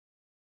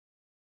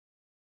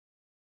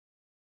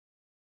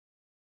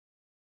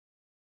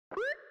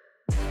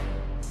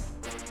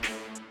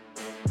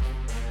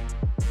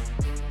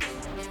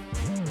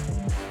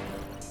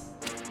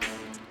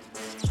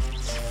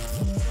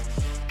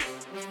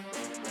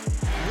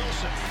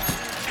Wilson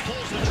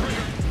pulls the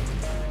trigger.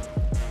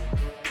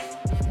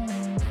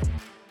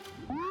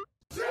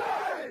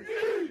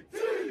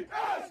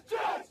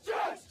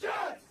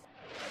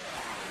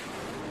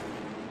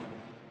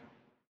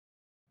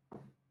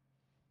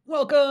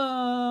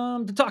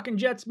 Welcome to Talking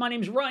Jets. My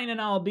name's Ryan, and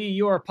I'll be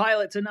your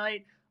pilot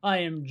tonight. I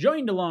am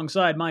joined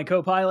alongside my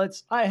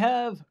co-pilots. I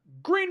have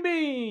Green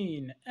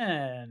Bean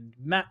and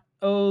Matt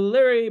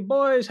O'Leary.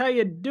 Boys, how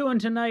you doing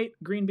tonight?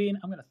 Green Bean,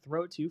 I'm going to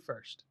throw it to you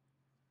first.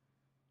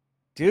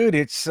 Dude,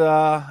 it's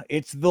the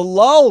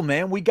lull,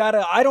 man.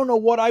 I don't know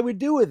what I would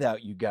do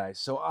without you guys.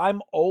 So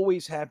I'm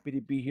always happy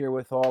to be here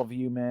with all of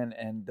you, man.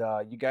 And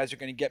you guys are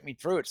going to get me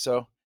through it.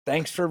 So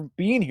thanks for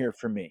being here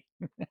for me.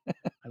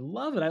 I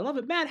love it. I love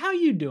it. Matt, how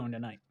you doing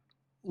tonight?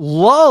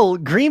 Lull,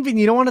 Green Bean,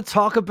 you don't want to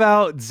talk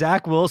about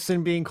Zach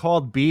Wilson being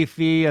called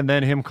beefy and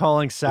then him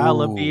calling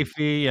Salah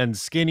beefy and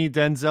skinny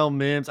Denzel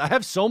Mims. I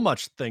have so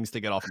much things to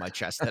get off my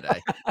chest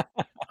today.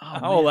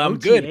 Oh, I'm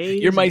good.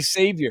 You're my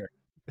savior.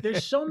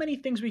 There's so many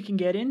things we can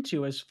get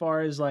into as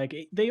far as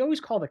like, they always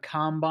call the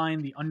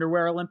combine the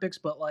underwear Olympics,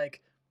 but like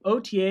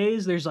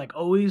OTAs, there's like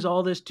always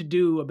all this to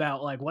do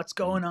about like what's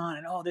going on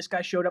and oh, this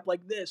guy showed up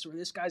like this or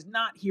this guy's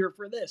not here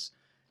for this.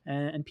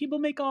 And people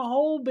make a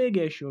whole big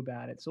issue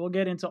about it. So we'll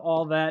get into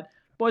all that.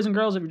 Boys and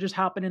girls, if you're just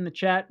hopping in the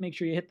chat, make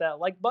sure you hit that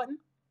like button.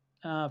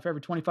 For every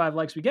 25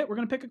 likes we get, we're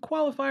going to pick a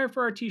qualifier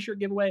for our t-shirt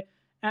giveaway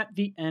at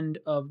the end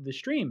of the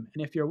stream.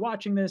 And if you're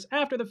watching this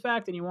after the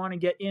fact and you want to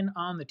get in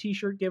on the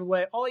t-shirt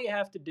giveaway, all you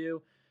have to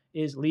do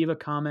is leave a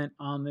comment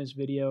on this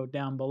video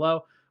down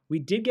below. We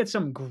did get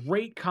some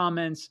great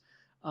comments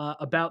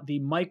about the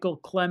Michael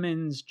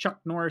Clemens, Chuck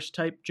Norris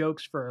type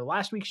jokes for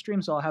last week's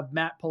stream. So I'll have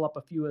Matt pull up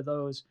a few of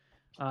those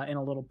in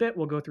a little bit.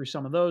 We'll go through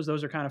some of those.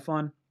 Those are kind of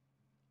fun.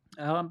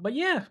 But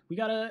yeah, we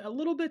got a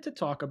little bit to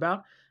talk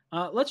about.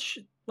 Let's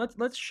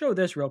show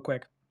this real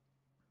quick.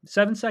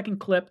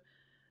 7-second clip.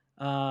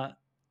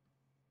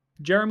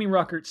 Jeremy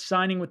Ruckert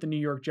signing with the New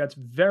York Jets.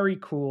 Very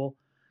cool.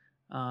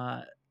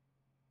 Let's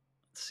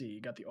see.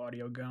 You got the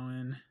audio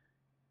going.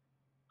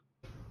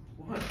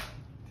 1,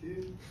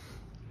 2.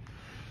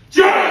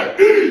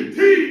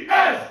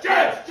 Jets!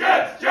 Jets!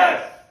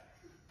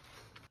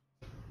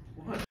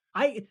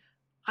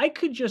 I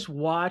could just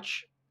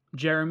watch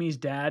Jeremy's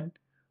dad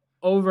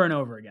over and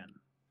over again.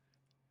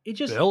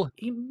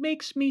 He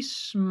makes me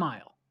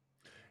smile.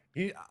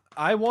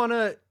 I want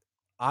to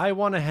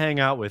hang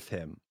out with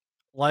him.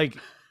 Like,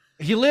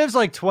 he lives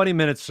like 20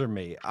 minutes from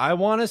me. I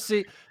want to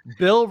see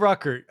Bill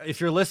Ruckert.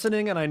 If you're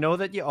listening, and I know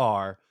that you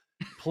are,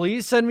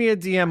 please send me a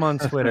DM on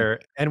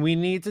Twitter, and we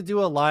need to do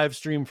a live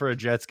stream for a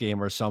Jets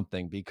game or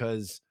something,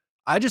 because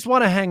I just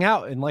want to hang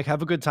out and like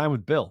have a good time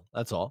with Bill.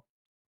 That's all.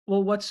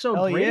 Well, what's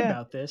so great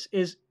about this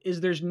is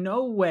there's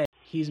no way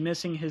he's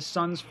missing his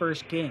son's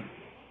first game,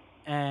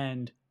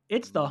 and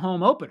it's the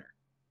home opener.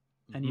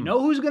 And you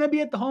know who's going to be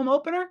at the home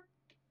opener?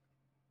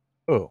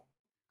 Oh,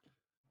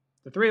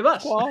 the three of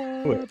us.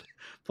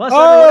 Plus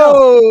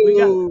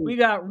everyone else. We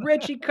got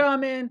Richie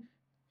coming.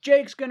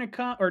 Jake's going to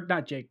come, or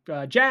not Jake,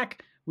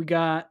 Jack. We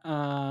got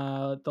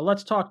the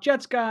Let's Talk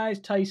Jets guys,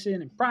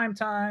 Tyson and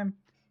Primetime.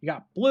 You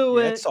got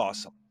Blewett. That's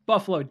awesome.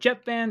 Buffalo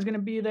Jet fans going to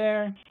be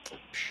there.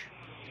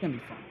 It's going to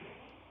be fun.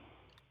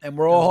 And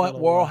we're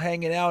all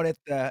hanging out at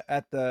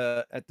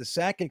the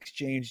Sack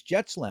Exchange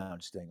Jets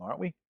Lounge thing, aren't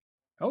we?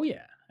 Oh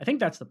yeah, I think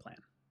that's the plan.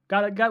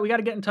 We got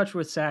to get in touch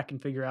with Sack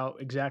and figure out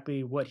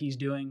exactly what he's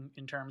doing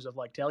in terms of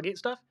like tailgate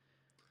stuff.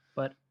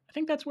 But I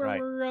think that's where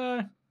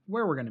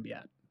we're going to be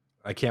at.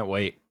 I can't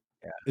wait.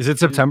 Yeah. Is it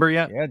September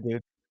yet? Yeah,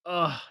 dude.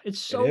 It's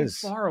so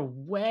far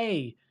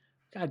away.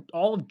 Got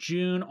all of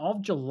June, all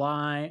of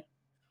July,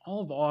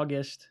 all of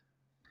August,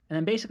 and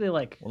then basically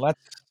like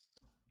that's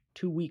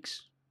 2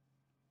 weeks.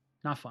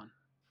 Not fun.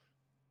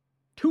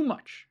 Too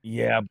much.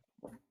 Yeah,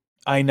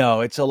 I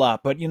know. It's a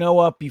lot. But you know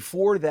what?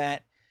 Before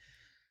that,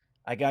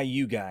 I got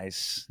you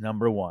guys,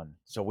 number one.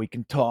 So we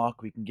can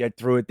talk. We can get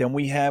through it. Then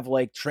we have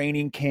like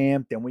training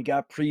camp. Then we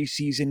got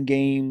preseason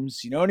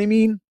games. You know what I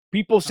mean?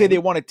 People say they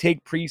want to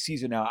take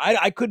preseason out.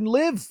 I couldn't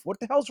live. What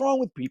the hell's wrong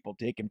with people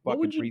taking fucking preseason out?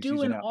 What would you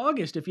do in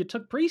August if you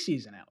took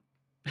preseason out?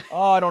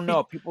 Oh, I don't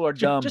know. People are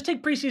dumb. Just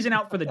take preseason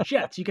out for the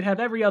Jets. You could have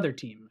every other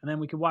team, and then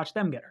we could watch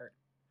them get hurt.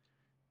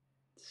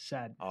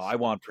 Sad. Oh, I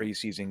want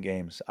preseason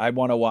games. I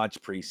want to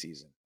watch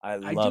preseason. I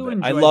love it.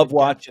 I love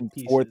watching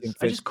fourth and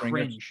fifth. I just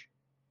stringers. cringe.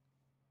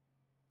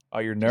 Oh,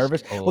 you're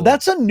nervous? Well,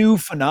 that's a new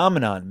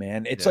phenomenon,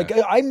 man. It's like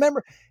I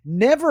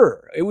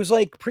remember it was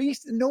like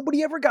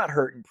nobody ever got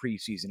hurt in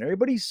preseason.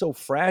 Everybody's so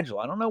fragile.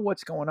 I don't know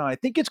what's going on. I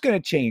think it's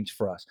going to change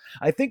for us.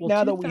 I think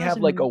now that we have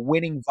like a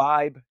winning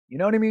vibe, you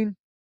know what I mean?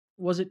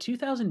 Was it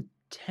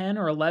 2010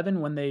 or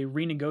 11 when they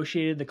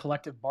renegotiated the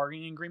collective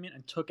bargaining agreement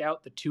and took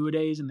out the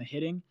two-a-days and the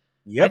hitting?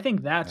 Yep. I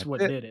think that's what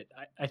did it.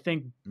 I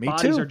think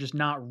bodies are just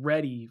not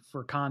ready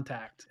for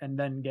contact, and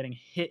then getting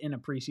hit in a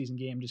preseason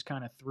game just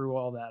kind of threw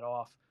all that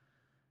off.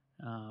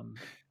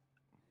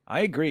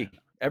 I agree.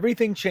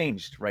 Everything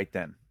changed right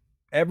then.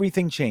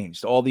 Everything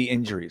changed, all the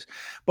injuries.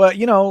 But,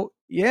 you know,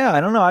 Yeah,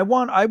 I don't know.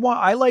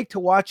 I like to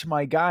watch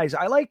my guys.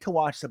 I like to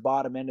watch the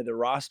bottom end of the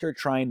roster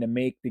trying to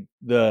make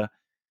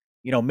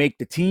make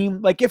the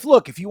team. Like if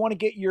you want to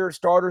get your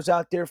starters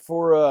out there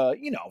for a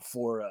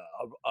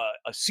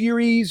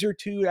series or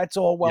two, that's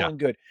all well Yeah. and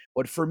good.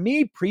 But for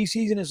me,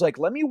 preseason is like,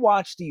 let me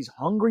watch these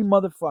hungry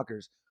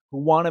motherfuckers who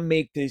want to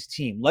make this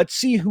team. Let's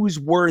see who's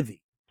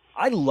worthy.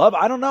 I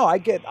don't know.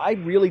 I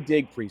really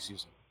dig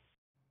preseason.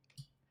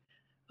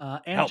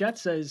 Ant Help. Jet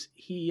says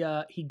he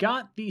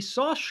got the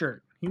Sauce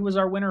shirt. He was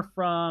our winner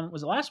from,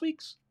 was it last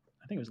week's?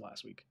 I think it was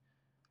last week.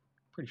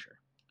 Pretty sure.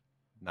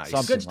 Nice.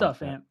 Something Good like stuff,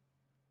 that. Ant.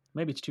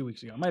 Maybe it's 2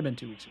 weeks ago. Might have been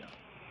 2 weeks ago.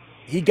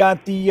 He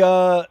got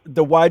the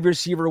wide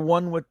receiver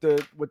one with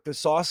the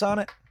sauce on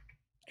it.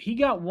 He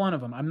got one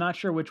of them. I'm not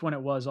sure which one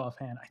it was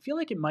offhand. I feel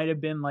like it might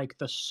have been like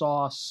the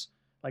sauce,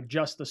 like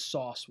just the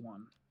sauce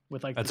one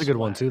with like. That's the a good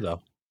one splatter. too,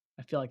 though.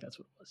 I feel like that's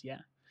what it was. Yeah.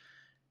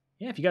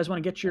 Yeah. If you guys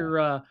want to get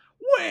your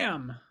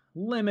Wham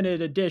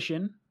limited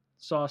edition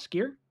sauce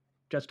gear,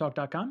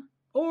 jetstalk.com,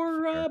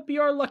 or be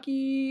our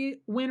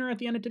lucky winner at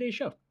the end of today's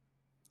show.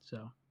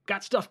 So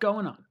got stuff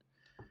going on.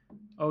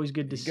 Always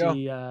good to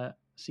see Ant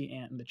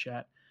in the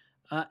chat.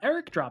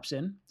 Eric drops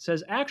in,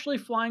 says, actually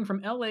flying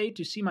from LA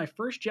to see my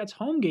first Jets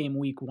home game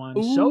week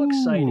 1. So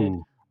excited.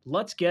 Ooh.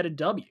 Let's get a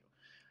W.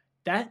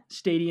 That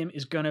stadium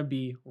is going to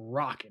be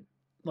rocking.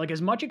 Like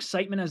as much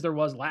excitement as there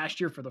was last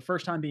year for the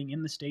first time being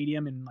in the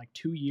stadium in like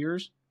 2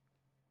 years,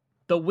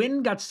 the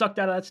wind got sucked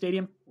out of that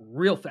stadium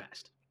real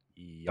fast.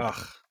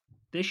 Ugh.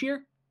 This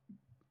year,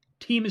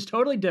 team is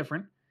totally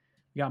different.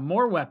 We got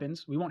more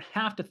weapons. We won't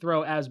have to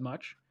throw as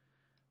much.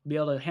 We'll be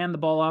able to hand the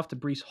ball off to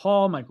Breece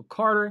Hall, Michael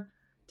Carter,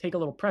 take a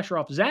little pressure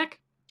off Zach,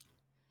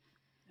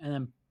 and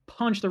then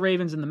punch the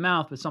Ravens in the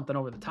mouth with something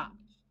over the top.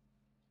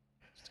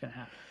 It's going to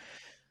happen.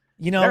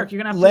 Eric,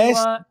 you're going to have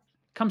to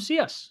come see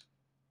us.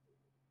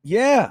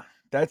 Yeah,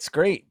 that's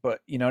great. But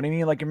you know what I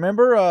mean? Like,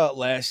 remember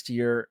last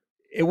year,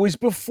 it was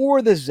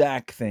before the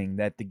Zach thing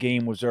that the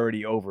game was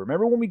already over.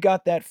 Remember when we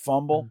got that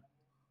fumble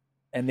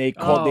and they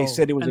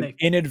said it was an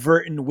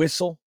inadvertent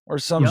whistle or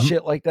some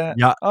shit like that?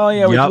 Yeah. Oh,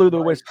 yeah, we blew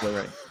the whistle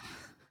already.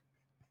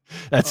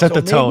 That set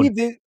the tone. It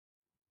did.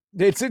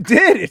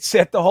 It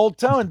set the whole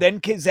tone.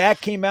 Then Zach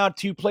came out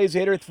 2 plays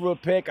later, threw a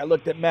pick. I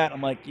looked at Matt.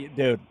 I'm like,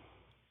 dude,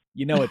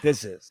 you know what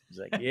this is? He's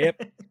like,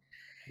 yep.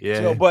 Yeah.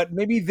 So, but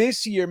maybe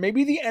this year,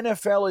 maybe the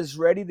NFL is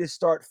ready to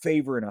start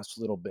favoring us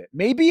a little bit.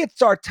 Maybe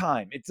it's our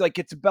time. It's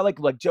about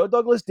like Joe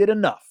Douglas did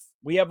enough.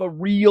 We have a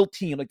real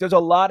team. Like there's a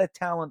lot of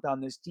talent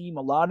on this team,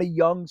 a lot of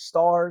young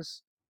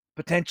stars,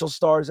 potential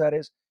stars, that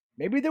is.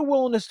 Maybe they're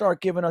willing to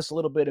start giving us a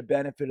little bit of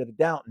benefit of the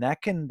doubt, and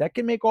that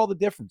can make all the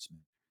difference, man.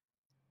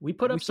 We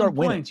put up some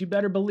points. You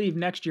better believe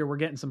next year we're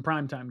getting some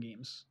primetime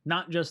games,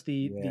 not just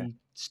the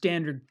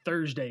standard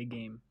Thursday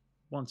game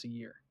once a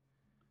year.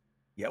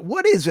 Yeah,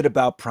 what is it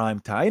about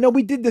primetime? You know,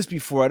 we did this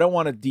before. I don't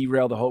want to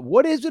derail the whole.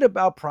 What is it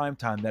about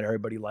primetime that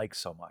everybody likes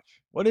so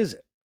much? What is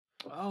it?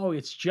 Oh,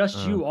 it's just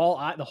you.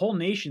 The whole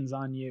nation's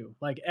on you.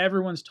 Like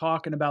everyone's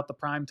talking about the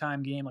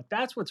primetime game. Like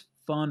that's what's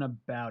fun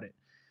about it.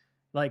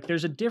 Like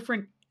there's a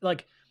different,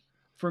 like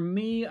for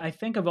me, I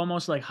think of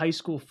almost like high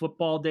school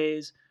football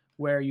days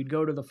where you'd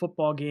go to the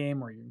football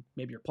game or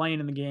maybe you're playing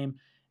in the game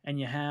and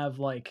you have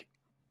like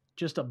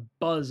just a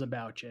buzz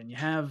about you and you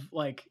have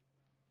like,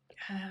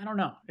 I don't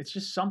know. It's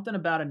just something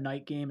about a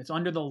night game. It's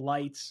under the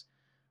lights.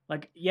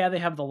 Like, yeah, they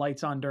have the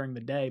lights on during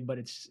the day, but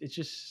it's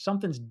just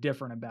something's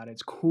different about it.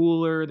 It's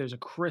cooler. There's a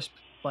crisp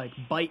like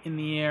bite in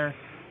the air.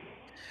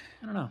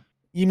 I don't know.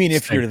 You mean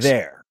if you're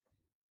there?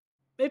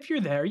 If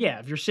you're there, yeah.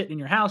 If you're sitting in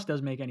your house,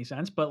 doesn't make any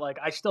sense. But like,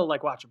 I still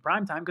like watching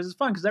primetime because it's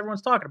fun because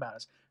everyone's talking about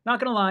us. Not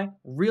gonna lie,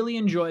 really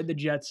enjoyed the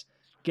Jets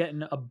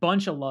getting a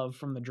bunch of love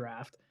from the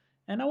draft,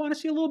 and I want to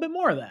see a little bit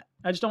more of that.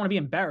 I just don't want to be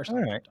embarrassed all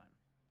the time.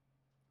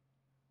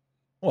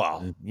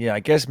 Well, yeah, I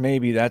guess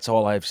maybe that's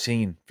all I've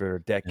seen for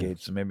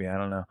decades. So maybe I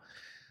don't know.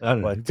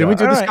 But, did we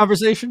do this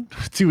conversation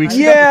 2 weeks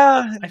ago?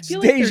 Yeah, I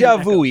feel it's like deja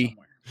vu-y.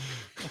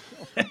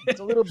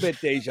 It's a little bit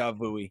deja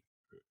vu-y.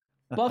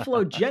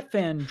 Buffalo Jet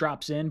fan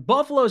drops in.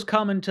 Buffalo's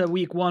coming to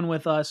week 1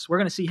 with us. We're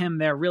going to see him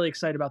there. Really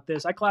excited about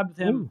this. I collabed with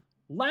him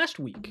last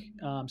week.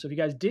 So if you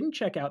guys didn't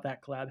check out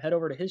that collab, head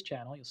over to his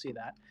channel. You'll see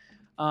that.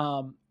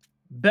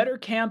 Better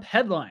Camp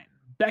headline.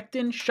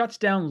 Becton shuts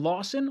down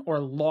Lawson or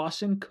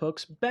Lawson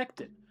cooks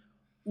Becton.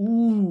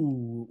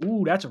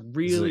 Ooh, that's a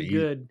really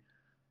good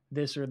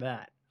this or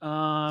that.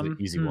 An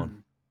easy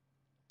one.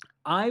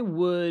 I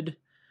would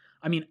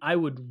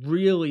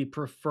really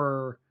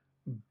prefer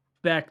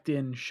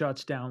Becton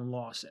shuts down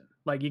Lawson.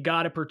 Like you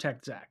got to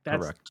protect Zach.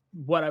 That's correct.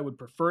 What I would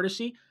prefer to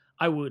see.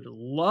 I would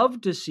love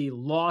to see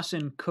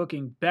Lawson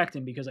cooking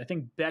Becton because I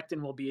think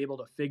Becton will be able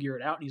to figure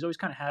it out. And he's always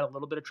kind of had a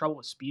little bit of trouble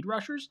with speed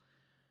rushers.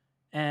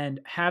 And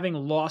having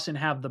Lawson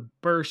have the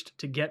burst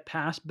to get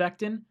past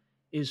Becton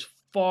is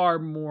far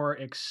more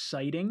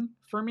exciting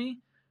for me.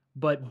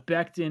 But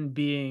Becton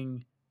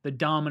being the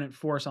dominant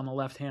force on the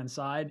left-hand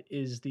side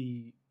is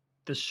the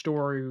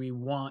story we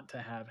want to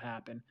have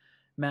happen.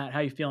 Matt, how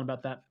you feeling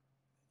about that?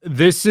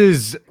 This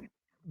is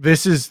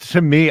This is,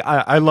 to me,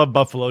 I love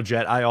Buffalo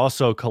Jet. I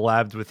also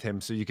collabed with him,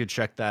 so you could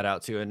check that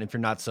out too. And if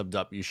you're not subbed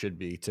up, you should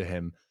be to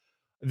him.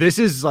 This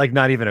is like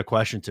not even a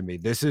question to me.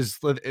 This is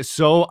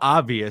so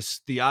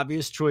obvious. The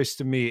obvious choice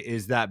to me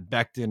is that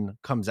Becton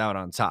comes out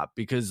on top,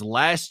 because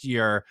last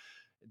year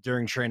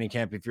during training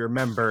camp, if you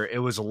remember, it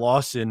was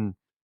Lawson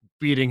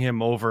beating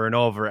him over and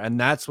over. And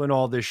that's when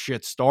all this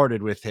shit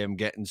started, with him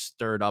getting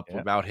stirred up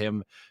about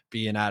him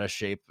being out of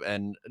shape,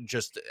 and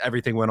just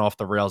everything went off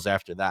the rails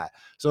after that.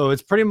 So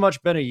it's pretty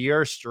much been a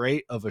year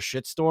straight of a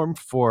shitstorm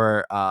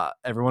for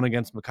everyone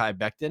against Mekhi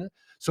Becton.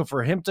 So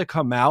for him to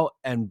come out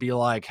and be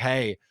like,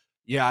 hey,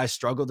 yeah, I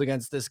struggled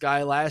against this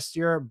guy last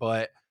year,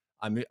 but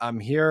I'm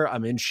here,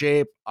 I'm in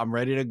shape, I'm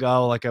ready to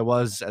go like I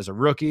was as a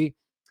rookie.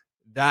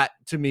 That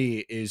to me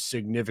is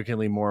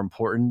significantly more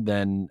important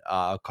than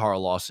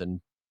Carl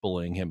Lawson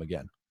bullying him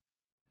again.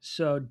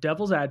 So,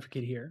 devil's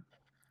advocate here.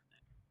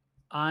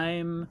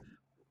 I'm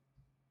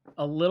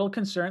a little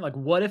concerned. Like,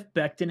 what if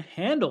Becton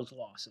handles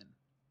Lawson?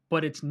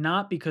 But it's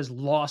not because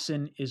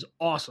Lawson is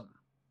awesome.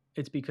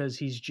 It's because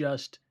he's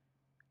just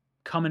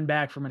coming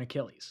back from an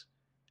Achilles.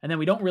 And then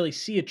we don't really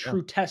see a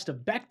true test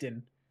of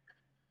Becton.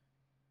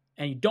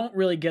 And you don't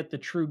really get the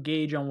true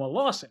gauge on what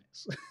Lawson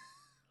is.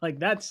 Like,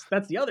 that's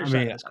the other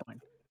side of this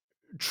coin.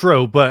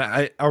 True,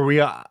 but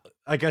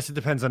I guess it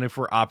depends on if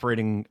we're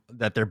operating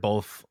that they're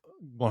both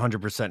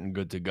 100% and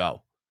good to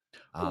go.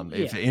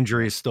 If the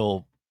injury is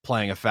still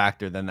playing a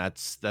factor, then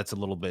that's a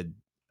little bit,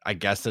 I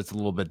guess that's a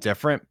little bit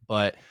different.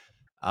 But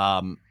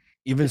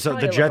even so,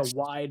 the Jets,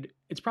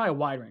 it's probably a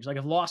wide range. Like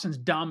if Lawson's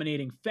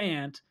dominating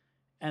Fant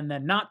and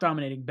then not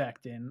dominating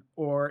Becton,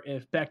 or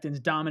if Becton's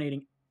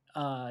dominating,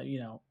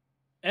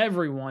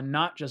 everyone,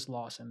 not just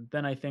Lawson,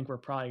 then I think we're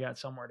probably got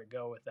somewhere to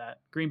go with that.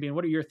 Green Bean,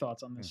 what are your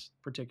thoughts on this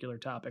particular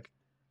topic?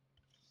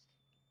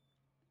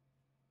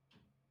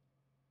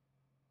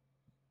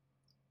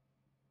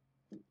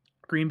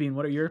 Green Bean,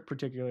 what are your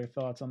particular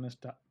thoughts on this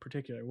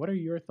What are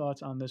your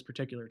thoughts on this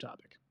particular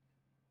topic?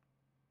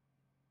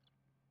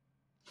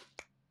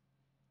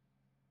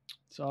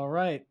 It's all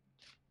right.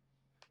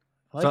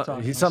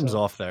 Something's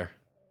off there.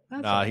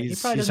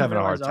 He's having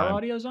a hard time. Our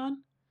audio's on.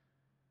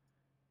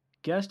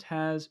 Guest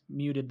has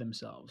muted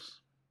themselves,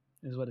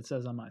 is what it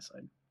says on my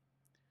side.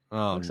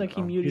 Looks like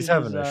he muted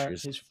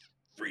his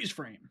freeze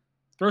frame.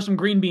 Throw some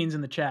green beans in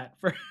the chat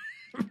for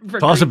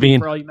toss a bean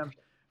for all you members.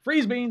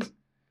 Freeze beans.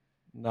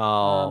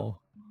 No.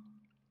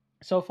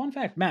 So fun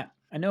fact, Matt.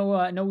 I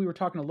know we were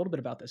talking a little bit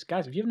about this,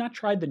 guys. If you have not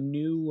tried the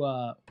new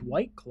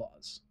White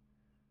Claws,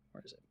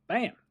 where is it?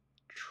 Bam,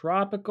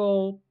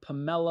 tropical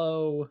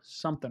pomelo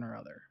something or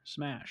other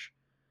smash.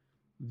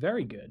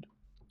 Very good.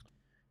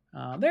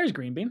 There's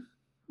Green Bean.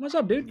 What's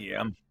up, dude?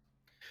 Yeah,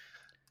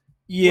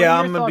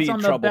 I'm gonna be in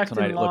trouble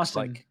tonight. It looks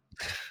like.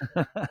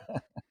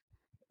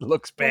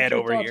 Looks bad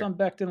over here. What's your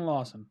thoughts on Becton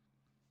Lawson?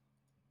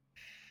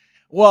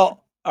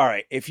 Well, all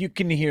right. If you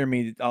can hear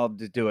me, I'll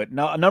just do it.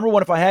 Now, number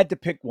one, if I had to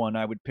pick one,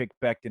 I would pick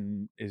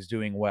Becton is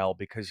doing well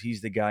because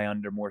he's the guy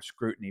under more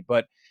scrutiny.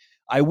 But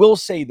I will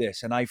say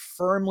this, and I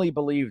firmly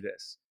believe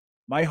this.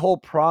 My whole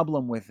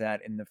problem with that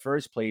in the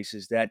first place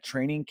is that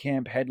training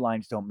camp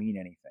headlines don't mean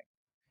anything.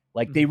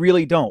 Like they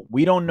really don't.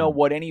 We don't know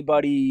what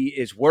anybody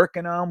is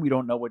working on. We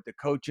don't know what the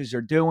coaches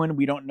are doing.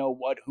 We don't know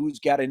who's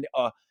got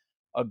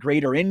a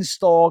greater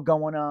install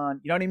going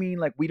on. You know what I mean?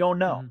 Like we don't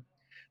know.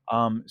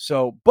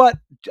 But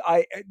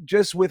I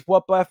just with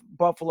what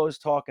Buffalo is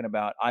talking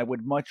about, I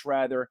would much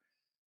rather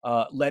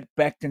let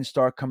Becton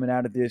start coming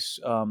out of this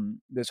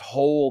this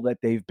hole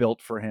that they've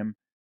built for him.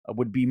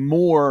 Would be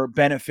more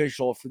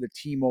beneficial for the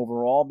team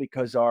overall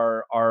because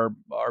our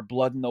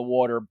blood in the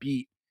water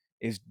beat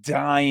is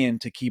dying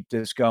to keep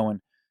this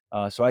going.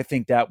 So I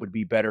think that would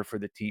be better for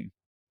the team.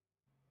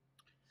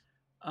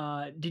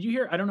 Did you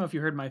hear? I don't know if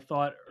you heard my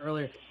thought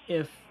earlier.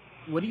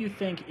 What do you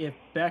think if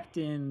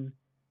Becton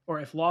or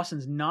if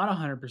Lawson's not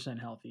 100%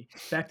 healthy,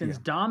 Becton's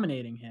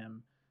dominating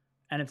him,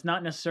 and it's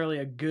not necessarily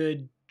a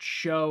good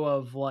show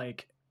of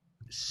like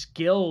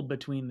skill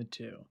between the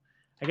two?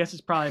 I guess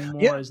it's probably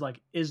more as like,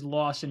 is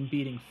Lawson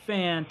beating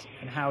Fant,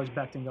 and how is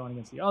Becton going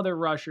against the other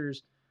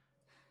rushers?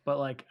 But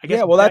like, I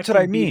guess that's what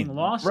I mean.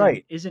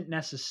 Lawson isn't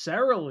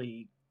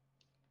necessarily,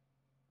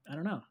 I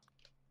don't know,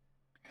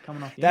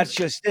 coming off the That's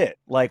injury. just it.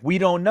 Like we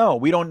don't know.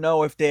 We don't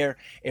know if they're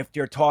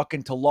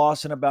talking to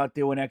Lawson about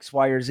doing X,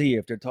 Y, or Z.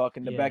 If they're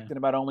talking to Becton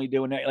about only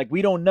doing that, like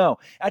we don't know.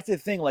 That's the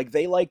thing. Like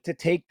they like to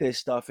take this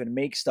stuff and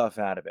make stuff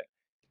out of it.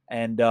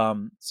 And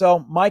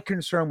so my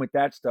concern with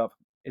that stuff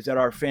is that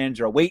our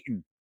fans are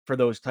waiting for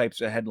those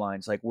types of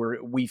headlines. Like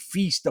we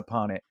feast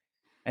upon it,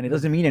 and it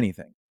doesn't mean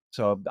anything.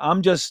 So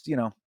I'm just, I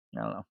don't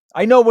know.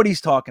 I know what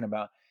he's talking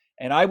about,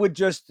 and I would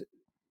just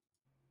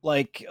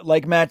like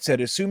Matt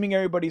said, assuming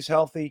everybody's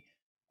healthy.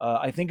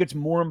 I think it's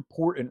more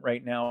important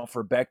right now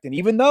for Becton,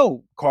 even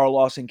though Carl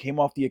Lawson came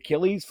off the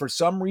Achilles, for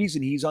some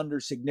reason he's under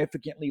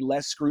significantly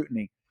less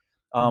scrutiny.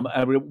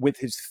 With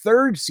his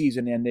third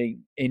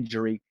season-ending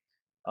injury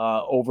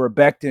over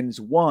Becton's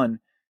one,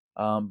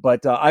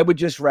 But I would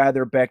just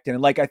rather Becton,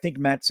 and like I think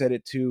Matt said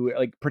it too,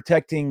 like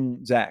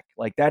protecting Zach.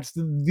 Like that's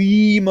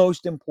the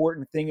most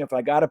important thing. If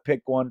I got to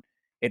pick one,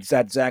 it's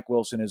that Zach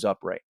Wilson is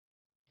upright.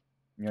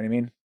 You know what I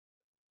mean?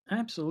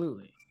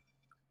 Absolutely.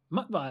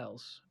 Mutt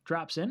Viles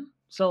drops in,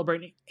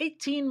 celebrating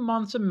 18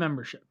 months of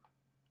membership.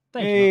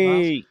 Thank you, Mutt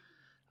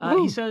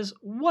Viles. He says,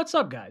 "What's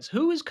up, guys?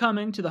 Who is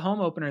coming to the home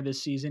opener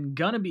this season?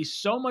 Gonna be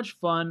so much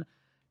fun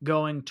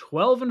going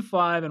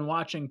 12-5 and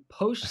watching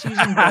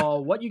postseason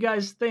ball. What you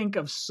guys think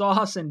of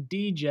Sauce and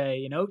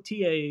DJ and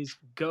OTAs?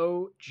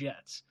 Go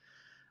Jets."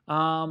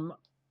 I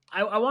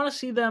want to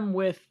see them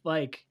with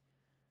like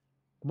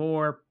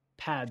more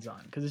pads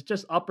on, because it's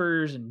just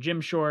uppers and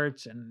gym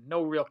shorts and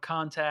no real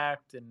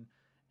contact, and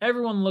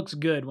everyone looks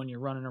good when you're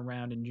running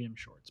around in gym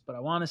shorts. But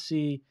I want to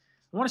see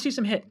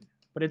some hitting.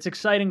 But it's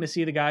exciting to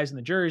see the guys in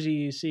the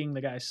jerseys, seeing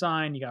the guys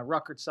sign. You got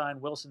Ruckert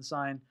signed, Wilson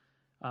signed,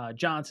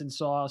 Johnson,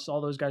 Sauce,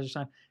 all those guys are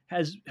signed.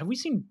 Have we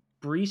seen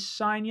Brees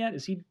sign yet?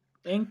 Is he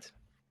inked?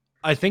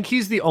 I think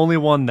he's the only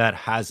one that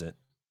hasn't.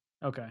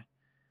 Okay. I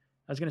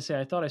was going to say,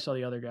 I thought I saw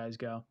the other guys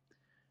go.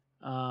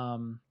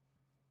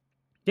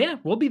 Yeah,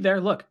 we'll be there.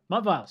 Look,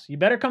 Mutt Viles, you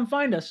better come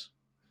find us.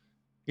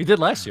 He did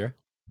last year.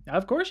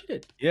 Of course you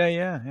did.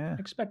 Yeah.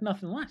 Expect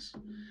nothing less.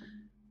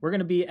 We're going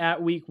to be at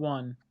week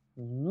 1.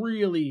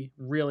 Really,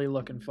 really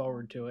looking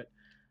forward to it.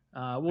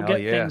 We'll get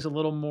things a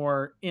little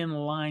more in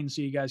line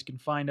so you guys can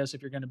find us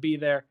if you're going to be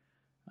there.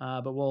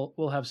 But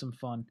we'll have some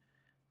fun.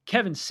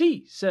 Kevin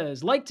C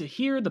says, "Like to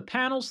hear the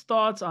panel's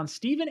thoughts on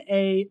Stephen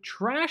A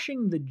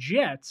trashing the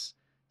Jets.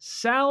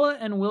 Saleh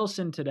and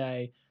Wilson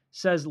today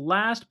says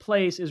last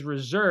place is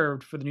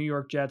reserved for the New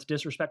York Jets.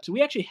 Disrespect." So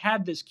we actually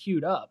had this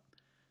queued up.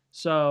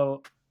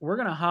 So we're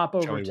going to hop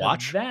over to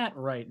that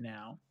right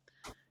now.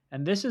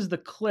 And this is the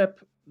clip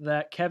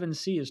that Kevin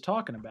C is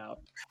talking about.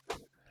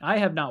 I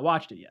have not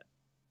watched it yet.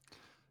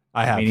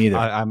 I have. Me neither.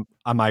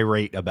 I'm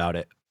irate about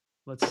it.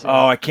 Let's see.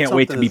 Oh, I can't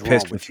wait to be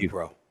pissed with you,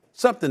 bro.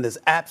 Something is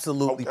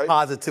absolutely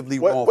positively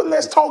Well, wrong.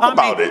 let's talk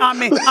about it.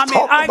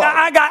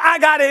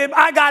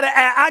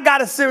 I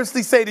gotta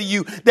seriously say to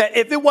you that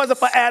if it wasn't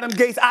for Adam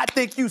Gase, I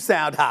think you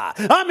sound high.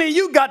 I mean,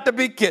 you got to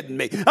be kidding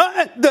me.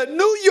 The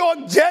New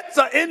York Jets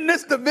are in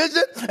this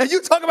division, and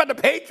you talk about the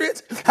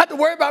Patriots have to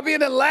worry about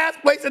being in last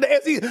place in the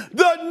AFC.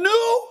 The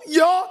New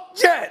York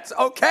Jets,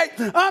 okay?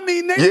 I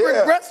mean, they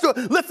regressed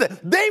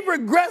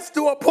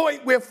to a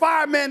point where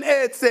Fireman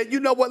Ed said, "You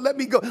know what? Let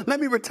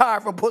me retire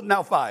from putting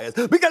out fires,"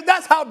 because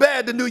that's how bad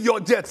the New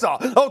York Jets are,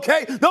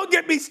 okay? Don't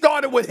get me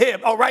started with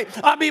him, all right?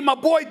 I mean, my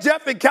boy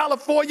Jeff in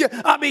California,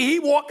 I mean, he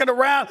walking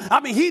around,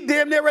 I mean, he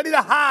damn near ready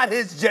to hide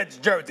his Jets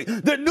jersey.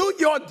 The New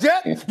York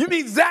Jets, you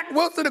mean Zach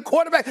Wilson, the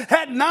quarterback,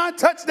 had 9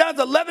 touchdowns,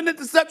 11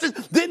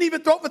 interceptions, didn't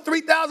even throw for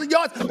 3,000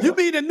 yards. You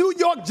mean the New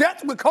York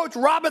Jets with Coach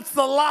Robert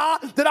Salah?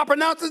 Did I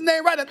pronounce his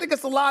name right? I think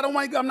it's Salah.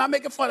 I'm not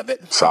making fun of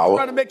it. Salah. I'm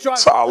trying to make sure.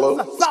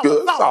 Salah. It's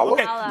good. Salah.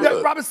 Okay,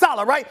 Good. Robert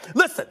Salah, right?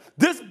 Listen,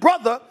 this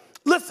brother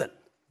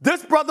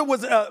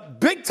was a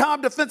big-time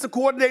defensive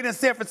coordinator in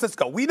San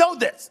Francisco. We know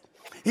this.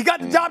 He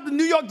got the job at the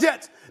New York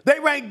Jets. They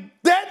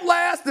ranked dead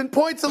last in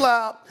points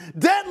allowed,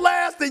 dead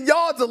last in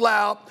yards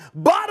allowed,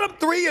 bottom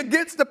 3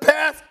 against the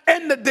pass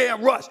and the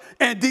damn rush.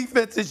 And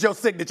defense is your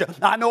signature.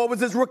 I know it was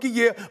his rookie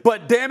year,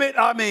 but damn it,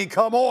 I mean,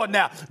 come on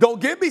now.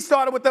 Don't get me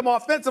started with them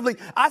offensively.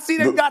 I see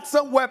they got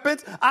some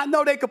weapons. I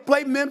know they could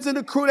play Mims and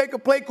the crew. They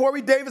could play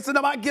Corey Davis and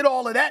them. I get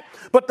all of that.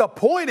 But the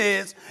point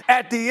is,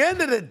 at the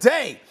end of the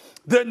day,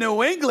 the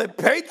New England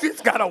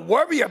Patriots got to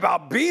worry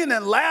about being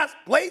in last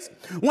place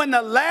when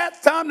the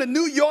last time the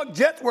New York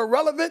Jets were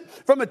relevant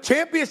from a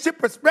championship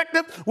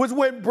perspective was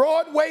when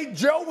Broadway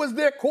Joe was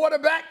their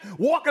quarterback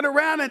walking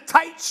around in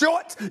tight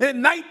shorts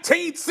in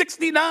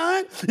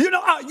 1969. You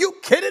know, are you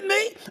kidding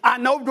me? I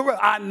know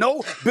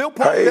Bill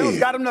Parcells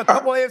got him in a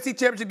couple of AFC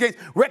championship games.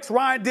 Rex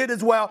Ryan did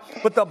as well.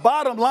 But the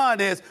bottom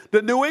line is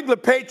the New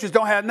England Patriots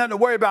don't have nothing to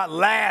worry about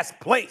last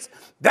place.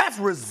 That's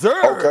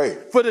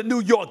reserved for the New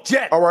York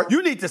Jets. All right.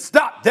 You need to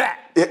stop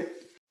that.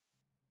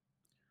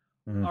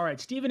 All right,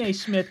 Stephen A.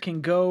 Smith can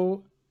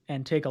go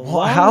and take a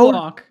long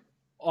walk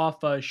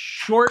off a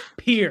short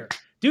pier.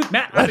 Dude,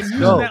 Matt, I've been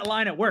using that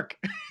line at work.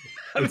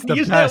 I've been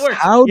using that at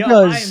work. I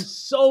am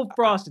so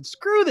frosted.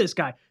 Screw this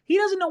guy. He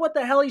doesn't know what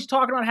the hell he's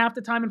talking about half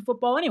the time in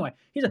football anyway.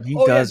 He's like,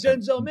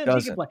 Denzel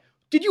Mims, he can play.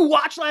 Did you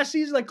watch last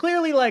season? Like,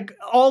 clearly, like,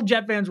 all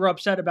Jet fans were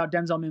upset about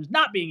Denzel Mims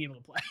not being able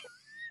to play.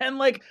 And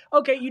like,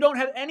 okay, you don't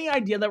have any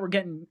idea that we're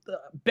getting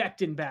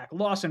Becton back,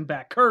 Lawson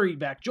back, Curry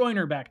back,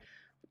 Joyner back.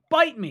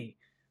 Bite me.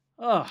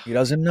 Ugh. He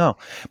doesn't know.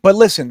 But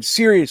listen,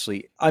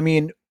 seriously, I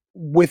mean,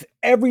 with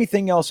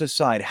everything else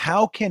aside,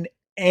 how can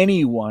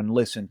anyone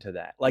listen to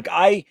that? Like,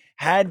 I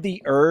had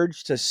the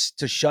urge to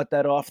shut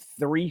that off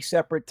 3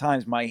 separate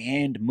times. My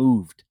hand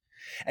moved.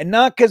 And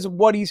not because of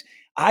what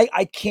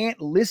I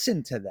can't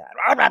listen to that.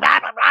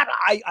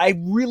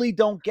 I really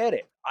don't get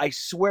it. I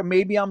swear,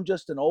 maybe I'm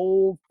just an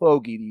old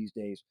fogey these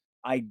days.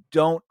 I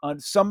don't.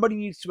 Somebody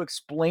needs to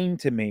explain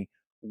to me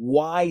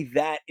why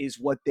that is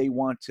what they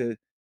want to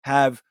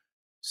have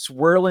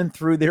swirling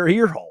through their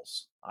ear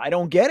holes. I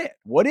don't get it.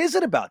 What is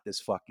it about this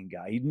fucking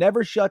guy? He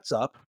never shuts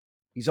up.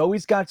 He's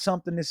always got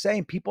something to say.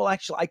 And people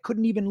actually, I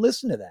couldn't even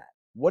listen to that.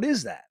 What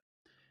is that?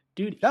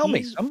 Dude, Tell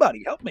me,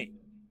 somebody help me.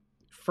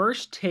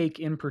 First Take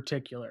in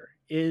particular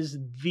is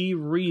the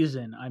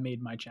reason I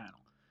made my channel.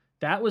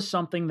 That was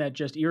something that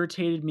just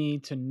irritated me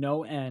to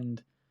no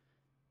end.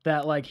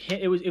 That like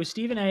it was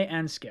Stephen A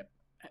and Skip.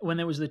 When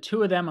there was the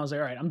two of them, I was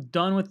like, all right, I'm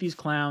done with these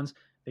clowns.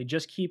 They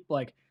just keep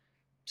like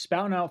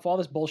spouting out all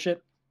this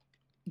bullshit.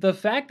 The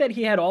fact that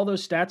he had all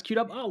those stats queued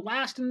up, oh,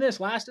 last in this,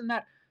 last in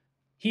that.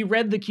 He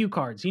read the cue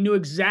cards. He knew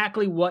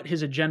exactly what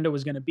his agenda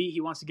was going to be. He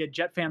wants to get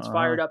Jet fans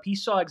fired up. He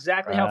saw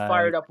exactly how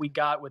fired up we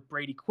got with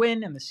Brady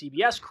Quinn and the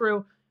CBS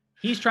crew.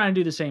 He's trying to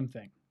do the same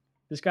thing.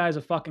 This guy's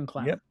a fucking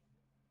clown. Yep.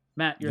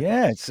 Matt, your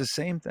Yeah, thoughts? it's the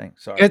same thing.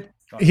 Sorry.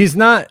 He's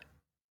not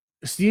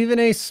Stephen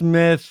A.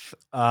 Smith,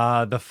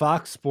 the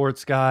Fox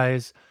Sports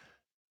guys.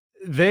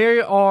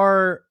 They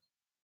are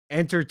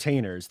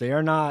entertainers. They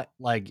are not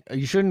like,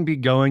 you shouldn't be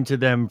going to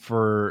them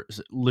for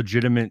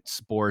legitimate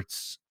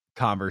sports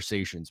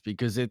conversations,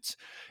 because it's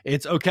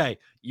okay,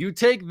 you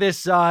take this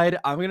side,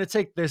 I'm gonna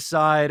take this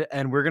side,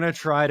 and we're gonna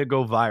try to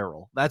go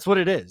viral. That's what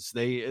it is.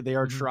 They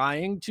are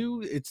trying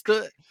to, it's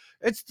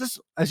this,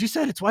 as you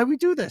said, it's why we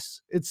do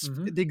this. It's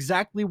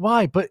exactly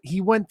why. But he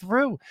went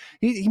through,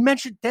 he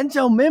mentioned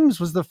Denzel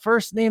Mims was the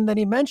first name that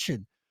he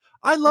mentioned.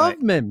 I love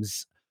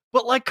Mims,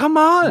 but like, come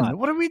on,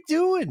 what are we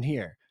doing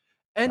here?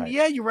 And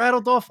yeah, you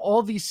rattled off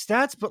all these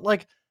stats, but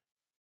like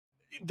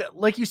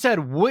you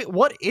said,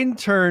 what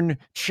intern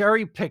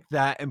cherry picked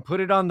that and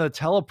put it on the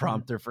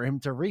teleprompter for him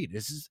to read?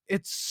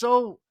 It's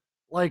so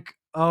like,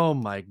 oh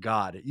my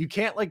God, you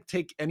can't like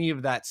take any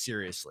of that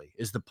seriously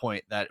is the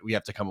point that we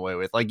have to come away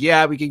with. Like,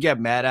 yeah, we can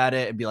get mad at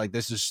it and be like,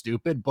 this is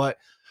stupid, but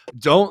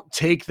don't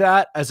take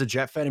that as a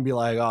Jet fan and be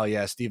like, oh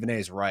yeah, Stephen A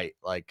is right.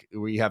 Like,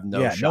 we have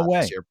no shot no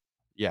way. this year.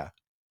 Yeah.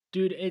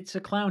 Dude, it's a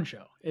clown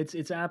show.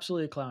 It's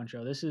absolutely a clown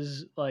show. This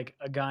is like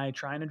a guy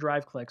trying to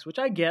drive clicks, which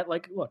I get.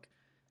 Like, look,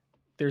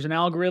 there's an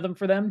algorithm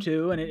for them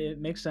too, and it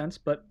makes sense.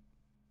 But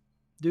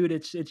dude,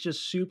 it's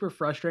just super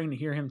frustrating to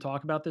hear him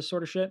talk about this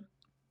sort of shit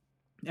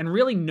and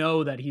really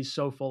know that he's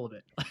so full of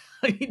it.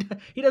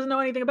 He doesn't know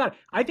anything about it.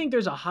 I think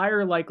there's a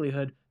higher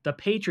likelihood the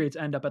Patriots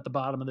end up at the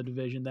bottom of the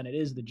division than it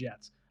is the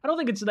Jets. I don't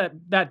think it's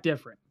that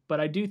different, but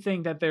I do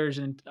think that there's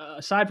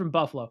aside from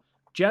Buffalo,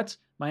 Jets,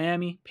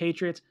 Miami,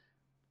 Patriots.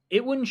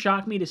 It wouldn't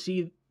shock me to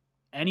see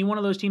any one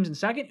of those teams in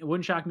second. It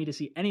wouldn't shock me to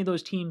see any of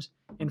those teams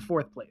in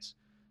fourth place.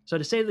 So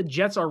to say the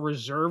Jets are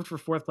reserved for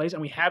fourth place,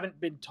 and we haven't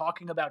been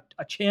talking about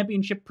a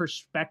championship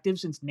perspective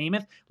since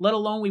Namath, let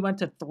alone we went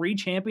to 3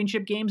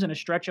 championship games in a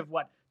stretch of,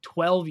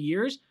 12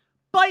 years?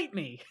 Bite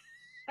me.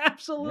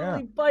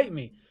 Absolutely bite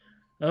me.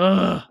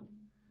 Ugh.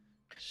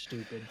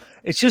 Stupid.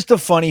 It's just a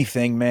funny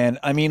thing, man.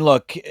 I mean,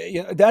 look,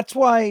 that's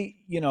why,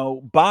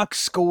 box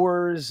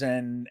scores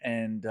and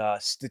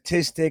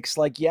statistics,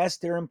 like, yes,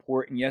 they're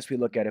important. Yes, we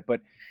look at it,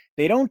 but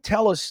they don't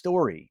tell a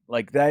story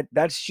like that.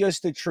 That's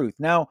just the truth.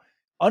 Now,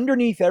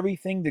 underneath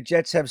everything, the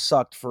Jets have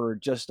sucked for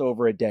just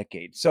over a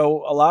decade.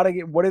 So a lot of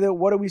what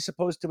are we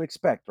supposed to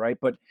expect, right?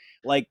 But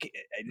like,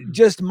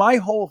 just my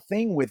whole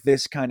thing with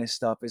this kind of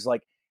stuff is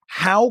like,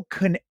 how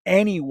can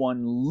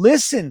anyone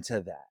listen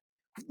to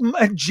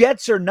that?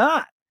 Jets or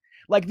not.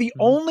 Like, the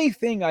only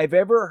thing I've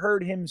ever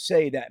heard him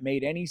say that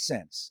made any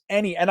sense,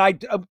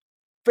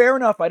 fair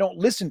enough, I don't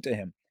listen to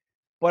him,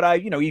 but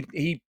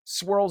he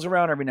swirls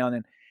around every now and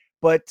then.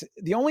 But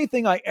the only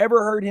thing I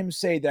ever heard him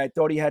say that I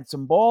thought he had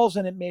some balls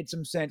and it made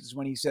some sense is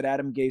when he said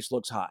Adam Gase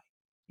looks high.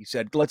 He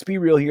said, let's be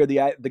real here,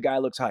 the guy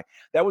looks high.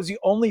 That was the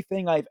only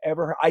thing I've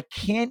ever heard. I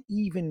can't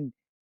even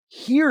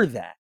hear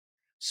that.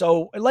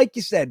 So like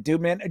you said,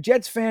 dude, man,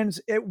 Jets fans,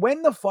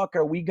 when the fuck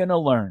are we going to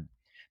learn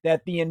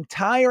that the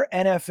entire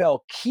NFL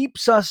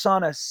keeps us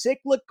on a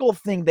cyclical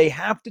thing? They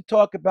have to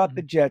talk about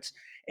the Jets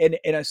in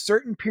a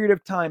certain period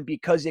of time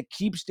because it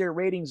keeps their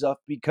ratings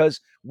up,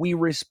 because we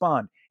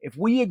respond. If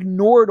we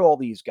ignored all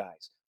these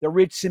guys, the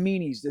Rich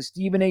Siminis, the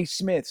Stephen A.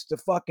 Smiths, the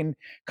fucking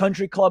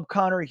Country Club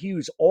Connor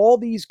Hughes, all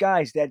these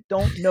guys that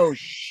don't know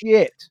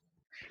shit,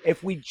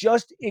 if we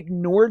just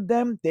ignored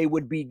them, they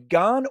would be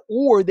gone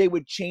or they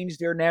would change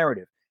their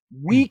narrative.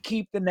 We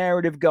keep the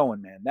narrative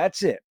going, man.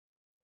 That's it.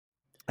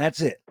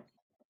 That's it.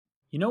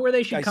 You know where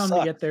they should come to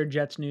suck. get their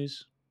Jets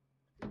news?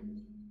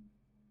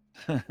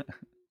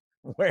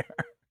 Where?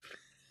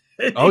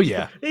 Oh,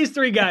 yeah. These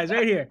 3 guys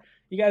right here.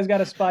 You guys got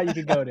a spot you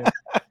could go to.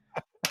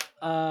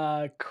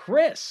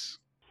 Chris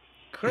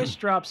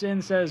drops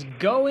in, says,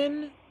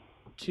 going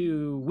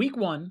to week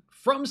 1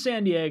 from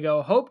San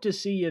Diego. Hope to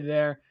see you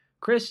there.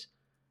 Chris,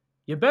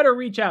 you better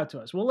reach out to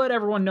us. We'll let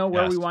everyone know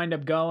where we wind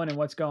up going and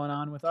what's going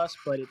on with us.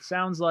 But it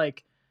sounds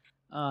like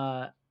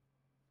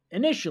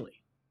initially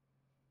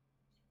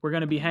we're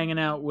going to be hanging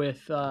out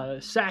with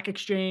Sack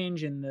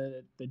Exchange and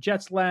the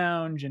Jets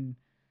Lounge and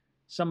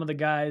some of the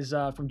guys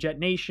from Jet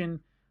Nation.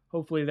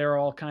 Hopefully they're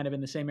all kind of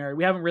in the same area.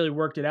 We haven't really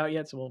worked it out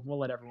yet, so we'll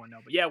let everyone know.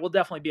 But yeah, we'll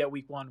definitely be at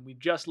week 1. We've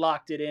just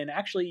locked it in.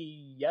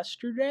 Actually,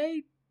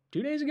 yesterday,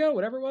 2 days ago,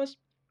 whatever it was.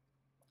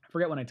 I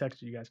forget when I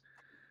texted you guys.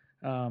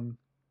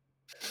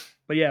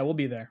 But yeah, we'll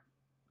be there.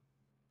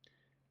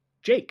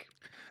 Jake,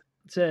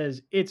 It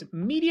says, it's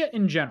media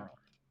in general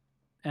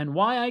and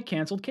why I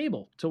canceled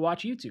cable to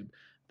watch YouTube.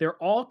 They're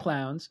all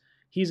clowns.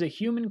 He's a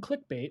human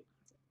clickbait.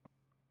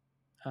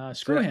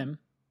 Screw it. him.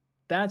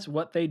 That's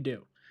what they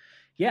do.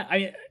 Yeah,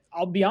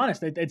 I'll be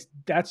honest.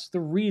 That's the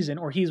reason,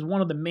 or he's one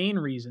of the main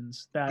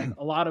reasons that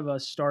a lot of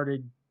us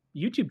started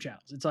YouTube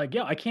channels. It's like,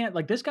 yeah, I can't,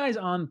 like, this guy's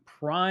on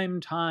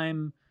prime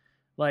time,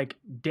 like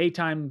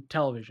daytime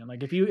television.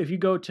 Like if you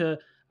go to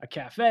a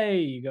cafe,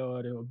 you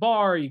go to a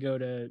bar, you go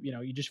to,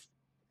 you just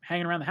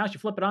hanging around the house, you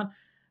flip it on.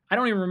 I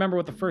don't even remember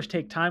what the first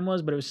take time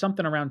was, but it was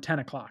something around 10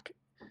 o'clock.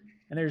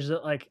 And there's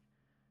like,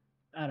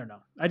 I don't know.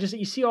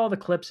 You see all the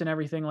clips and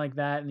everything like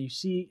that, and you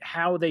see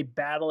how they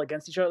battle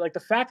against each other. Like the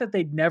fact that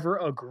they'd never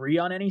agree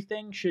on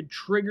anything should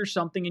trigger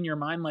something in your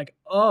mind like,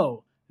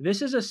 oh,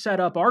 this is a set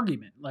up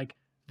argument. Like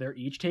they're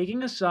each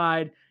taking a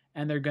side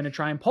and they're going to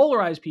try and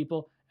polarize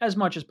people as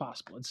much as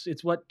possible.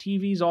 It's what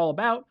TV's all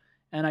about.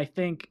 And I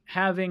think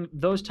having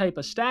those type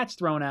of stats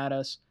thrown at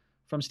us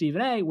from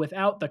Stephen A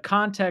without the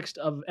context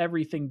of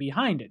everything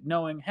behind it,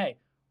 knowing, hey,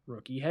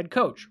 rookie head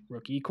coach,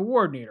 rookie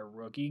coordinator,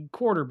 rookie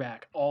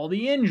quarterback, all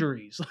the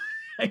injuries,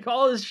 like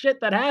all this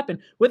shit that happened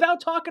without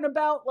talking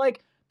about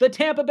like the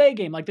Tampa Bay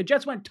game. Like the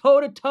Jets went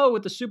toe to toe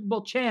with the Super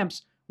Bowl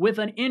champs with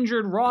an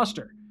injured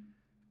roster.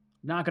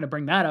 Not going to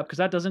bring that up because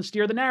that doesn't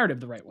steer the narrative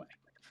the right way.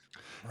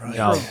 Right.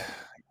 No.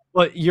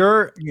 But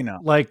you're, You know.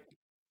 like,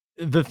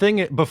 the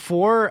thing,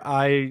 before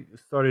I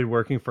started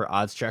working for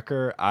Odds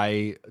Checker,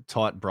 I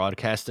taught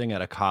broadcasting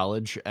at a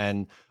college,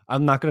 and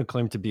I'm not going to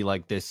claim to be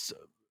like this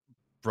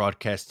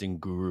broadcasting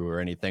guru or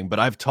anything, but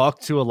I've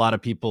talked to a lot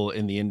of people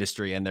in the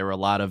industry, and there were a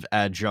lot of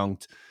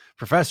adjunct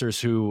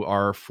professors who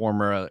are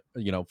former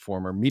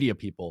media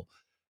people.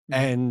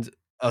 And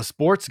a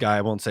sports guy,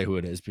 I won't say who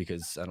it is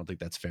because I don't think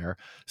that's fair,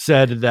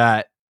 said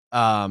that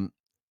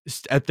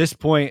at this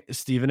point,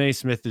 Stephen A.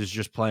 Smith is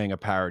just playing a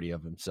parody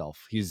of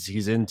himself.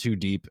 He's in too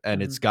deep,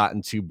 and it's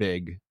gotten too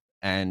big,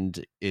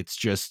 and it's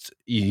just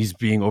he's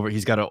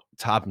got to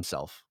top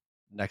himself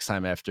next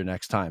time after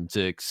next time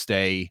to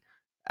stay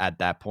at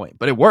that point.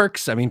 But it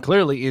works. I mean,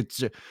 clearly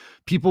it's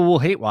people will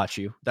hate watch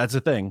you. That's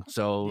the thing.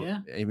 So Yeah.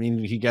 I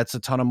mean, he gets a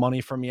ton of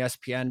money from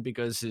ESPN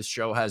because his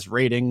show has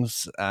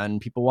ratings and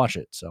people watch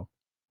it. So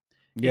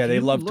Yeah, If they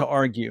you love to look-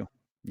 argue.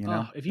 You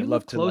know, if They you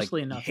love look to, like,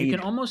 closely enough, you hate can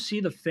it. almost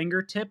see the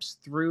fingertips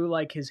through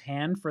like his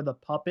hand for the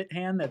puppet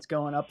hand that's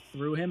going up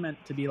through him and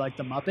to be like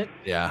the Muppet.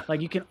 yeah.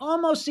 Like you can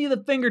almost see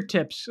the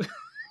fingertips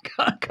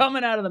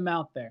coming out of the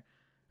mouth there.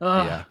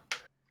 Ugh, Yeah.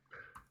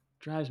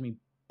 drives me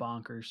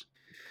bonkers.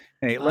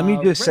 Hey, let me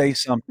just Rick- say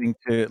something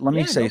to Yeah, go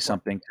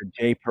for it.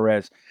 Jay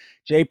Perez.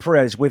 Jay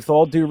Perez, with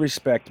all due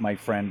respect, my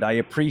friend, I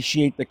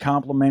appreciate the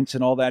compliments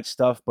and all that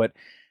stuff, but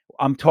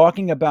I'm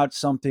talking about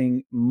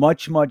something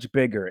much, much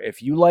bigger.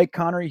 If you like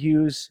Connor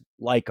Hughes,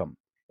 like him.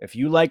 If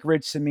you like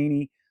Rich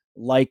Cimini,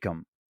 like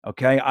him.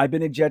 Okay, I've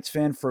been a Jets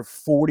fan for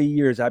 40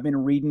 years. I've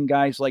been reading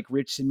guys like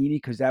Rich Cimini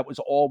because that was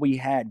all we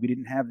had. We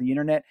didn't have the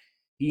internet.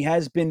 He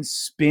has been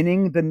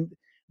spinning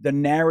the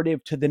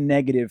narrative to the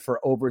negative for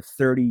over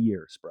 30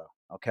 years, bro.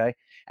 Okay,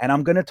 and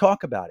I'm going to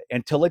talk about it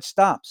until it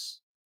stops.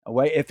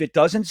 Okay, if it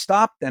doesn't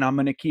stop, then I'm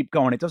going to keep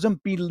going. It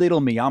doesn't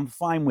belittle me. I'm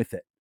fine with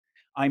it.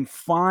 I'm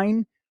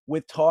fine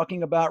with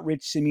talking about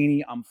Rich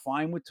Cimini. I'm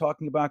fine with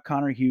talking about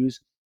Connor Hughes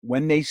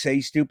when they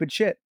say stupid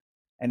shit.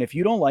 And if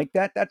you don't like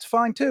that, that's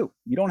fine too.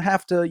 You don't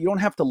have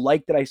to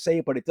like that I say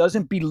it, but it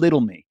doesn't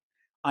belittle me.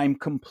 I'm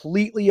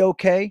completely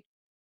okay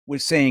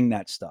with saying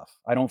that stuff.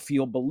 I don't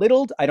feel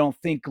belittled. I don't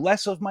think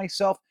less of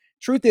myself.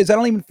 Truth is, I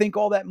don't even think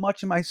all that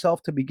much of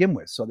myself to begin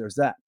with. So there's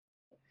that.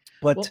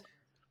 But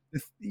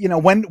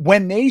Well-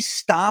 when they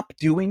stop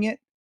doing it,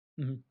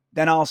 Mhm.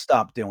 then I'll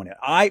stop doing it.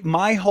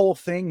 My whole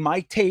thing,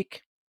 my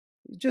take,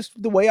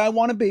 just the way I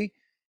want to be,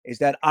 is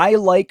that I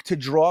like to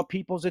draw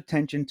people's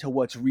attention to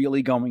what's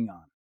really going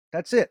on.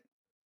 That's it.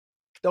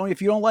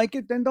 If you don't like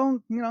it, then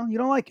you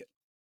don't like it.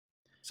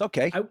 It's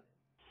okay.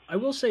 I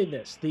will say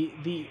this: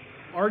 the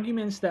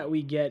arguments that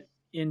we get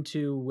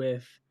into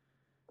with,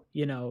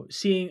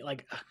 seeing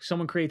like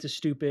someone creates a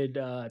stupid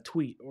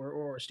tweet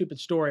or a stupid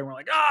story, and we're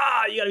like,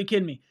 you gotta be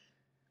kidding me.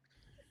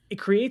 It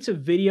creates a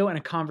video and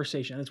a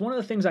conversation. It's one of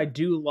the things I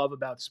do love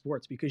about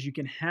sports because you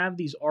can have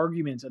these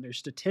arguments and there's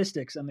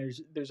statistics and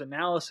there's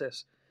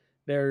analysis,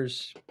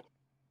 there's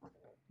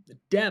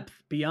depth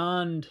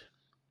beyond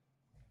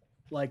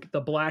like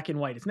the black and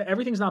white.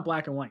 Everything's not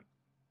black and white.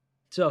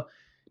 So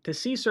to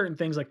see certain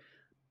things, like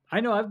I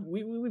know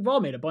we've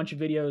all made a bunch of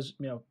videos.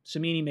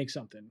 Cimini makes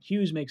something,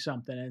 Hughes makes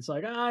something, and it's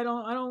like I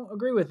don't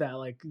agree with that.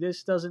 Like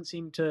this doesn't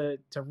seem to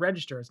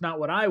register. It's not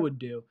what I would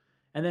do.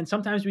 And then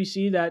sometimes we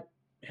see that,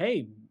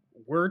 hey,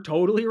 we're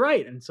totally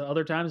right, and so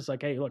other times it's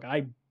like, hey, look,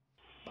 I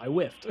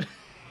whiffed.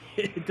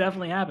 It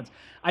definitely happens.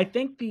 I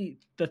think the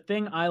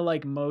thing I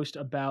like most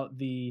about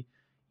the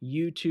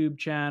YouTube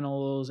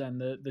channels and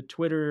the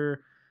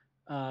Twitter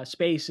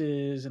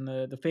spaces and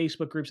the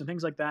Facebook groups and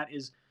things like that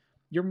is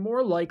you're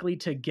more likely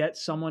to get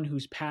someone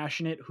who's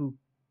passionate, who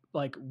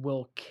like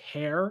will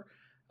care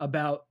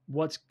about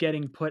what's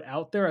getting put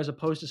out there, as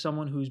opposed to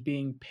someone who's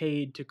being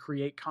paid to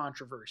create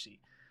controversy.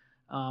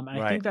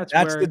 I think that's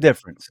the where,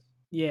 difference.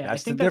 yeah, I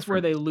That's the think that's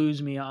where they difference.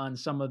 lose me on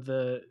some of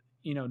the,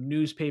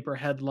 newspaper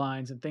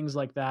headlines and things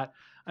like that.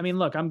 I mean,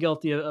 look, I'm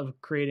guilty of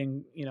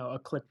creating, a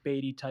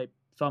clickbaity type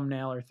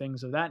thumbnail or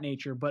things of that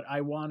nature, but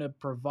I want to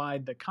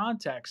provide the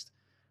context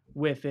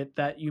with it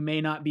that you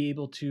may not be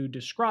able to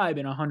describe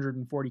in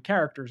 140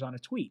 characters on a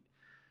tweet.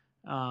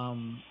 I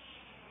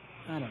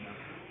don't know.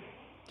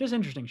 Just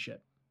interesting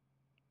shit.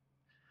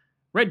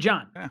 Red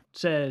John Yeah.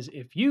 says,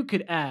 if you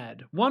could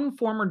add one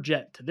former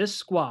Jet to this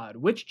squad,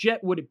 which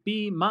Jet would it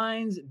be?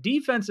 Mine's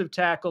defensive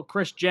tackle,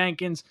 Chris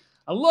Jenkins.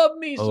 I love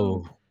me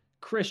some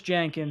Chris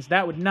Jenkins.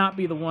 That would not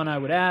be the one I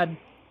would add.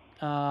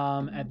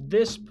 At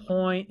this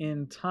point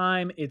in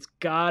time, it's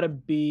got to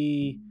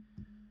be...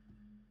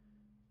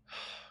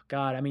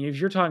 God, I mean, if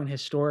you're talking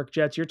historic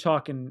Jets, you're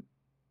talking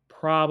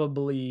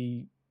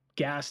probably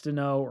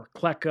Gastineau or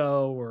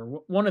Klecko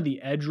or one of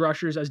the edge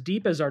rushers, as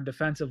deep as our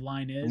defensive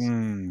line is.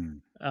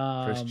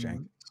 Chris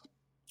Jenkins.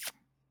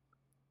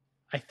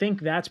 I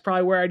think that's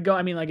probably where I'd go.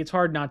 I mean, like, it's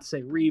hard not to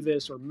say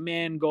Revis or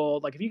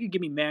Mangold. Like, if you could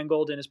give me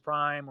Mangold in his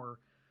prime or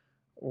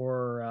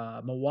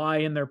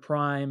Mawai in their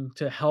prime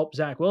to help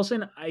Zach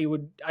Wilson,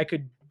 I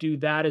could do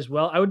that as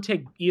well. I would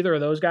take either of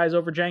those guys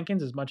over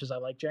Jenkins, as much as I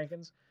like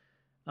Jenkins.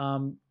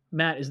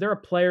 Matt, is there a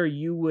player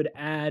you would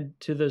add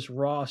to this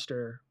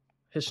roster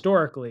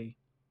historically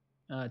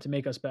to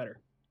make us better?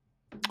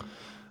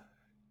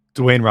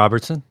 Dwayne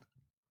Robertson.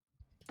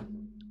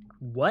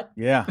 What?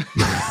 Yeah.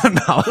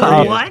 No.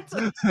 What?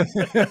 No.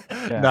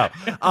 That's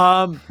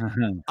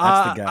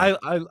the guy.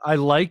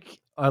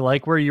 I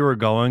like where you were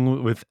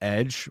going with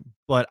edge,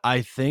 but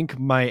I think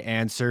my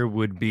answer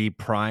would be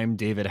prime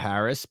David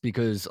Harris,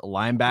 because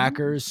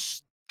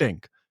linebackers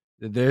stink.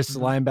 This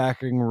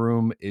linebacking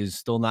room is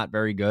still not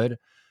very good.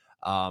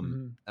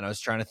 And I was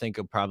trying to think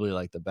of probably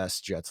like the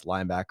best Jets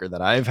linebacker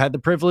that I've had the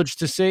privilege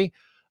to see.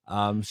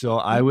 So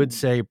I would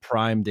say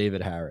prime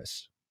David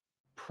Harris.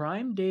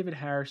 Prime David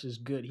Harris is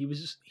good. He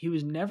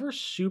was never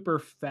super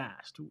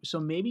fast. So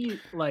maybe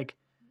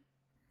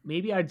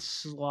I'd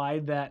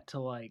slide that to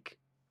like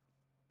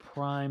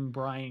prime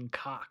Brian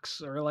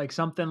Cox or like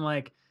something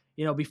like,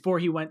 before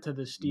he went to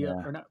the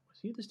Steelers. Yeah. Or not, was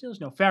he the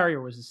Steelers? No,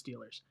 Farrier was the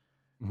Steelers.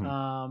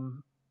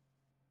 Mhm.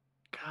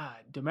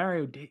 God,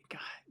 God,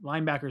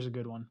 linebacker's a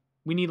good one.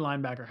 We need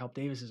linebacker help.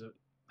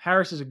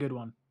 Harris is a good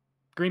one.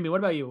 Greenby, what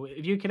about you?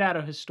 If you could add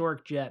a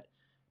historic Jet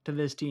to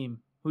this team,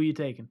 who are you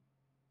taking?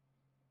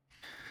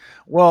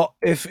 Well,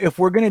 if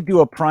we're going to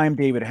do a prime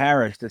David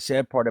Harris, the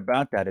sad part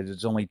about that is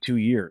it's only 2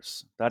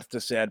 years. That's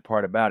the sad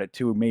part about it.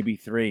 2, maybe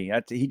 3.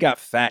 He got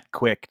fat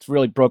quick. It's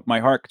really broke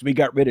my heart because we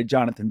got rid of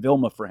Jonathan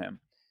Vilma for him,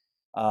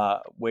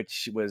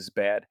 which was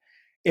bad.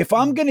 If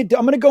I'm going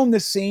to go in the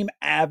same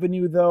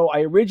avenue, though.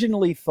 I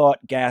originally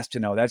thought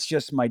Gastineau. That's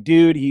just my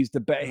dude. He's the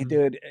best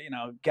dude.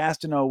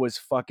 Gastineau was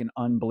fucking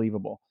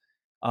unbelievable.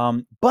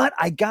 But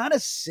I got to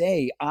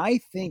say, I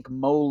think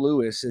Mo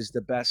Lewis is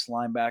the best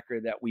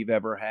linebacker that we've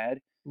ever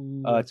had.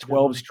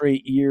 12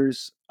 straight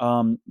years.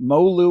 Mo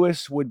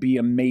Lewis would be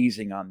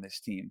amazing on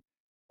this team,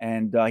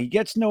 and he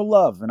gets no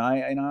love, and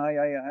I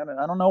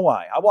don't know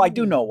why. Well, I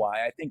do know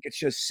why. I think it's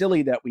just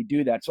silly that we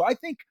do that. So I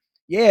think,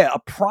 a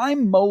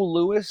prime Mo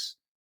Lewis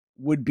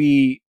would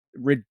be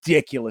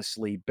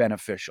ridiculously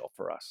beneficial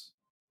for us.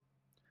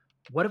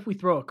 What if we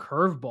throw a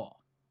curveball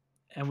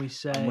and we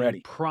say I'm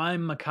ready.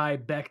 prime Mekhi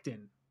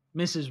Becton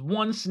misses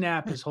one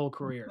snap his whole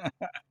career?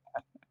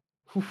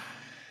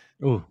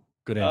 Ooh,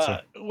 good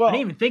answer. I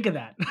didn't even think of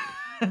that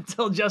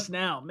until just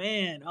now.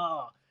 Man,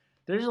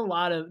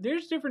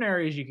 there's different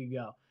areas you could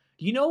go.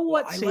 You know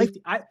what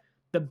safety?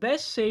 The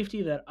best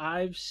safety that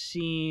I've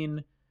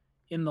seen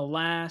in the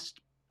last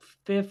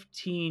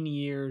 15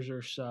 years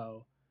or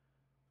so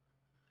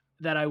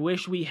that I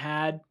wish we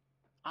had,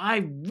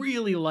 I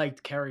really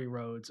liked Kerry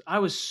Rhodes. I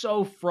was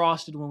so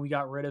frosted when we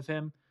got rid of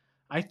him.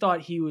 I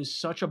thought he was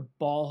such a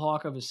ball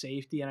hawk of a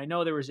safety, and I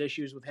know there was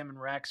issues with him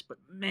and Rex, but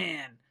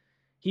man,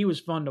 he was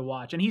fun to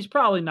watch. And he's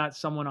probably not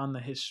someone on the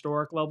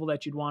historic level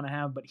that you'd want to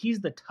have, but he's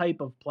the type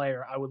of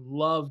player I would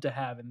love to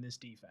have in this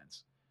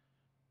defense.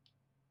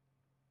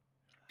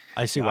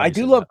 I see. I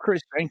do love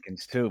Chris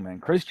Jenkins too, man.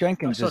 Chris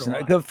Jenkins is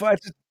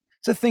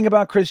it's the thing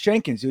about Chris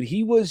Jenkins, dude.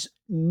 He was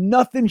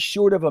nothing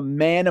short of a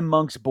man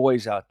amongst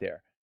boys out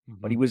there,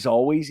 but he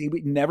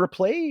never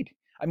played.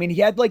 I mean,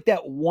 he had like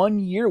that 1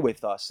 year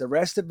with us. The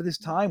rest of his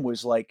time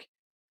was like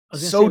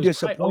so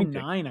disappointing.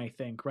 2009, I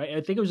think, right?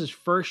 I think it was his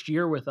first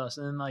year with us,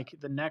 and then like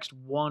the next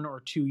 1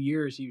 or 2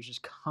 years, he was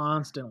just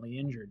constantly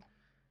injured.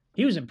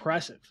 He was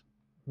impressive,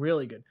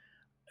 really good.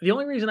 The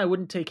only reason I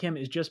wouldn't take him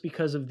is just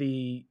because of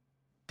the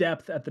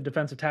depth at the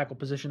defensive tackle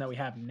position that we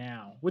have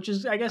now, which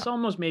is, I guess,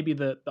 almost maybe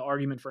the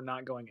argument for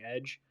not going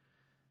edge.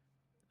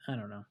 I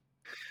don't know.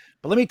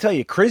 But let me tell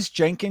you, Chris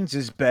Jenkins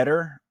is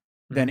better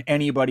than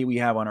anybody we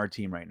have on our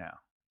team right now.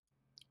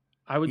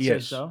 I would say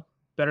so.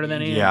 Better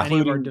than any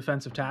of our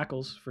defensive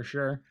tackles, for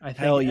sure. I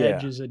think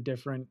edge is a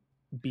different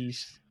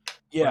beast.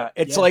 Yeah, But,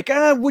 it's yeah. like,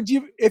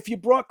 if you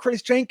brought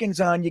Chris Jenkins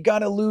on, you got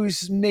to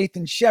lose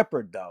Nathan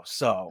Shepard though.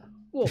 So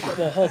Well,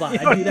 hold on. You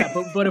know I what do I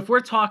that, but if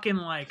we're talking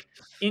like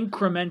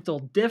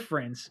incremental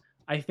difference,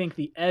 I think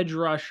the edge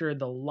rusher,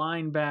 the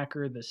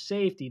linebacker, the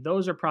safety,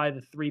 those are probably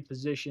the three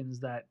positions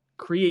that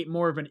create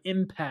more of an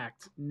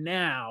impact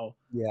now,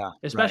 yeah, right.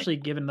 especially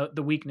given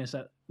the weakness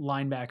at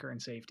linebacker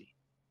and safety.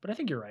 But I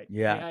think you're right.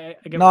 Yeah.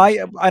 I get No, what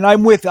you're saying. and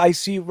I'm with. I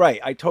see.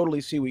 Right. I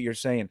totally see what you're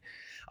saying.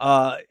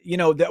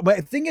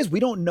 The thing is, we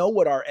don't know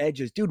what our edge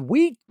is, dude.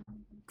 We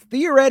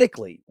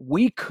theoretically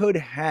we could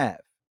have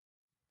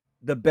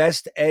the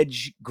best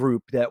edge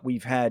group that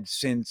we've had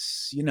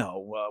since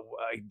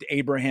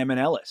Abraham and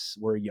Ellis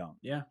were young.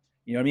 Yeah.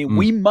 You know what I mean? Mm.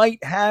 We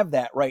might have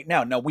that right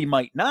now. No, we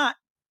might not.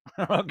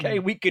 Okay,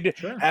 we could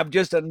Sure. have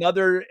just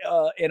another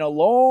in a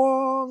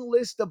long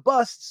list of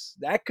busts.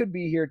 That could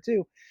be here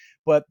too.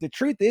 But the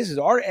truth is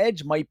our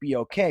edge might be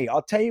okay.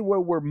 I'll tell you where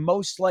we're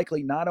most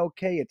likely not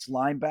okay. It's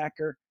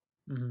linebacker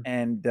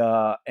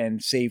Mhm.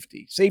 and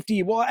safety.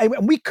 Safety, well,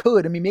 we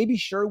could. I mean, maybe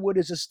Sherwood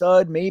is a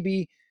stud.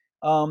 Maybe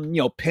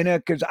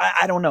Pinnock. Because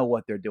I don't know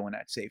what they're doing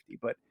at safety,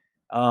 but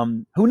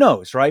who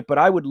knows, right? But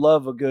I would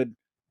love a good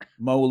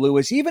Mo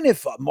Lewis, even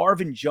if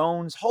Marvin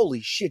Jones.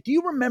 Holy shit! Do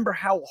you remember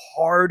how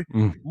hard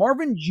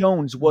Marvin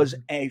Jones was?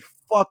 A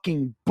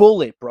fucking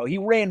bullet, bro. He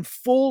ran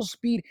full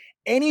speed.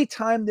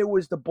 Anytime there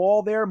was the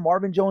ball there,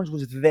 Marvin Jones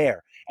was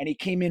there, and he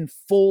came in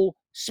full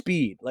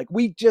speed. Like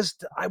we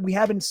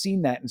haven't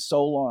seen that in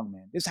so long,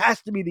 man. This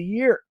has to be the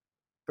year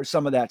for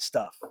some of that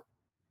stuff.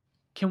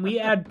 Can we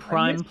add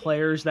prime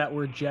players that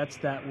were Jets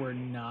that were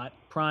not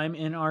prime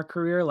in our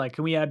career? Like,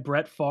 can we add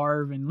Brett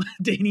Favre and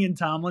Danian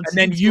Tomlinson?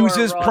 And then to our use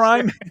his roster?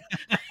 prime?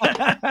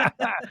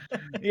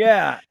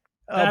 Yeah.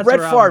 That's Brett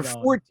where I Favre, was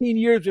going. 14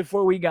 years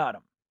before we got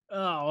him.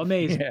 Oh,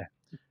 amazing. Yeah.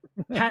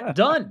 Pat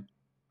Dunn,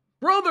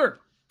 brother.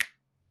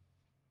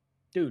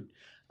 Dude,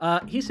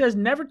 he says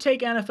never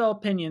take NFL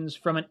opinions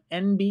from an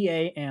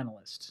NBA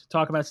analyst.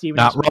 Talk about Stephen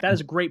A. Not Smith. wrong. That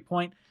is a great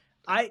point.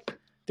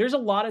 There's a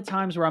lot of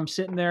times where I'm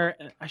sitting there.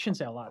 I shouldn't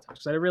say a lot of times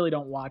because I really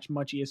don't watch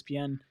much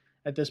ESPN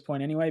at this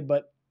point anyway.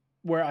 But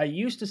where I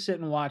used to sit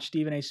and watch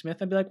Stephen A.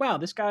 Smith and be like, wow,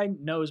 this guy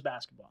knows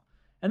basketball.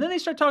 And then they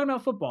start talking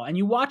about football, and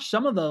you watch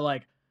some of the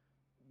like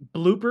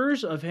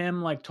bloopers of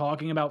him like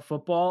talking about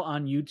football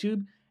on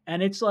YouTube.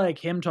 And it's like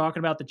him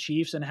talking about the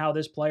Chiefs and how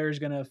this player is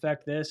going to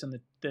affect this and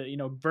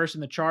the versus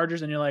the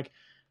Chargers. And you're like,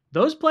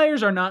 those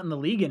players are not in the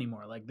league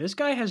anymore. Like this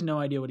guy has no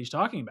idea what he's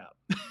talking about.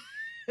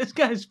 This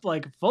guy's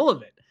like full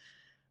of it.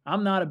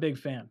 I'm not a big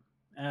fan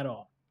at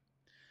all.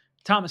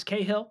 Thomas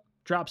Cahill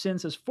drops in,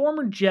 says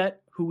former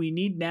Jet who we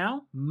need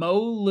now, Mo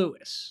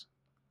Lewis.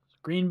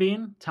 Green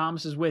Bean,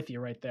 Thomas is with you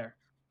right there.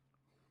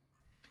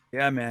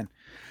 Yeah, man.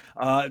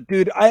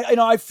 Dude,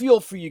 I feel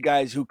for you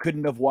guys who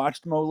couldn't have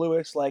watched Mo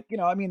Lewis. Like,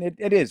 I mean,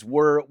 it is.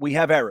 We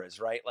have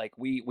eras, right? Like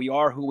we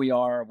are who we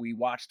are. We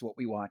watched what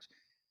we watched.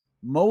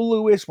 Mo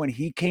Lewis, when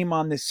he came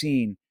on the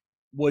scene,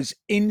 was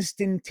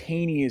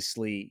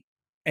instantaneously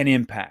an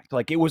impact.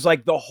 Like it was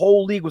like the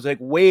whole league was like,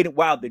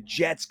 wow, the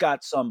Jets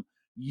got some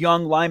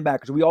young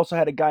linebackers. We also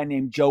had a guy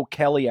named Joe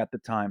Kelly at the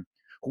time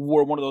who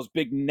wore one of those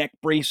big neck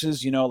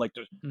braces, like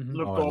the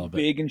look Oh, I all love it.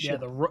 big and Yeah,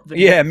 shit. the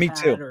Yeah, neck me pad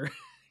too. or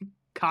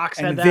Cox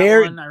And had that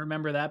there- one. I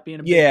remember that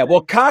being a big Yeah, well,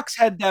 thing. Cox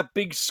had that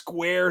big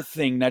square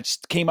thing that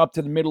came up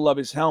to the middle of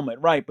his helmet,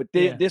 right? But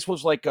Yeah. this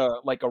was like a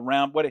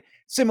round,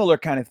 similar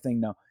kind of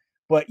thing, though.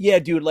 But yeah,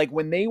 dude, like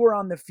when they were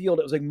on the field,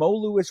 it was like Mo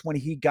Lewis when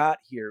he got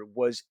here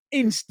was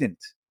instant.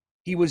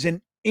 He was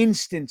an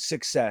instant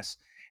success,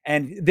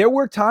 and there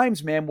were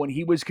times, man, when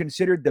he was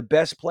considered the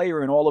best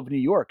player in all of New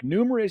York,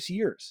 numerous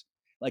years.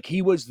 Like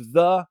he was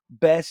the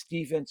best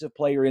defensive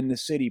player in the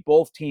city,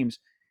 both teams,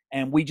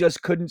 and we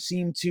just couldn't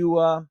seem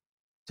to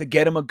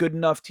get him a good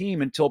enough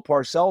team until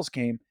Parcells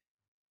came,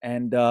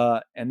 and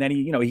then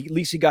he at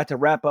least he got to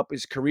wrap up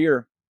his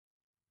career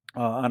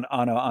on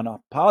a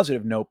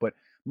positive note. But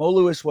Mo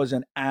Lewis was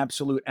an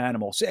absolute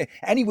animal,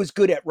 and he was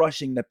good at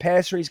rushing the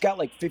passer. He's got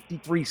like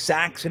 53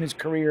 sacks in his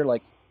career.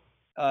 Like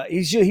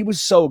he was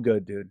so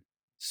good, dude.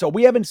 So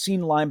we haven't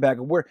seen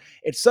linebacker.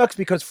 It sucks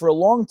because for a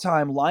long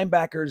time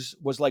linebackers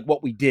was like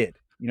what we did.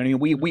 You know what I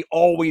mean? We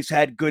always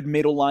had good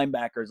middle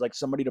linebackers, like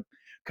somebody to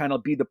kind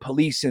of be the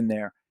police in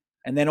there.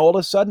 And then all of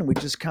a sudden, we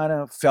just kind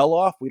of fell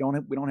off. We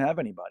don't have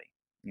anybody.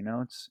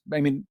 What's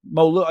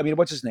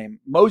his name?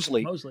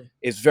 Mosley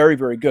is very,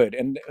 very good.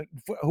 And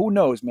who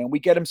knows, man? We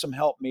get him some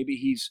help. Maybe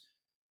he's,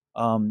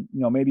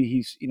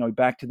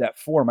 back to that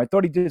form. I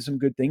thought he did some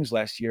good things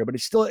last year, but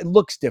it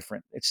looks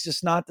different. It's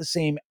just not the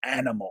same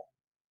animal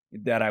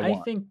that I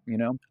want.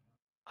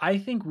 I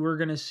think we're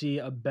going to see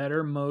a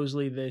better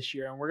Mosley this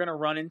year, and we're going to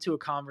run into a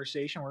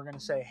conversation. We're going to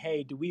say,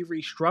 hey, do we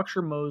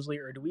restructure Mosley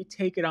or do we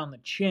take it on the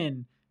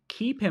chin,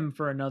 keep him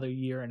for another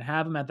year and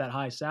have him at that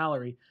high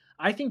salary?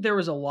 I think there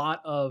was a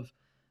lot of,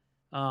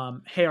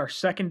 hey, our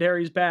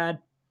secondary's bad.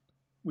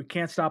 We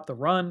can't stop the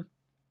run.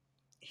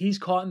 He's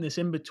caught in this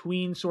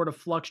in-between sort of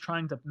flux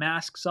trying to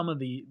mask some of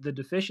the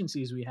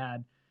deficiencies we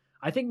had.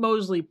 I think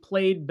Mosley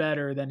played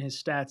better than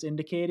his stats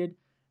indicated,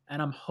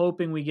 and I'm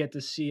hoping we get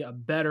to see a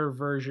better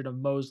version of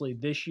Mosley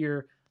this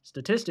year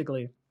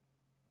statistically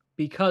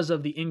because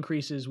of the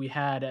increases we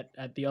had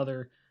at the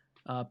other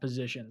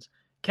positions.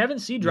 Kevin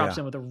C drops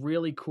in with a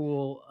really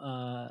cool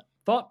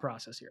thought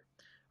process here.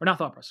 Or not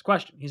thought process,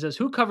 question. He says,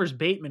 who covers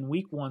Bateman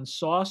week 1,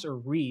 Sauce or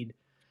Reed?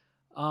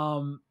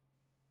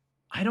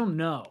 I don't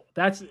know.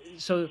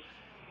 So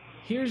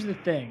here's the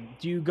thing.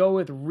 Do you go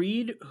with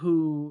Reed,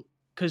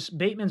 because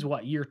Bateman's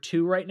year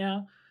 2 right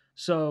now?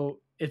 So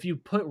if you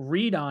put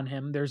Reed on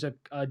him, there's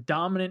a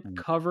dominant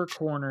cover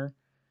corner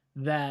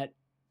that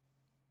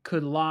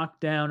could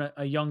lock down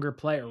a younger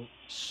player.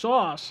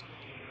 Sauce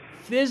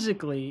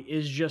physically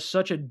is just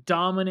such a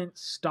dominant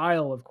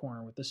style of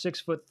corner with the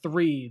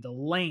 6'3", the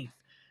length.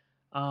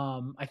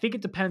 I think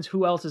it depends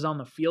who else is on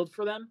the field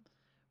for them,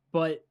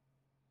 but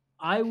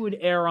I would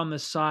err on the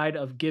side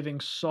of giving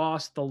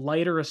Sauce the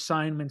lighter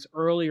assignments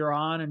earlier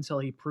on until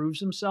he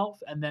proves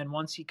himself. And then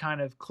once he kind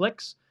of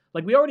clicks,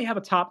 like we already have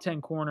a top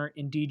 10 corner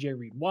in DJ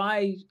Reed.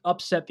 Why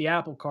upset the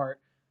apple cart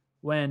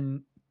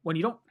when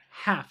you don't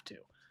have to?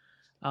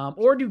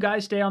 Or do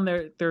guys stay on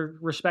their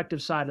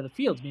respective side of the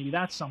fields? Maybe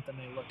that's something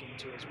they look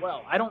into as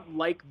well. I don't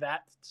like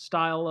that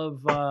style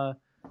of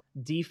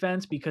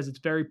defense because it's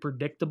very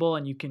predictable,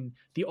 and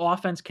the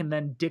offense can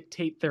then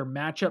dictate their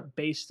matchup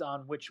based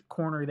on which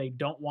corner they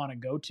don't want to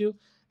go to.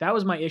 That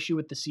was my issue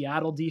with the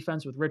Seattle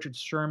defense, with Richard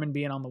Sherman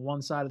being on the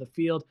one side of the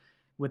field,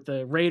 with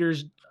the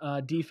Raiders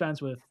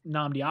defense with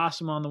Nnamdi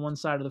Asomugha on the one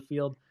side of the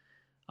field.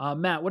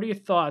 Matt, what are your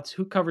thoughts?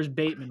 Who covers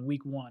Bateman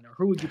week 1, or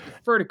who would you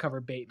prefer to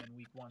cover Bateman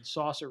week 1,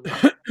 Sauce or Reed?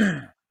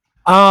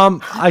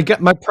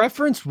 My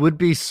preference would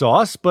be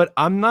Sauce, but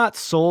I'm not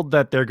sold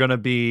that they're going to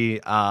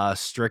be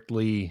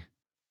strictly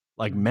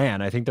like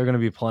man. I think they're going to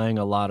be playing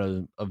a lot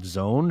of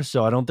zone,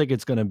 so I don't think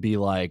it's going to be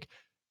like,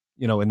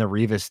 in the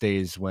Revis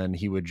days when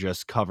he would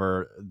just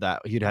cover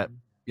that. He'd have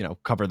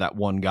cover that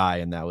one guy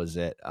and that was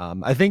it.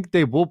 I think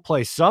they will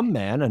play some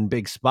man in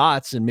big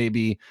spots, and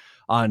maybe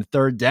on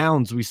third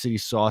downs we see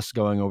Sauce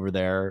going over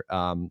there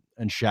and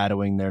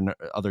shadowing their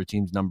other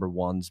team's number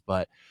ones,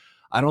 but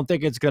I don't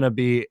think it's going to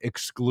be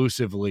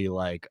exclusively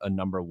like a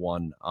number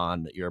one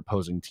on your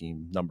opposing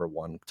team number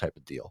one type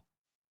of deal.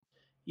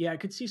 Yeah, I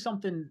could see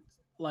something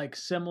like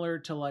similar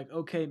to like,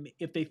 okay,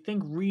 if they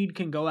think Reed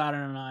can go out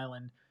on an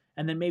island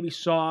and then maybe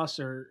Sauce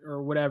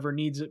or whatever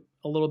needs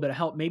a little bit of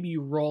help, maybe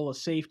you roll a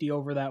safety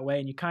over that way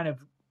and you kind of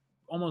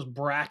almost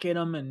bracket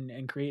them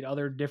and create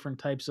other different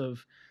types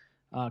of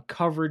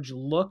coverage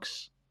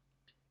looks.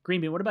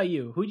 Greenbean, what about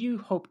you? Who do you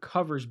hope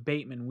covers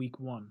Bateman week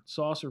 1,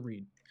 Sauce or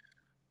Reed?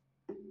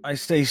 I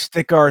say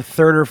stick our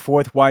third or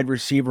fourth wide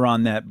receiver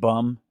on that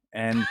bum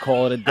and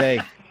call it a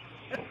day.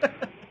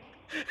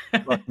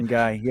 Fucking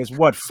guy. He has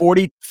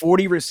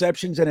 40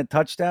 receptions and a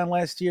touchdown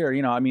last year.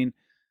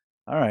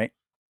 All right.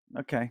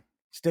 Okay.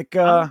 Stick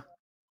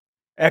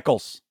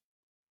Eccles.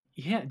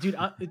 Yeah, dude,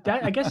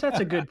 I guess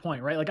that's a good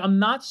point, right? Like, I'm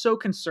not so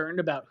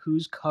concerned about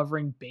who's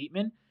covering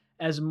Bateman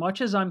as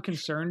much as I'm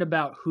concerned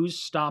about who's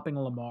stopping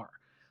Lamar.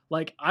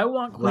 Like, I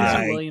want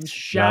Quincy Williams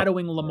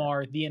shadowing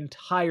Lamar the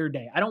entire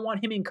day. I don't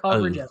want him in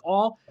coverage at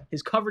all.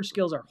 His coverage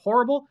skills are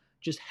horrible.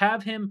 Just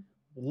have him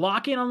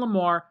lock in on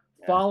Lamar,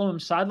 follow him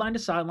sideline to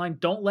sideline.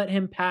 Don't let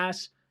him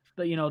pass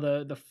the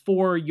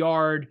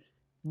 4-yard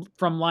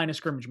from line of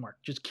scrimmage mark.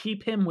 Just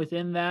keep him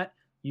within that.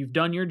 You've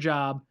done your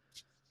job.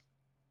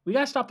 We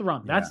got to stop the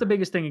run. That's the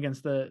biggest thing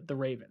against the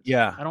Ravens.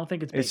 Yeah. I don't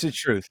think it's the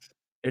truth.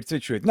 It's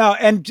the truth. Now,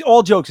 and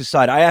all jokes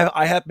aside,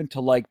 I happen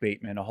to like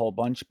Bateman a whole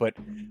bunch, but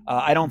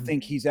I don't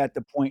think he's at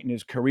the point in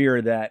his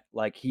career that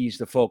like he's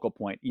the focal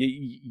point.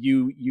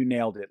 You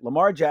nailed it.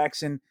 Lamar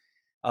Jackson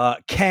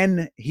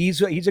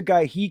he's a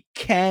guy, he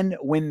can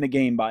win the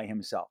game by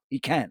himself. He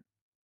can.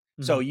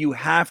 Mm-hmm. So you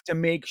have to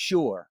make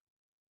sure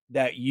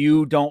that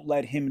you don't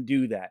let him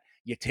do that.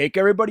 You take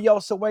everybody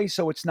else away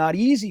so it's not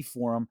easy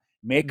for him.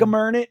 Make him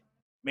earn it.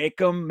 Make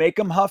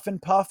him huff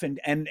and puff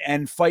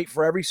and fight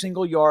for every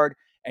single yard,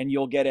 and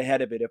you'll get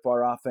ahead of it if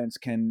our offense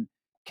can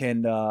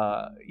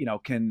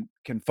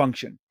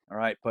function. All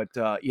right, but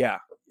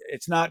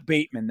it's not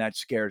Bateman that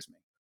scares me.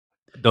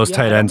 Those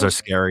tight ends are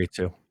scary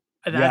too.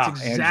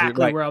 That's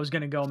exactly where I was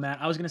going to go, Matt.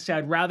 I was going to say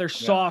I'd rather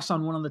Sauce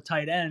on one of the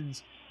tight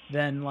ends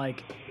than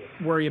like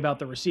worry about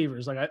the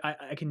receivers. Like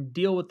I can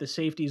deal with the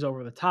safeties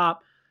over the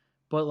top,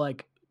 but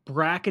like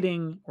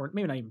bracketing, or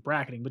maybe not even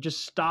bracketing, but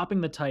just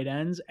stopping the tight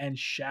ends and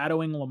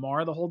shadowing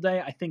Lamar the whole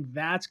day, I think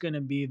that's going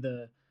to be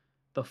the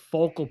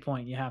focal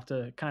point you have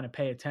to kind of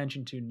pay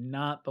attention to,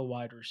 not the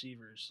wide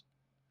receivers.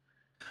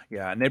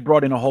 Yeah, and they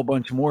brought in a whole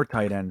bunch more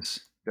tight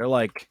ends. They're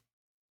like,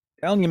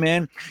 telling you,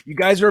 man, you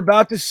guys are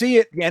about to see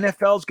it. The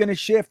NFL's going to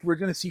shift. We're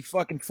going to see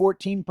fucking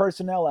 14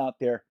 personnel out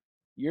there.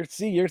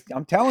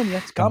 I'm telling you,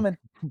 it's coming.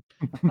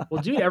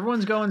 Well, dude,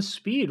 everyone's going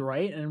speed,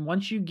 right? And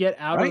once you get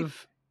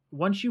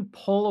once you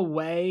pull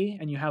away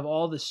and you have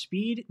all the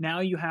speed,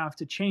 now you have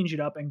to change it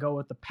up and go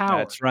with the power.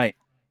 That's right.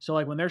 So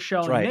like when they're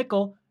showing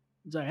nickel,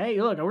 it's like,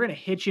 hey, look, we're going to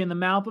hit you in the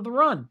mouth with a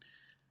run.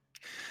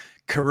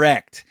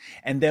 Correct.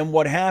 And then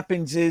what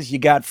happens is you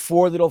got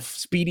four little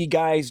speedy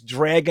guys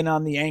dragging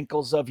on the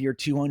ankles of your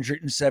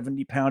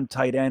 270-pound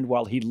tight end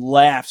while he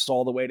laughs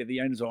all the way to the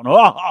end zone.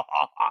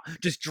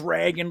 Just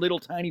dragging little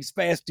tiny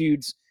fast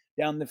dudes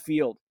down the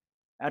field.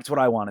 That's what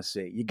I want to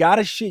see. You got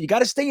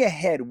to stay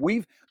ahead.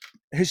 We've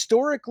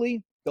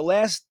historically the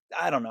last,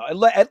 I don't know,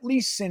 at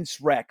least since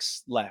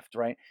Rex left,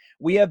 right?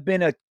 We have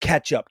been a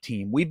catch-up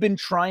team. We've been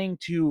trying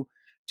to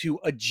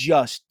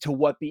adjust to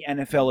what the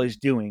NFL is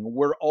doing.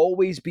 We're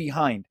always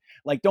behind.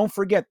 Like, don't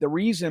forget the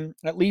reason,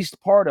 at least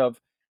part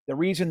of the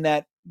reason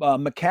that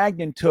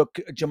Maccagnan took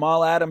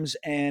Jamal Adams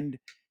and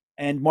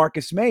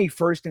Marcus May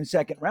first and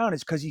second round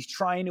is because he's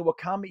trying to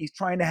accommodate. He's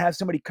trying to have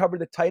somebody cover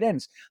the tight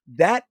ends.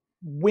 That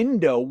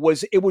window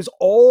was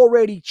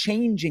already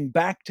changing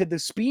back to the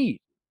speed,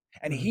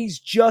 and he's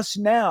just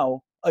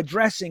now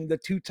addressing the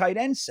two tight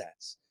end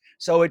sets.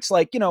 So it's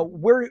like,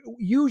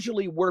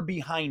 we're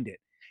behind it.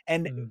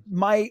 And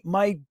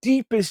my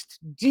deepest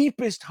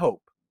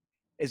hope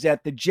is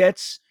that the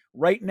Jets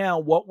right now,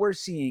 what we're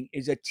seeing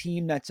is a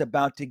team that's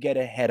about to get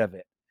ahead of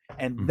it.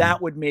 And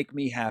that would make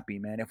me happy,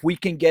 man. If we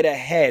can get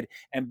ahead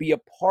and be a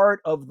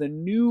part of the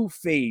new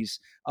phase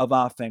of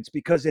offense,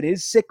 because it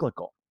is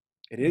cyclical.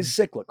 It is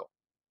cyclical.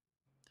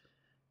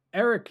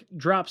 Eric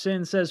drops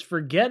in, says,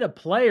 forget a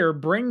player,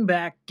 bring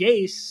back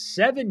Gase,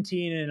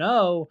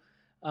 17-0.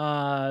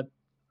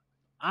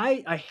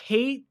 I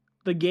hate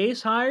the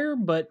Gase hire,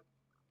 but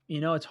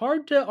it's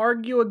hard to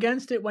argue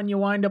against it when you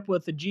wind up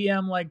with a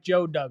GM like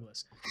Joe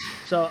Douglas.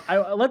 So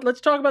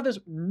let's talk about this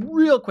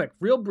real quick,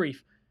 real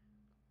brief.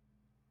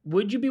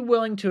 Would you be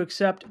willing to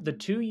accept the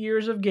 2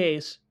 years of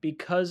Gase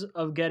because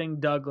of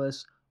getting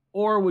Douglas,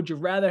 or would you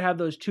rather have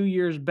those 2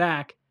 years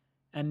back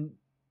and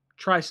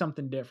try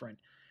something different?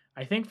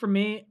 I think for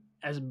me,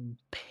 as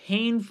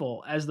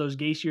painful as those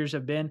Gase years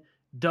have been,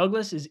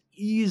 Douglas is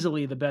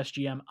easily the best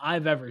GM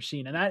I've ever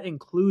seen, and that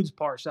includes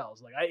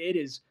Parcells. It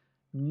is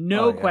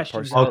no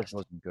question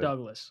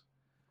Douglas.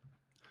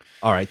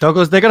 All right,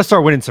 Douglas, they got to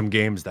start winning some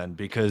games then,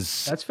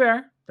 because that's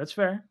fair. That's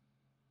fair.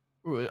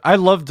 I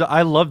love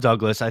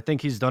Douglas. I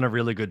think he's done a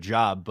really good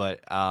job,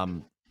 but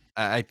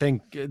I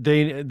think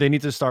they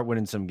need to start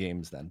winning some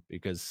games then,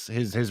 because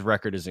his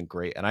record isn't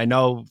great. And I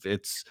know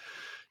it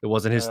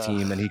wasn't his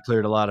team, and he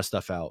cleared a lot of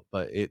stuff out,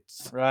 but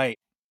it's right.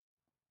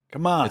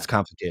 Come on, it's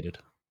complicated.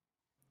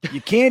 You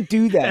can't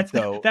do that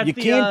though. You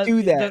can't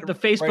do that. The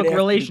Facebook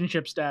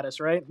relationship status,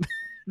 right?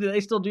 Do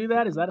they still do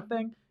that? Is that a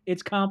thing?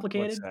 It's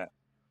complicated. What's that?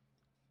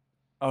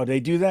 Oh,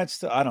 they do that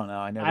still? I don't know.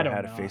 I never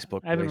had a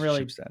Facebook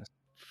relationship status.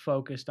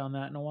 Focused on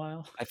that in a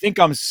while. I think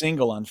I'm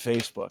single on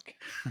Facebook.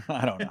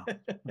 I don't know.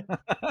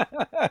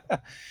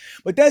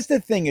 But that's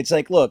the thing. It's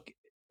like, look,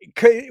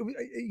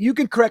 you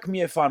can correct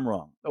me if I'm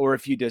wrong or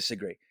if you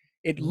disagree.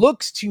 It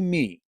looks to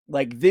me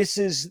like this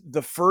is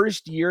the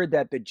first year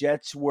that the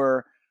Jets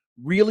were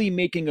really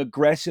making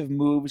aggressive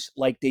moves.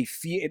 Like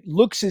it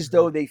looks as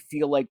though they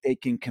feel like they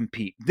can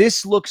compete.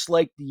 This looks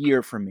like the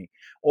year for me.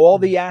 All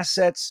the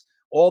assets,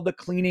 all the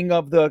cleaning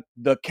of the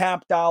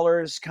cap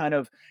dollars, kind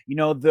of,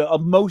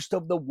 most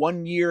of the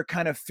 1 year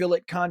kind of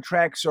fill-it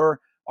contracts are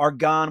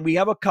gone. We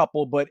have a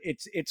couple, but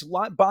it's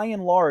by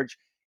and large,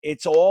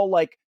 it's all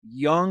like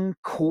young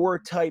core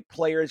type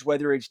players,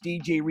 whether it's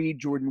DJ Reed,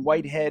 Jordan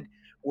Whitehead,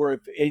 or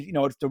if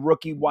it's the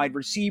rookie wide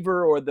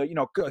receiver or the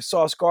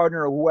Sauce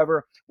Gardner or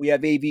whoever. We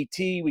have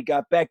AVT, we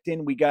got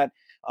Becton, we got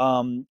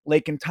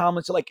Laken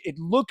Tomlinson. So like, it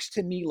looks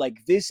to me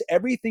like this,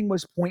 everything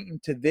was pointing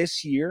to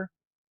this year.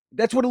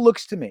 That's what it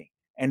looks to me.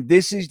 And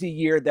this is the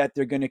year that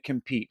they're going to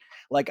compete.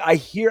 Like,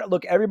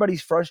 look,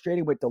 everybody's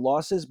frustrated with the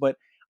losses, but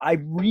I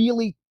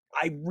really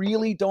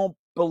don't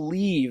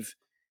believe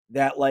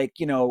that,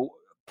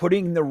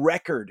 putting the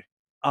record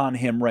on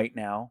him right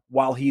now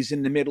while he's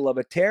in the middle of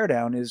a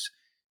teardown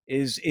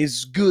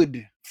is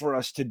good for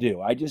us to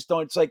do. I just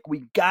don't. It's like,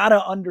 we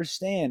gotta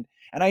understand,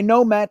 and I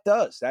know Matt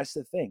does. That's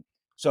the thing.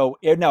 So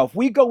now, if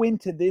we go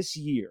into this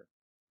year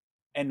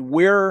and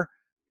we're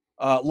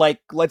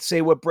let's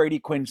say what Brady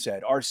Quinn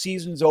said, our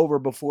season's over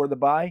before the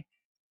bye,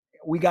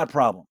 we got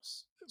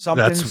problems.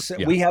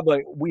 We have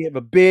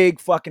a big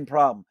fucking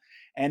problem,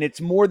 and it's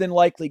more than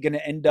likely going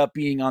to end up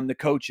being on the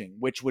coaching,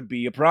 which would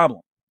be a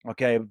problem.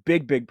 Okay, a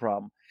big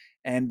problem.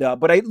 And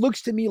but it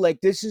looks to me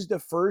like this is the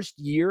first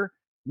year.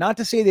 Not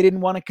to say they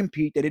didn't want to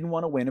compete, they didn't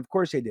want to win. Of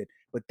course they did,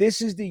 but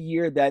this is the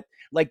year that,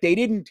 like, they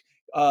didn't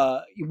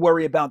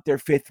worry about their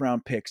 5th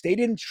round picks. They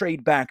didn't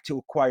trade back to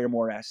acquire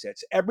more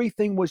assets.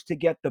 Everything was to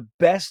get the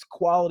best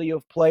quality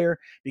of player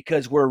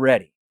because we're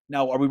ready.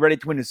 Now, are we ready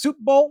to win the Super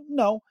Bowl?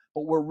 No,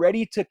 but we're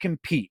ready to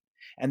compete.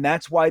 And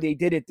that's why they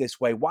did it this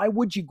way. Why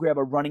would you grab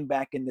a running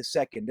back in the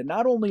second? And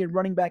not only a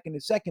running back in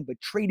the second, but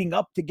trading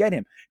up to get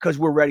him because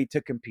we're ready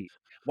to compete.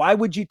 Why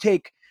would you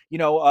take,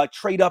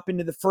 trade up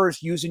into the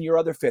first using your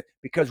other 5th?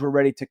 Because we're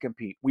ready to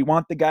compete. We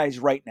want the guys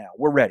right now.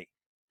 We're ready.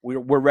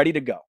 We're ready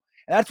to go.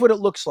 And that's what it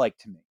looks like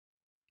to me.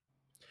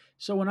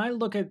 So when I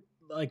look at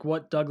like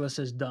what Douglas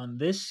has done,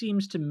 this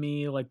seems to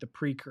me like the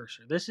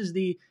precursor. This is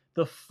the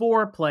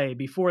foreplay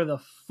before the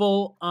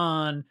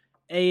full-on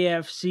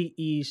AFC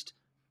East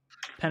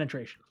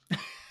penetration.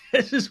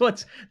 That's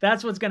what's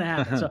going to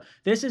happen. So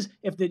this is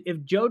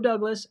if Joe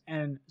Douglas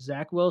and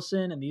Zach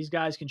Wilson and these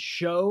guys can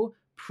show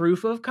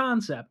proof of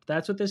concept.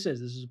 That's what this is.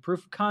 This is a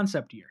proof of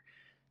concept year.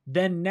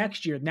 Then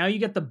next year, now you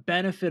get the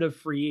benefit of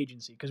free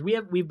agency because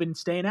we've been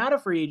staying out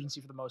of free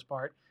agency for the most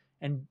part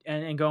and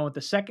going with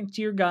the second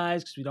tier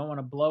guys because we don't want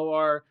to blow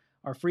our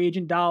free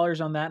agent dollars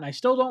on that. And I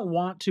still don't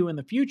want to in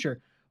the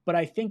future. But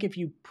I think if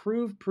you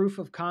prove proof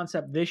of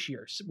concept this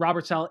year,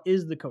 Robert Saleh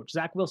is the coach.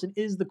 Zach Wilson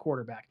is the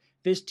quarterback.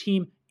 This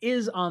team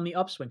is on the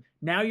upswing.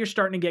 Now you're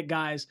starting to get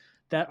guys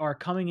that are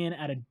coming in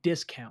at a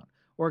discount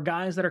or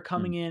guys that are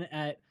coming in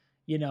at,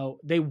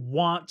 they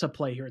want to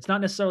play here. It's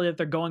not necessarily that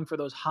they're going for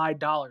those high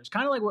dollars.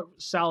 Kind of like what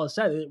Saleh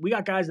said. We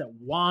got guys that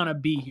want to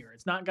be here.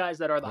 It's not guys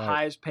that are the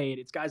highest paid.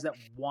 It's guys that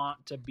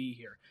want to be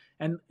here.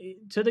 And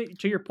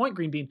to your point,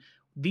 Green Bean,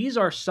 these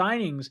are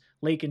signings,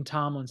 Laken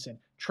Tomlinson,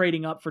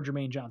 trading up for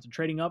Jermaine Johnson,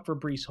 trading up for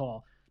Breece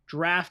Hall,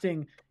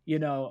 drafting,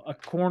 a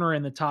corner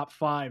in the top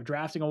 5,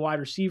 drafting a wide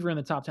receiver in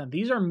the top 10.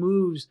 These are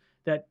moves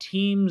that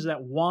teams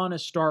that want to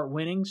start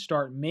winning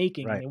start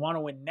making. Right. And they want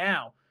to win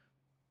now.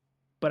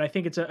 But I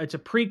think it's a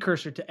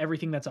precursor to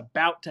everything that's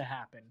about to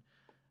happen.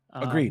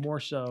 Agreed.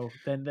 More so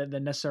than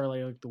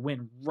necessarily like the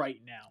win right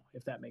now,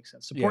 if that makes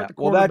sense. Support the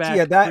Well,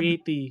 quarterback,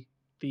 create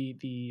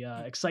the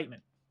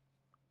excitement.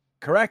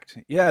 Correct.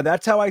 Yeah,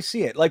 that's how I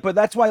see it. But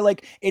that's why,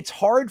 it's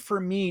hard for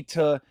me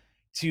to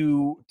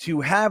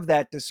have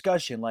that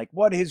discussion.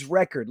 What his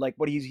record,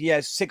 he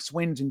has 6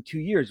 wins in 2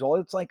 years. Well,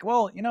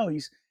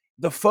 it's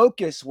the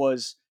focus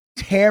was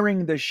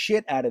tearing the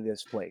shit out of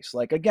this place.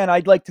 Again,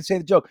 I'd like to say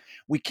the joke.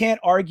 We can't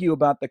argue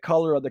about the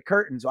color of the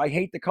curtains. I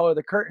hate the color of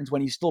the curtains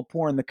when he's still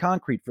pouring the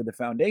concrete for the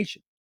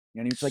foundation.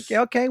 And he's like,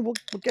 yeah, okay, we'll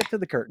get to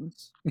the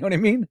curtains. You know what I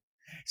mean?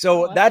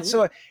 So that's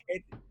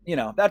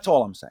that's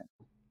all I'm saying.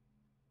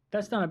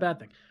 That's not a bad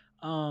thing.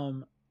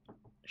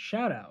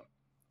 Shout out.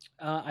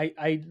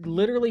 I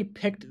literally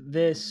picked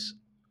this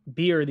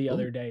beer the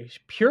other day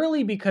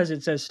purely because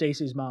it says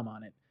Stacy's mom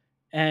on it.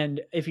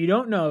 And if you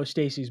don't know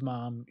Stacy's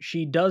mom,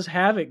 she does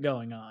have it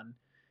going on.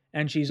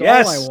 And she's all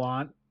I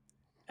want.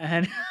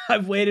 And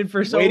I've waited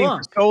for so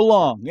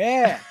long.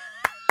 Yeah.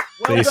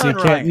 Stacy,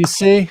 can't you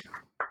see?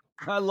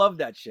 I love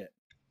that shit.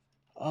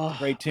 Oh,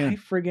 great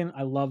tune.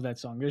 I love that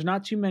song. There's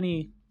not too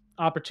many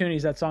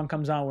opportunities that song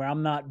comes on where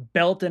I'm not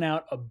belting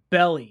out a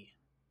belly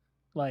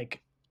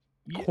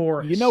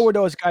chorus. You know where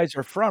those guys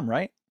are from,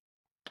 right?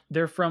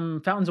 They're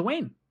from Fountains of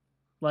Wayne.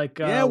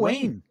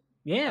 Wayne.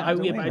 Yeah, I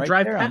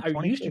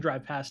used to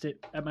drive past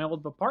it at my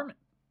old apartment.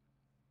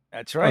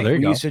 That's right.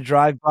 We used to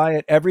drive by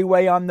it every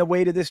way on the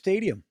way to the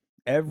stadium.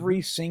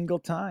 Every single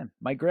time.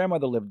 My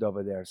grandmother lived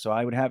over there. So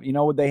I would have,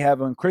 what they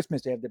have on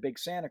Christmas? They have the big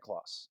Santa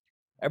Claus.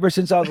 Ever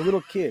since I was a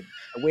little kid,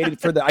 I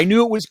waited for I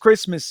knew it was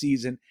Christmas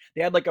season.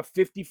 They had a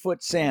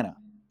 50-foot Santa.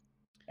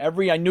 I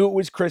knew it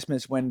was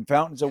Christmas when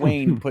Fountains of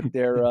Wayne put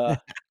their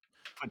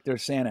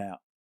Santa out.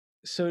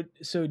 So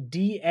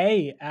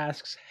DA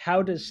asks,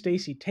 how does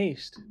Stacy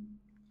taste?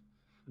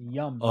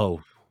 Yum.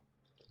 Oh.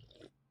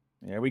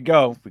 There we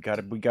go. We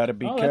gotta be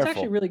careful. That's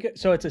actually really good.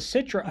 So it's a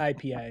Citra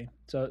IPA.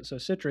 So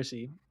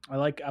citrusy.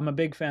 I'm a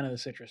big fan of the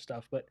citrus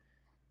stuff, but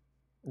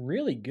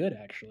really good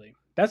actually.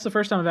 That's the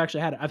first time I've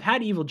actually had it. I've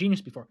had Evil Genius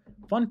before.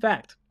 Fun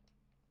fact.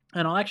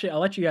 And I'll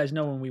let you guys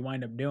know when we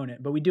wind up doing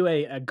it. But we do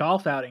a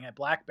golf outing at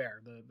Black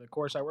Bear, the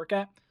course I work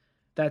at.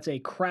 That's a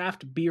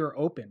craft beer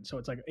open. So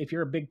it's if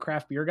you're a big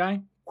craft beer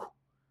guy,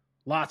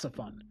 lots of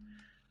fun.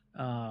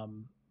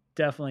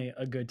 Definitely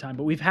a good time.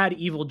 But we've had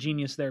Evil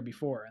Genius there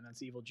before, and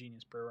that's Evil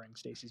Genius Brewing,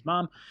 Stacy's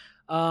mom.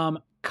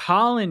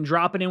 Colin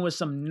dropping in with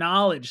some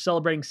knowledge,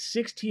 celebrating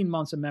 16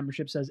 months of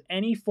membership, says,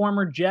 any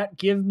former Jet,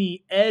 give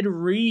me Ed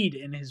Reed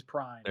in his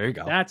prime. There you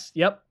go. That's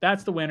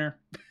the winner.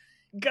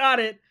 Got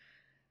it.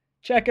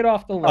 Check it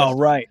off the list. Oh,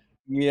 right.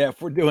 Yeah,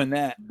 if we're doing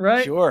that.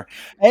 Right. Sure.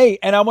 Hey,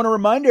 and I want to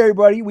remind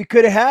everybody, we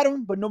could have had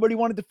him, but nobody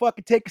wanted to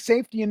fucking take a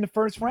safety in the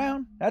first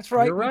round. That's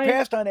right. You're right. We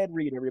passed on Ed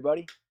Reed,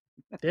 everybody.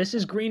 This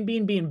is Green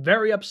Bean being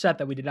very upset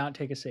that we did not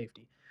take a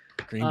safety.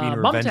 Green Bean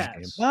revenge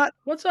Mumtaz. game.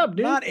 What's up,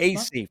 dude? Not a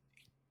safety.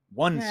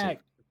 One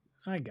safety.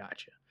 I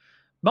gotcha.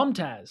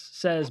 Mumtaz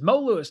says, Mo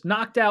Lewis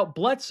knocked out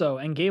Bledsoe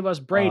and gave us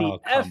Brady. Oh,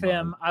 F come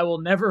him. I will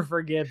never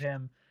forgive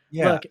him.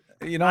 Yeah.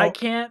 Look, I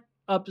can't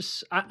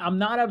I'm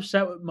not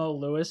upset with Mo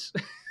Lewis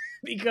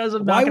because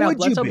of Why knocking out would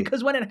you Bledsoe. be?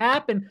 Because when it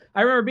happened,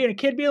 I remember being a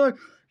kid being like,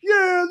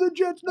 yeah, the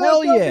Jets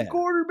knocked out the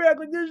quarterback.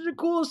 This is the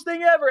coolest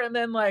thing ever. And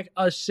then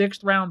a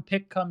 6th round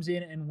pick comes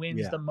in and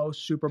wins the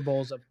most Super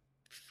Bowls of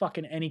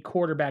fucking any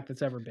quarterback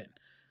that's ever been.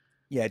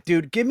 Yeah,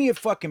 dude, give me a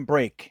fucking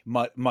break,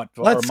 Let's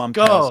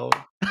go.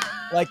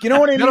 You know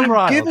what I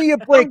mean? Give me a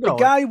break. The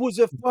guy was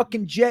a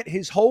fucking Jet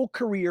his whole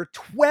career,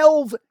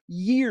 12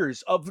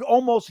 years of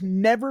almost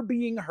never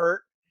being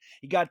hurt.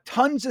 He got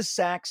tons of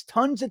sacks,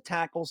 tons of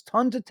tackles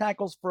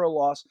for a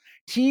loss,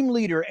 team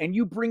leader, and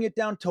you bring it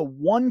down to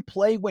one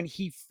play when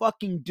he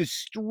fucking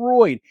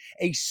destroyed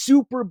a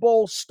Super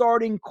Bowl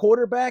starting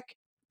quarterback.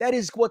 That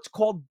is what's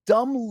called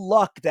dumb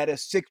luck that a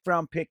 6th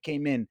round pick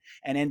came in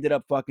and ended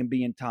up fucking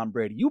being Tom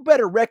Brady. You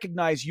better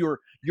recognize your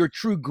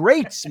true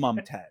greats,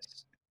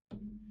 Mumtaz.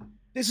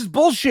 This is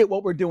bullshit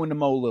what we're doing to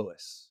Mo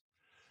Lewis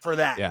for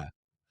that. Yeah.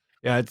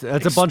 Yeah,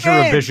 that's a bunch of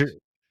Expand. revision.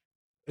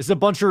 It's a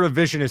bunch of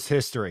revisionist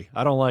history.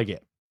 I don't like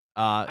it.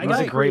 He's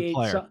a great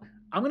player.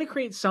 I'm going to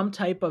create some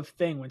type of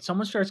thing. When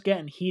someone starts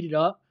getting heated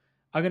up,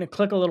 I'm going to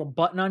click a little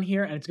button on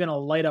here, and it's going to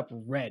light up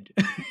red.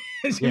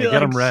 Get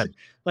them red.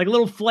 Like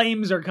little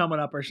flames are coming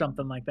up or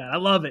something like that. I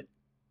love it.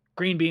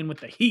 Green bean with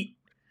the heat.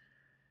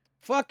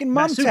 Fucking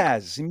Masuk.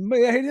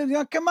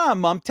 Mumtaz. Come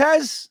on,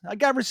 Mumtaz. I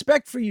got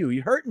respect for you.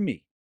 You're hurting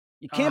me.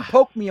 You can't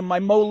poke me in my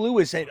Mo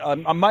Lewis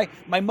on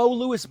my Mo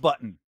Lewis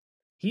button.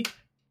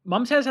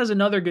 Mumtaz has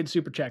another good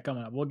super chat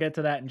coming up. We'll get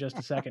to that in just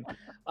a second.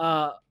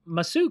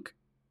 Masuk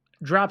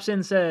drops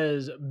in,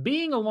 says,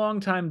 being a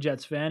longtime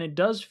Jets fan, it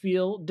does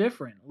feel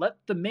different. Let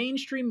the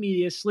mainstream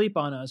media sleep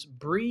on us.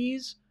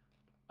 Brees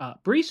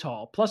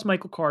Hall plus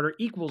Michael Carter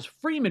equals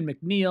Freeman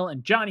McNeil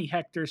and Johnny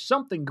Hector,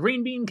 something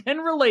Green Bean can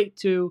relate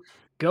to.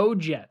 Go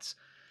Jets.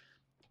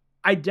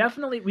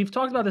 We've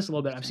talked about this a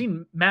little bit. I've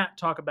seen Matt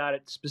talk about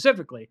it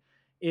specifically,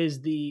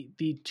 is the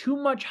too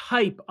much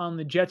hype on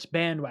the Jets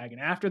bandwagon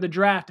after the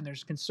draft, and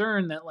there's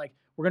concern that like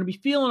we're going to be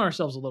feeling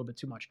ourselves a little bit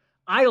too much.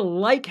 I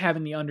like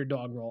having the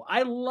underdog role.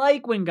 I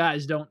like when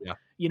guys don't,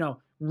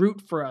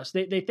 root for us.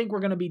 They think we're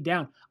going to be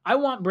down. I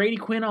want Brady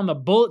Quinn on the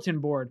bulletin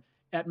board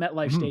at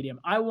MetLife Stadium.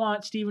 I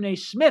want Stephen A.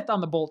 Smith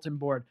on the bulletin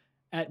board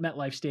at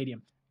MetLife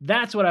Stadium.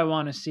 That's what I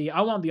want to see.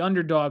 I want the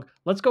underdog.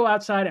 Let's go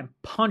outside and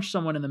punch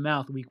someone in the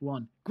mouth week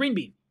 1. Green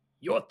Bean,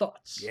 your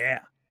thoughts? Yeah.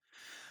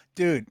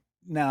 Dude,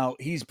 now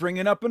he's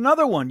bringing up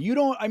another one. He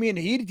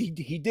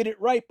did it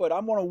right, but I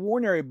want to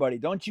warn everybody.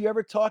 Don't you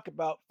ever talk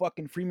about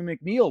fucking Freeman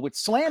McNeil with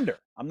slander.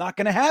 I'm not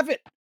going to have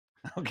it.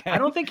 Okay. I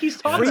don't think he's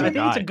talking. I think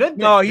it's a good thing.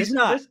 No, he's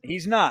not.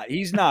 He's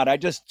not. I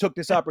just took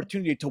this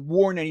opportunity to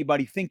warn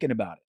anybody thinking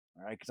about it.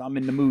 All right. Because I'm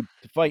in the mood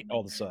to fight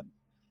all of a sudden.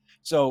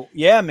 So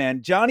yeah,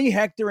 man, Johnny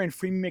Hector and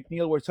Freeman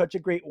McNeil were such a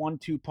great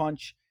 1-2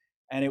 punch.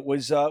 And it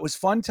was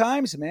fun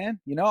times, man.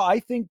 I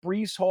think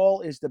Brees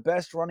Hall is the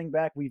best running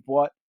back we've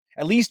bought,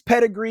 at least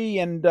pedigree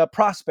and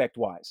prospect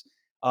wise.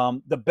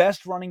 The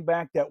best running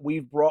back that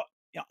we've brought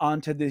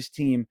onto this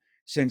team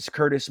since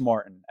Curtis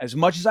Martin. As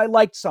much as I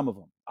liked some of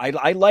them,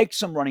 I liked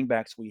some running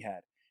backs we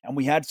had, and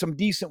we had some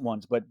decent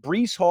ones. But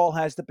Brees Hall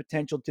has the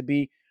potential to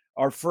be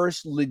our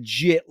first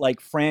legit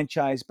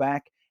franchise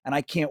back, and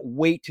I can't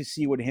wait to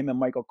see what him and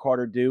Michael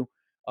Carter do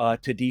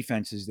to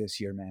defenses this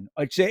year, man.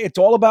 It's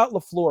all about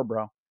LaFleur,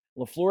 bro.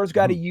 LaFleur's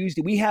got to use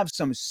it. We have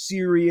some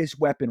serious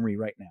weaponry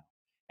right now.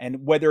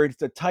 And whether it's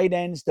the tight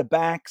ends, the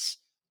backs,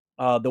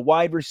 the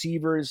wide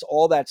receivers,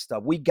 all that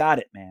stuff, we got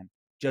it, man.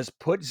 Just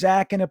put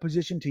Zach in a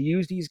position to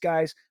use these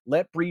guys.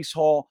 Let Brees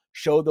Hall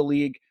show the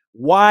league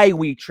why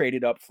we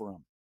traded up for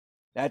him.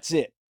 That's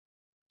it.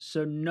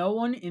 So no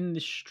one in the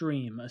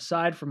stream,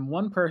 aside from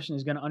one person,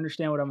 is going to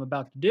understand what I'm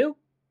about to do.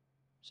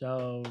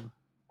 So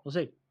we'll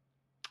see.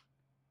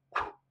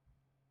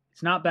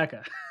 It's not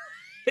Becca.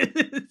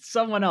 It's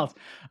someone else.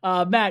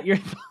 Matt, your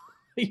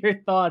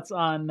thoughts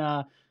on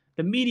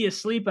the media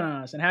sleeping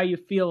on us and how you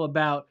feel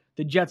about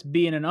the Jets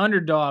being an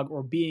underdog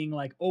or being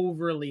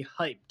overly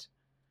hyped.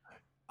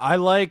 I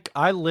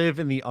live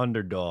in the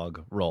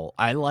underdog role.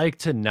 I like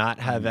to not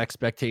have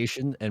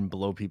expectation and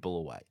blow people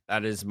away.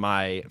 That is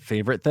my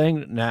favorite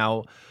thing.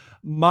 Now,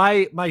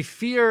 my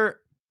fear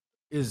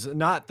is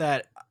not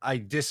that I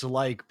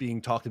dislike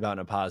being talked about in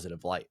a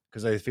positive light,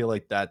 because I feel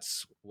like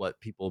that's what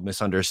people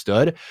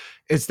misunderstood.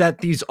 It's that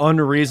these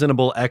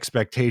unreasonable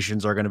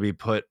expectations are going to be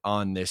put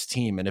on this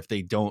team, and if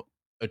they don't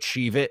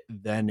achieve it,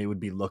 then it would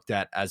be looked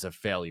at as a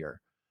failure.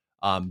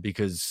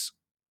 Because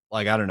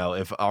I don't know,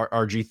 if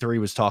RG3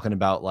 was talking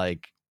about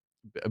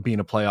being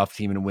a playoff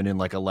team and winning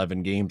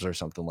 11 games or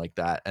something like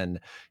that, and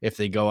if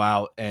they go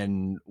out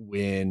and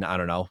win, I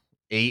don't know,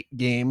 8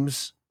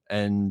 games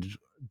and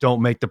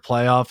don't make the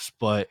playoffs,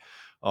 but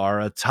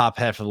are a top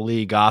half of the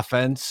league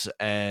offense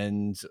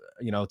and,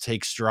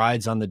 take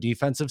strides on the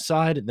defensive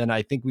side, then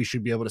I think we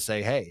should be able to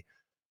say, hey,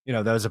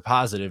 that was a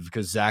positive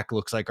because Zach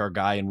looks like our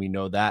guy and we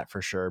know that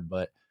for sure.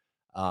 But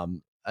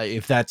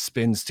if that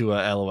spins to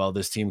a LOL,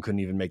 this team couldn't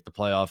even make the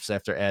playoffs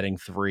after adding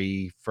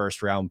 3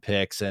 first-round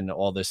picks and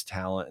all this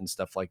talent and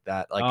stuff like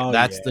that.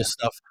 That's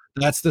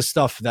the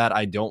stuff that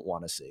I don't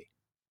want to see.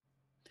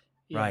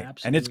 Yeah, right.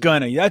 Absolutely. And it's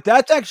gonna,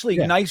 that's actually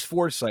nice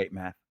foresight,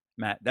 Matt.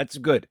 That's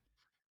good.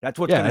 That's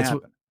what's going to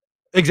happen.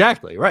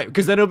 Exactly. Right.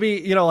 Because then it'll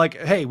be,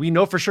 hey, we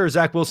know for sure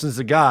Zach Wilson's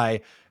the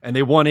guy, and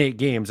they won 8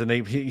 games and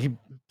he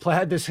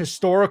had this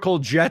historical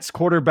Jets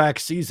quarterback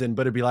season,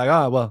 but it'd be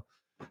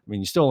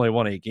you still only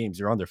won 8 games.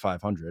 You're under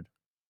 500.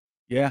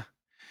 Yeah.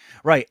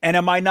 Right. And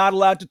am I not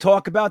allowed to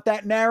talk about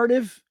that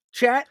narrative,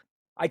 chat?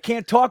 I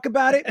can't talk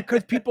about it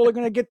because people are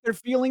going to get their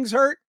feelings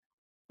hurt.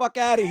 Fuck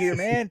out of here,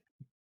 man.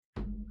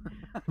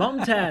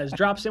 Mumtaz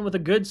drops in with a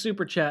good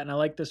super chat, and I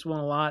like this one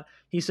a lot.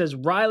 He says,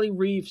 Riley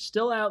Reeve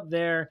still out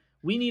there.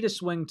 We need a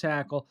swing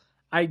tackle.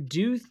 I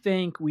do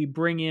think we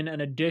bring in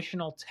an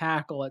additional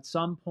tackle at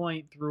some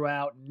point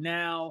throughout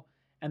now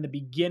and the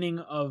beginning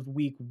of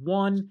week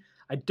 1.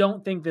 I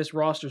don't think this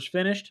roster's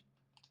finished.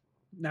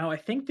 Now, I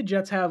think the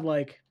Jets have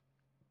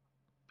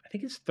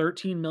think it's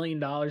 $13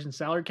 million in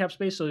salary cap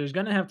space. So there's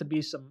going to have to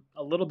be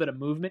a little bit of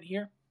movement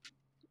here.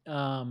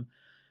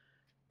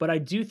 But I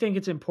do think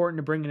it's important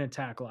to bring in a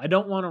tackle. I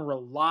don't want to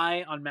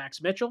rely on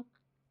Max Mitchell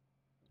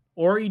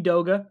or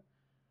Edoga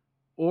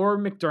or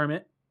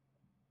McDermott.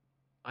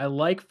 I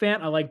like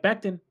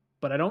Becton,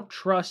 but I don't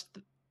trust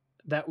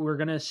that we're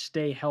going to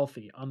stay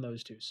healthy on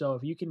those two. So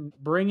if you can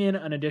bring in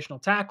an additional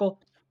tackle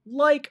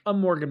like a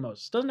Morgan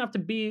Moses, doesn't have to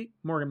be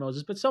Morgan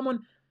Moses, but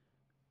someone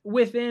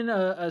within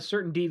a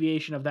certain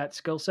deviation of that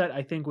skill set,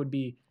 I think would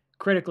be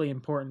critically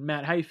important.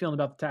 Matt, how are you feeling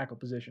about the tackle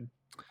position?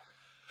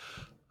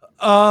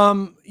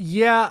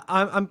 Yeah,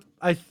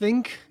 I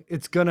think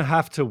it's gonna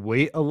have to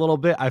wait a little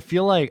bit. I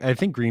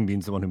think Green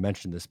Bean's the one who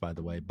mentioned this, by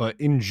the way,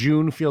 but in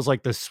June feels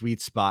like the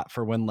sweet spot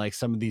for when like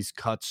some of these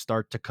cuts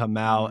start to come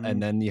out,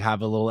 and then you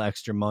have a little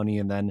extra money,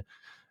 and then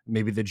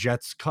maybe the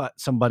Jets cut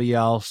somebody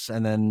else,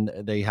 and then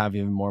they have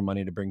even more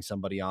money to bring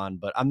somebody on.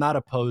 But I'm not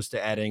opposed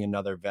to adding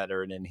another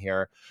veteran in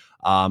here.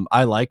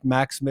 I like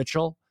Max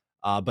Mitchell,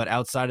 but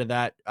outside of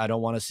that, I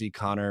don't want to see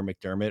Connor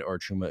McDermott or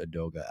Chuma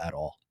Edoga at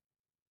all.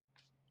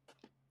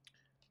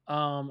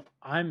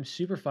 I'm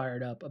super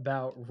fired up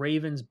about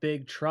Ravens'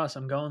 big trust.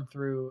 I'm going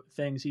through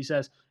things. He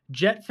says,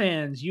 Jet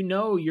fans,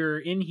 you're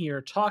in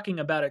here talking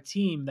about a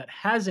team that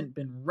hasn't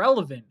been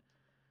relevant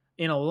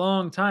in a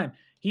long time.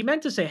 He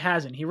meant to say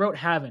hasn't. He wrote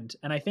haven't.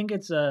 And I think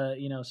it's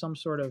some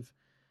sort of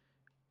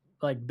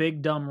like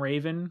big dumb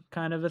Raven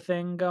kind of a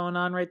thing going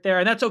on right there.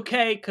 And that's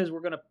okay because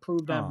we're going to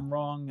prove them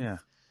wrong. Yeah.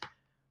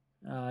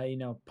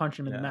 Punch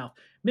him in the mouth.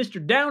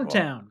 Mr.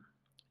 Downtown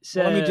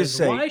says, let me just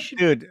say,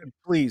 dude,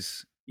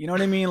 please. You know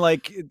what I mean?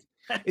 Like,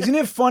 isn't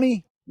it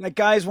funny that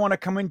guys want to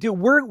come and do?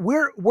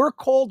 We're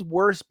called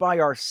worse by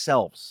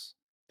ourselves.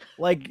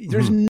 Like,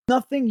 there's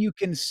nothing you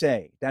can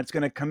say that's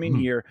going to come in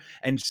here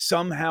and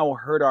somehow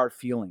hurt our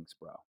feelings,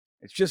 bro.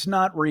 It's just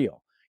not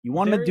real. You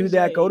want to do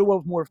that? Go to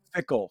a more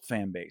fickle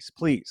fan base,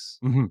 please.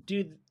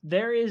 Dude,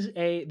 there's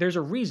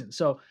a reason.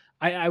 So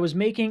I was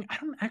making.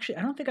 I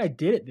don't think I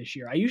did it this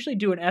year. I usually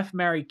do an F,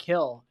 Marry,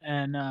 Kill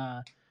and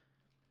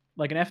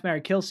like an F,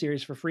 Marry, Kill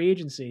series for free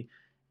agency.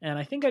 And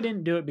I think I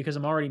didn't do it because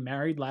I'm already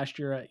married. Last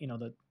year,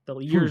 the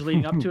years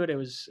leading up to it, I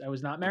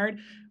was not married,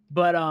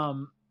 but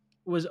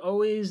was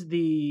always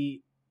the,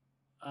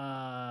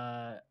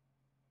 I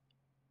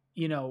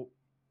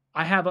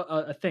have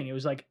a thing. It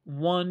was like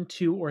 1,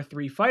 2, or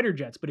 3 fighter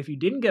jets. But if you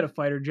didn't get a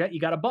fighter jet,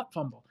 you got a butt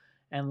fumble.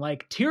 And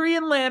like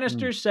Tyrion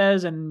Lannister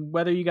says, and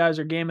whether you guys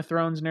are Game of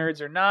Thrones nerds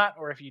or not,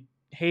 or if you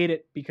hate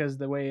it because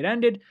the way it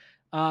ended,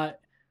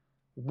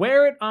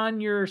 wear it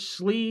on your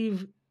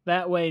sleeve.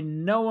 That way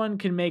no one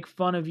can make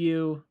fun of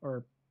you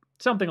or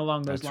something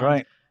along those lines.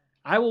 Right.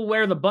 I will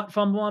wear the butt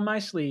fumble on my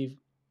sleeve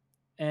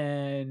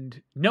and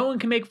no one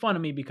can make fun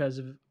of me because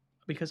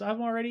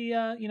I'm already,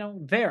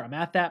 there. I'm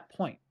at that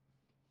point.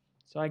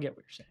 So I get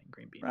what you're saying,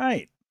 Green Bean.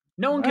 Right.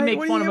 No one can make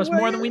fun of us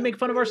more than we make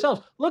fun of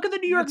ourselves. Look at the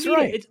New York media.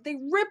 Right. They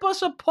rip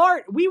us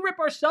apart. We rip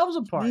ourselves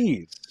apart.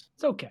 Jeez.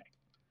 It's okay.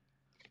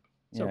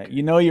 Okay.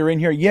 You're in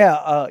here.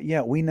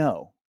 Yeah, we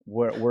know.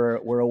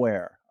 We're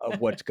aware of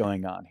what's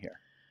going on here.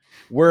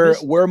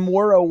 We're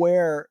more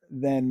aware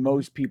than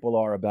most people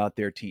are about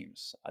their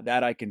teams.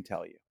 That I can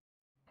tell you.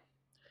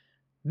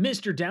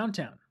 Mr.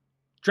 Downtown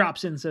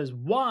drops in and says,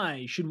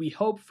 why should we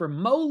hope for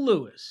Mo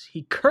Lewis?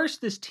 He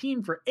cursed this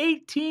team for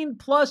 18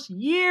 plus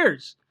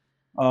years.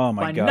 Oh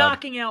my God. By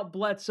knocking out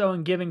Bledsoe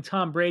and giving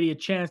Tom Brady a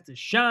chance to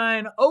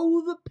shine.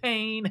 Oh, the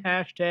pain.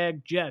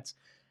 #Jets.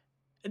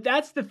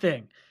 That's the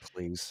thing.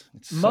 Please.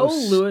 Mo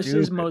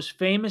Lewis's most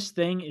famous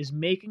thing is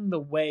making the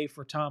way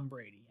for Tom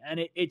Brady. And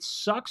it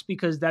sucks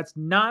because that's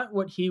not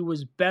what he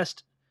was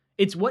best.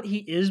 It's what he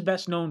is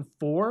best known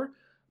for,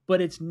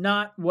 but it's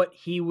not what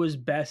he was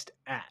best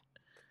at.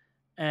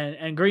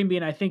 And Green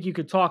Bean, I think you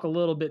could talk a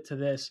little bit to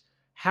this,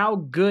 how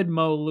good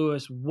Mo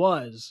Lewis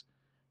was.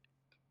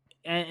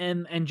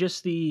 And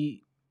just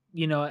the,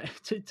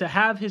 to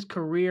have his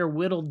career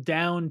whittled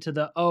down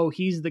to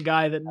he's the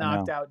guy that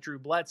knocked out Drew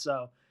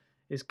Bledsoe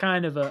is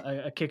kind of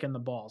a kick in the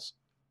balls.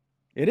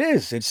 It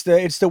is. It's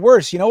the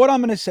worst. You know what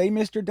I'm going to say,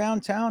 Mr.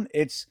 Downtown?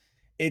 It's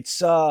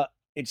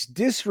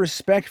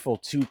disrespectful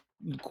to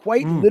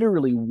quite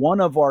literally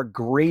one of our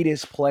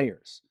greatest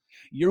players.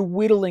 You're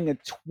whittling a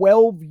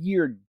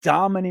 12-year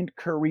dominant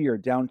career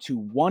down to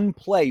one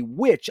play,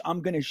 which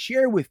I'm going to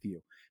share with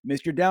you.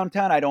 Mr.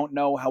 Downtown, I don't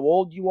know how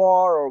old you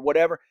are or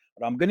whatever,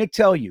 but I'm going to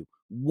tell you,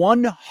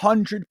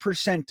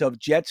 100% of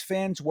Jets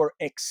fans were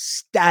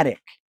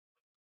ecstatic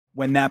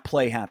when that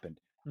play happened.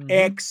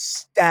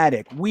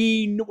 Ecstatic.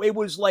 It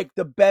was like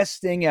the best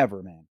thing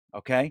ever, man.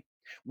 Okay.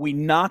 We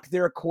knocked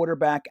their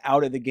quarterback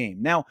out of the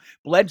game. Now,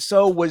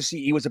 Bledsoe was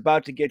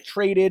about to get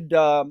traded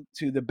to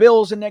the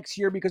Bills the next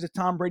year because of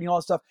Tom Brady and all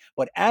that stuff.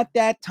 But at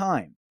that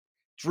time,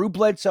 Drew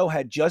Bledsoe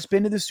had just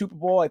been to the Super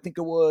Bowl. I think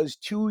it was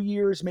 2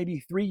 years, maybe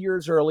 3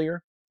 years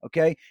earlier.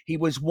 Okay. He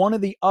was one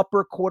of the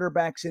upper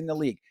quarterbacks in the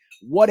league.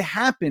 What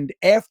happened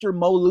after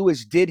Mo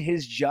Lewis did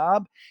his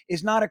job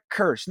is not a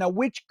curse. Now,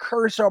 which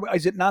curse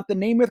is it? Not the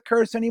Namath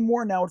curse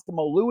anymore? Now it's the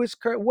Mo Lewis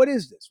curse. What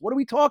is this? What are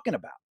we talking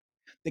about?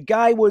 The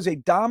guy was a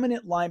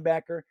dominant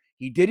linebacker.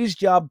 He did his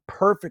job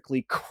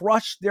perfectly,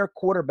 crushed their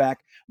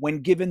quarterback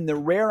when given the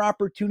rare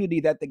opportunity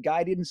that the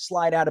guy didn't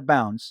slide out of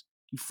bounds.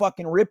 He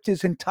fucking ripped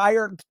his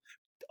entire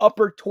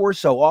upper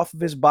torso off of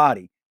his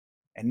body.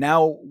 And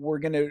now we're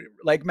going to,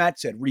 like Matt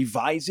said,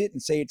 revise it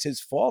and say it's his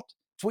fault.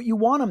 It's what you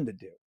want him to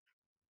do.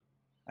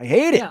 I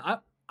hate it. Yeah,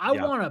 I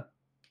want a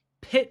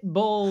pit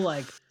bull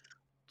like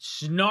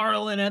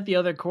snarling at the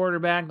other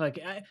quarterback.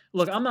 Like,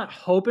 look, I'm not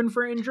hoping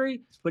for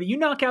injury, but you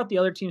knock out the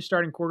other team's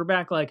starting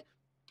quarterback, like,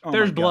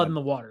 there's blood in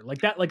the water. Like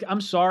that, like, I'm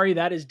sorry,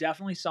 that is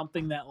definitely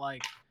something that,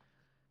 like,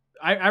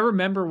 I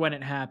remember when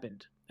it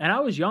happened. And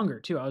I was younger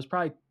too. I was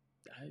probably,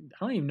 I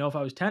don't even know if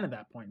I was 10 at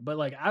that point, but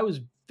like I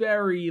was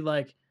very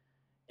like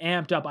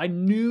amped up. I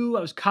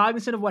was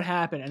cognizant of what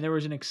happened, and there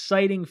was an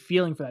exciting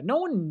feeling for that. No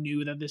one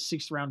knew that this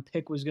 6th round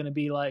pick was going to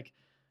be like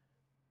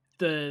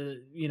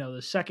the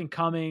second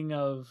coming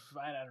of,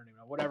 I don't even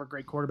know, whatever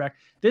great quarterback.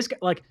 This guy,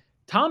 like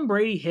Tom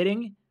Brady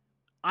hitting,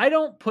 I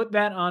don't put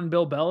that on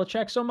Bill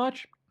Belichick so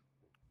much,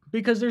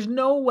 because there's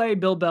no way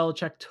Bill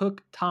Belichick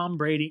took Tom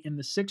Brady in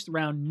the 6th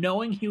round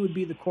knowing he would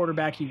be the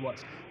quarterback he was.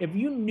 If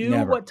you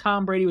knew what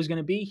Tom Brady was going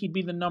to be, he'd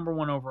be the number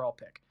 1 overall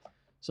pick.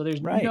 So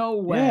there's no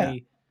way. Yeah.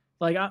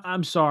 Like,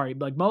 I'm sorry,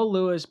 like Mo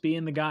Lewis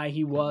being the guy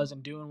he was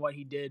and doing what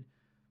he did,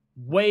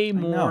 way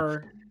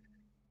more,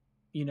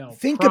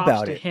 think props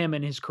about to it. him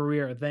and his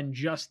career than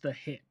just the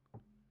hit.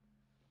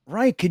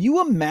 Right. Could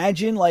you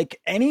imagine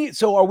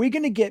so are we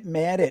going to get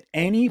mad at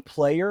any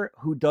player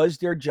who does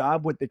their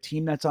job with the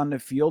team that's on the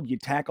field? You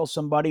tackle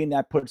somebody and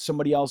that puts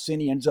somebody else in,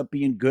 he ends up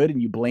being good, and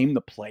you blame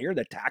the player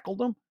that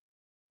tackled him?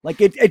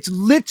 Like it's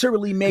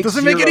literally makes it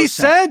doesn't make any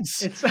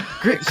sense.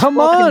 Come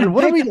on,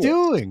 what are we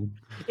doing?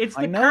 It's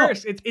the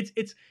curse.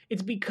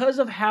 It's because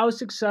of how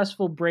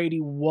successful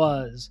Brady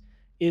was,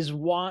 is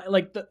why,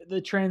 like,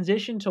 the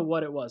transition to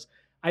what it was,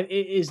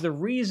 is the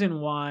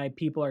reason why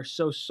people are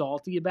so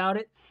salty about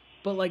it.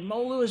 But like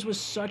Mo Lewis was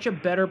such a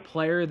better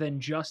player than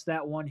just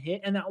that one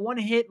hit. And that one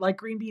hit, like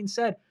Green Bean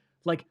said,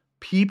 like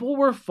people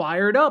were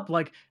fired up.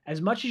 Like,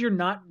 as much as you're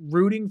not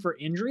rooting for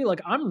injury,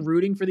 like I'm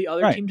rooting for the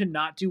other team to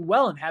not do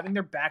well, and having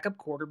their backup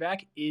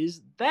quarterback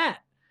is that.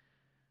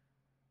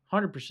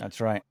 100%. That's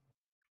right.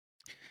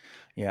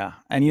 Yeah.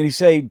 And you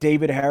say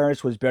David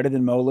Harris was better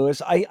than Mo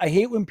Lewis. I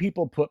hate when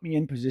people put me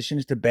in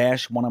positions to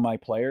bash one of my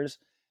players,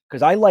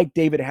 because I like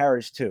David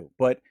Harris too.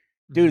 But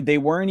dude, they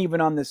weren't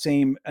even on the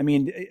same. I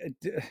mean,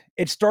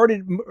 it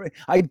started.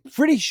 I'm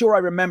pretty sure I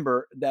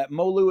remember that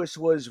Mo Lewis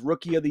was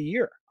Rookie of the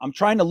Year. I'm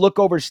trying to look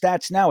over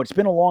stats now. It's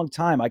been a long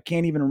time. I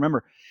can't even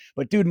remember.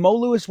 But dude, Mo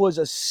Lewis was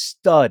a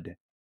stud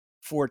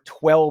for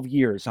 12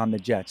 years on the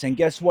Jets. And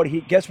guess what?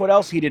 Guess what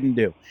else he didn't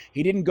do?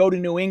 He didn't go to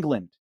New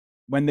England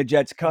when the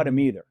Jets cut him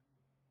either.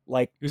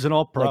 Like, he's an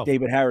all-pro. Like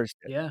David Harris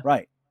did. Yeah.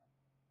 Right.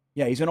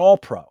 Yeah, he's an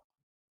all-pro.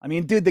 I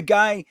mean, dude, the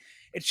guy.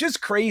 It's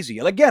just crazy.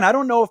 Again, I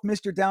don't know if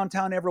Mr.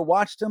 Downtown ever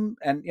watched him,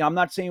 and I'm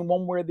not saying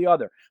one way or the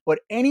other,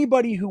 but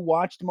anybody who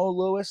watched Mo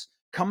Lewis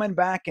coming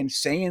back and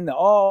saying that,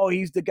 oh,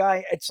 he's the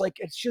guy, it's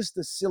just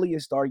the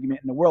silliest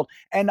argument in the world.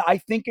 And I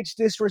think it's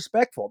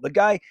disrespectful. The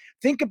guy,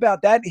 think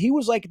about that. He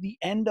was like the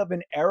end of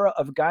an era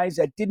of guys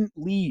that didn't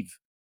leave.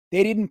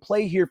 They didn't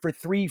play here for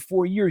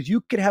 3-4 years.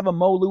 You could have a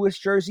Mo Lewis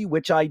jersey,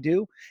 which I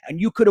do,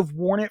 and you could have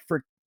worn it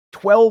for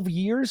 12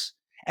 years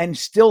and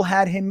still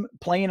had him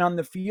playing on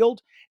the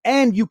field.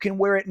 And you can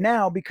wear it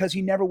now because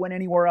he never went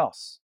anywhere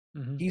else.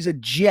 Mm-hmm. He's a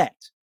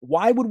Jet.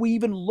 Why would we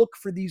even look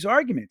for these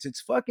arguments?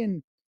 It's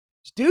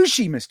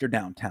douchey, Mr.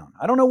 Downtown.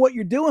 I don't know what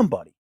you're doing,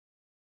 buddy.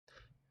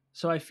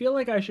 So I feel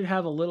like I should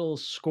have a little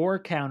score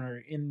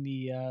counter in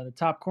the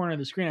top corner of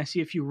the screen. I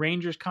see a few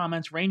Rangers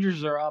comments.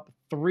 Rangers are up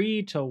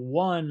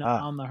 3-1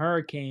 on the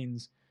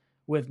Hurricanes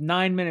with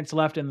 9 minutes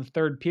left in the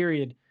third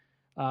period.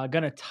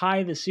 Going to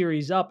tie the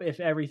series up if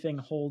everything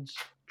holds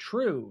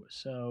true.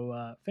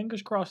 So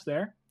fingers crossed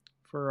there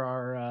for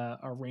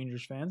our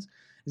Rangers fans.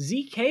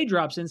 ZK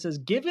drops in, says,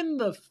 given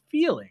the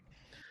feeling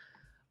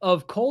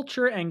of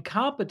culture and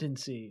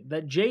competency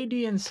that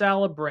JD and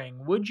Salah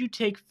bring, would you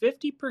take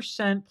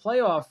 50%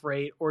 playoff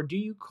rate, or do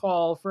you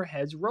call for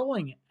heads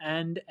rolling,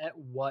 and at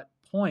what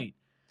point?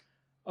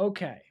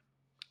 Okay.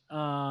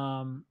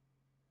 Whoa,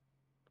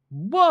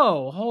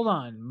 hold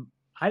on.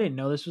 I didn't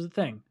know this was a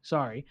thing.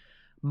 Sorry.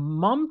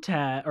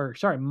 Muttviles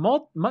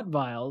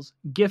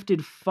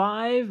gifted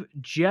 5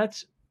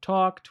 Jets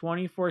Talk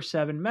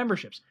 24/7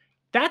 memberships.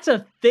 That's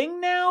a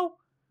thing now?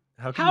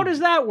 How does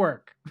that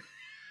work?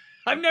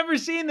 I've never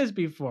seen this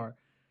before.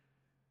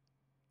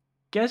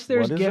 Guess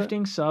there's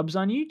gifting subs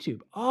on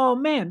YouTube. Oh,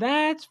 man,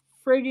 that's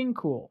friggin'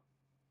 cool.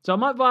 So,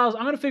 Muttviles,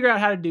 I'm going to figure out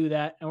how to do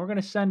that, and we're going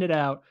to send it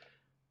out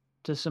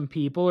to some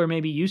people, or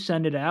maybe you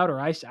send it out, or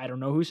I don't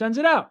know who sends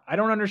it out. I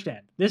don't understand.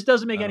 This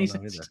doesn't make any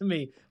sense to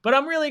me, but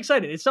I'm really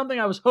excited. It's something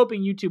I was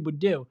hoping YouTube would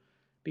do,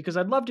 because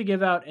I'd love to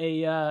give out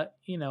a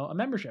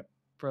membership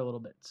for a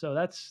little bit. So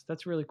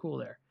that's really cool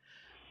there.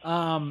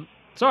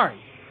 Sorry,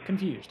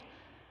 confused.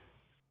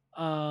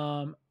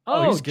 John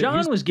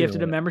was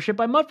gifted a membership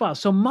by Muttfiles.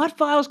 So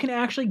Muttfiles can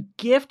actually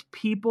gift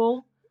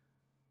people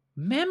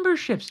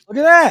memberships. Look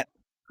at that.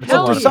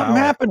 Hell yeah. Something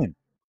happening.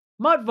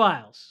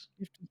 Muttfiles.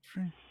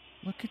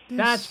 Look at this.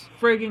 That's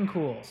friggin'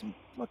 cool. some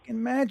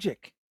fucking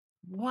magic.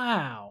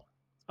 Wow.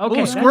 Ooh,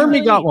 Okay, that's Squirmy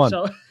really got neat.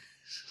 one.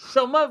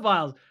 So Mutt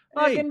Files,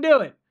 Hey. fucking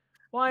do it.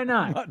 Why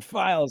not? Mud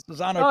Files is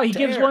on a Oh, he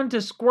gives tear. one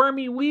to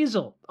Squirmy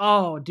Weasel.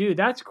 Oh, dude,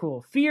 that's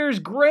cool. Fears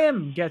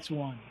Grim gets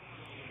one.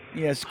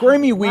 Yeah,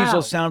 Squirmy Weasel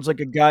Wow. sounds like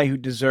a guy who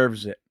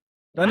deserves it.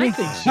 Doesn't I he?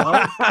 think so.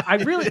 I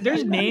really,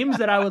 there's names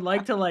that I would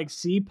like to like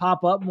see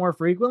pop up more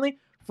frequently.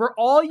 For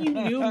all you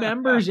new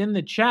members in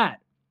the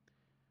chat,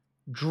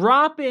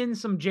 drop in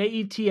some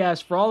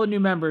JETS for all the new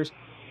members.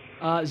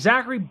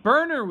 Zachary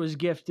Berner was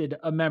gifted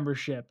a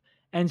membership,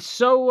 and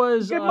so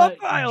was Look at Mutt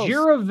Files.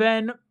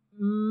 Jiraven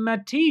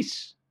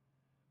Matisse.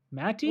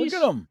 Matisse?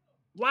 Look at him.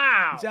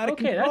 Wow. He's out of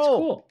Okay, that's control.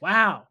 cool.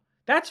 Wow.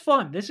 That's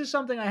fun. This is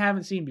something I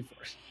haven't seen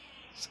before.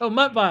 So,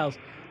 Mutt Files,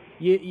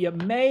 you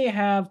may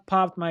have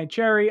popped my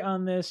cherry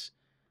on this.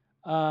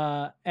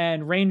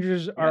 And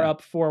Rangers are Yeah.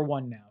 up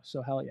 4-1 now.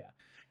 So, hell yeah.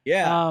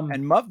 Yeah,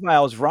 and Mutt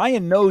Files,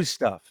 Ryan knows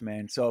stuff,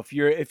 man. So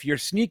if you're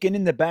sneaking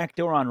in the back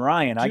door on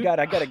Ryan, I Dude.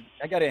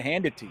 gotta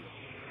hand it to you.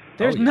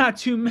 There's yeah. not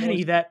too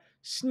many that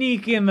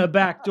sneak in the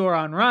back door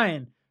on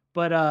Ryan.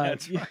 But,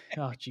 That's right.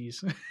 oh,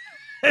 jeez.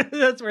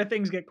 That's where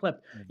things get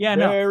clipped. Yeah,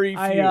 no. Very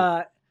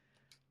few.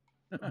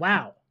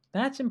 Wow,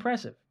 that's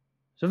impressive.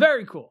 So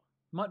very cool.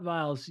 Mutt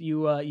Viles,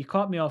 you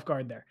caught me off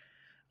guard there.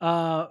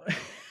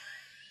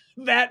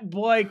 That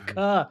boy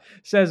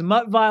says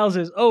Mutt Viles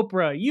is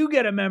Oprah. You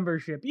get a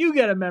membership. You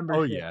get a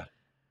membership. Oh yeah.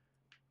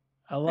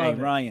 I Hey love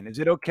it. Ryan, is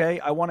it okay?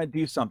 I want to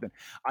do something.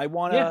 I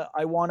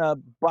wanna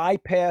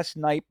bypass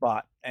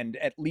Nightbot and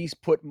at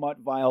least put Mutt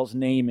Viles'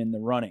 name in the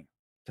running.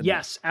 tonight.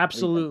 Yes,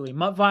 absolutely.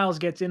 Mutt Viles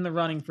gets in the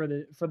running for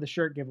the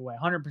shirt giveaway.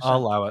 100%. I'll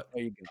allow it.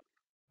 There you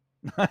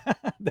go.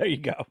 There you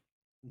go.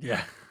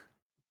 Yeah.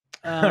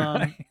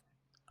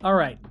 All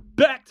right,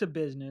 back to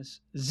business.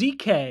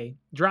 ZK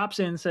drops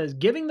in, says,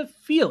 giving the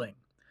feeling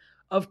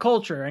of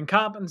culture and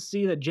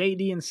competency that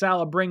JD and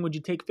Salah bring, would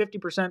you take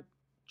 50%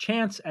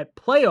 chance at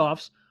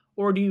playoffs,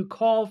 or do you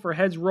call for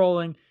heads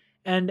rolling,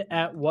 and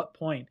at what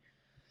point?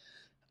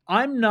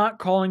 I'm not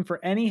calling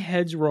for any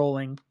heads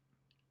rolling,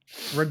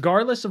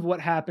 regardless of what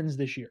happens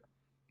this year.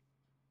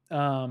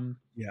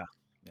 Yeah.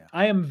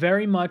 I am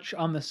very much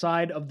on the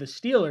side of the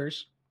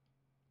Steelers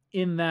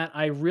in that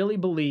I really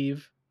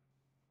believe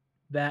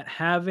that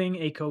having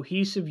a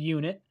cohesive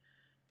unit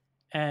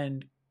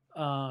and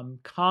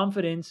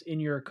confidence in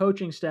your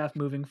coaching staff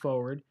moving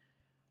forward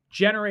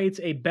generates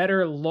a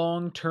better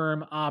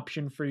long-term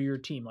option for your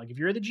team. Like if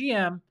you're the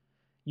GM,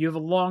 you have a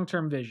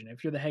long-term vision.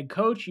 If you're the head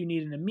coach, you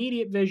need an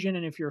immediate vision.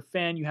 And if you're a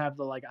fan, you have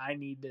the like, I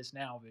need this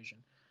now vision.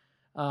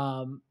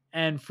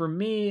 And for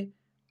me,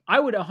 I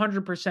would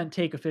 100%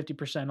 take a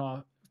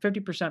 50%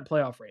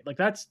 playoff rate. Like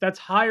that's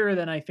higher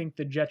than I think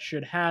the Jets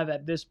should have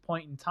at this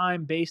point in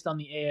time based on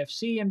the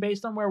AFC and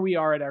based on where we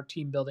are at our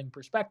team building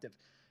perspective.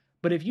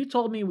 But if you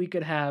told me we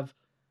could have,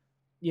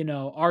 you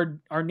know,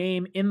 our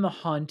name in the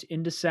hunt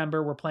in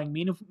December, we're playing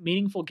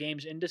meaningful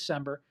games in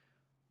December,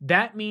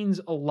 that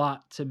means a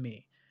lot to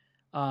me.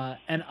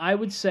 And I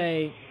would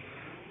say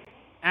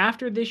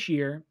after this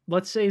year,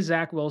 let's say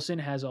Zach Wilson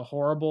has a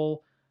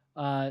horrible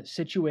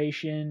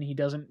situation. He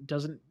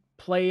doesn't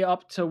play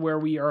up to where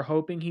we are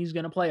hoping he's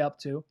going to play up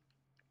to,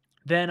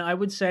 then I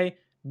would say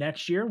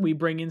next year we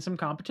bring in some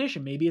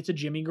competition. Maybe it's a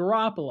Jimmy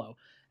Garoppolo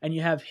and you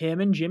have him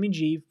and Jimmy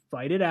G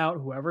fight it out.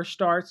 Whoever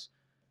starts,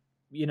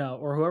 you know,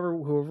 or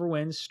whoever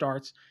wins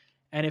starts.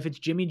 And if it's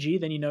Jimmy G,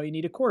 then you know you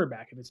need a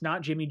quarterback. If it's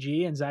not Jimmy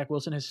G and Zach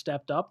Wilson has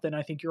stepped up, then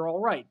I think you're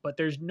all right. But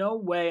there's no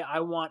way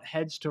I want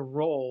heads to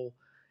roll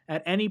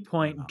at any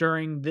point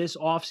during this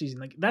offseason.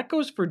 Like that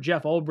goes for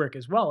Jeff Ulbrich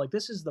as well. Like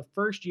this is the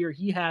first year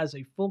he has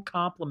a full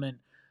complement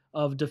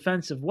of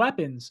defensive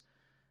weapons.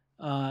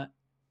 And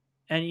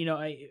you know,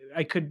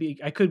 I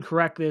could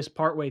correct this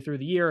partway through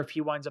the year if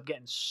he winds up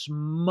getting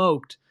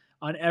smoked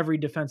on every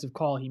defensive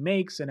call he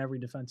makes and every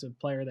defensive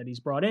player that he's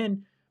brought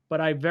in.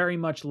 But I very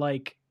much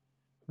like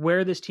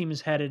where this team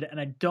is headed, and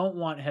I don't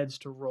want heads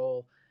to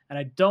roll, and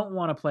I don't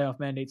want a playoff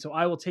mandate. So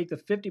I will take the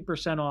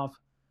 50%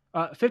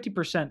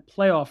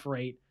 playoff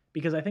rate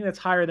because I think that's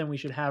higher than we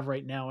should have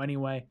right now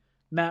anyway.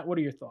 Matt, what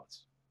are your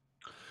thoughts?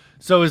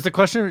 So is the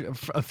question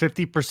a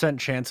 50%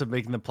 chance of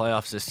making the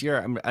playoffs this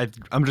year?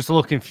 I'm just a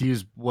little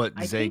confused. What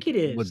I think it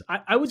is.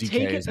 I would ZK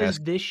take it is as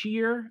asking. this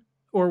year,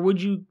 or would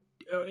you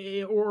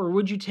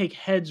take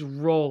heads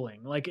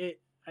rolling? Like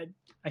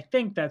I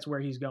think that's where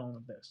he's going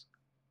with this.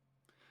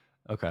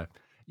 Okay.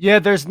 Yeah,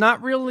 there's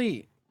not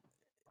really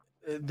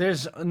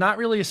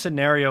a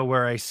scenario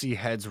where I see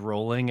heads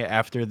rolling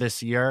after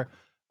this year.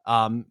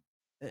 And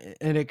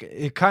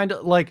it kind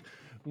of like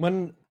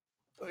when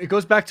it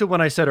goes back to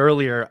when I said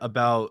earlier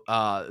about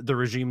the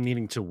regime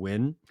needing to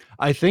win.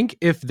 I think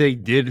if they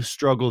did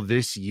struggle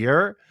this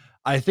year,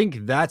 I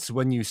think that's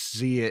when you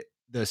see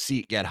the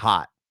seat get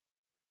hot.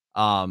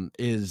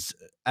 Is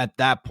at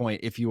that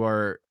point, if you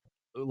are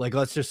like,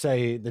 let's just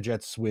say the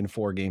Jets win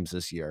 4 games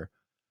this year,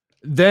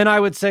 then I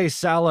would say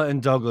Salah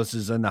and Douglas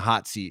is in the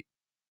hot seat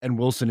and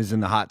Wilson is in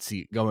the hot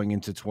seat going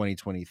into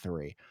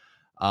 2023.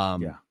 Yeah.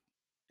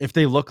 if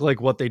they look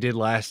like what they did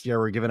last year,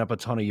 we're giving up a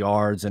ton of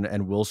yards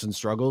and Wilson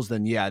struggles,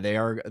 then yeah,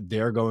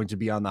 they're going to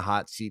be on the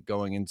hot seat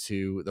going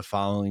into the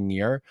following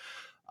year.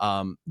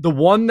 The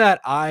one that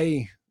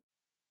I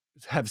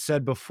have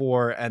said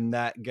before and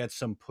that gets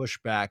some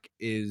pushback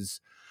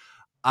is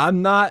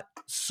I'm not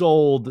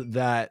sold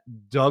that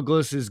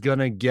Douglas is going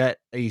to get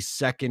a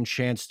second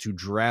chance to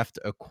draft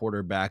a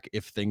quarterback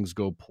if things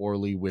go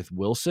poorly with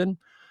Wilson.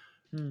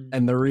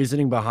 And the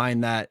reasoning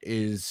behind that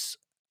is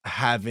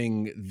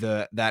having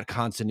that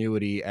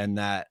continuity and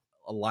that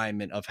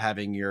alignment of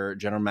having your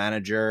general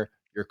manager,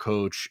 your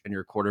coach, and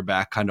your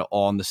quarterback kind of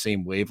all on the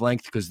same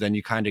wavelength, because then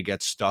you kind of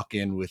get stuck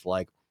in with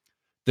like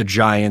the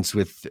Giants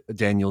with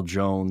Daniel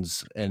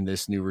Jones and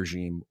this new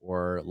regime,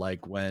 or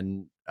like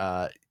when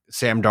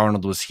Sam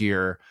Darnold was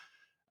here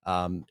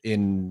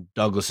in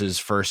Douglas's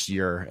first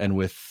year and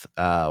with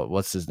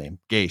what's his name?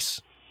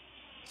 Gase.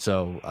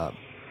 So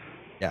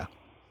yeah.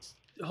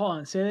 Hold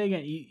on, say that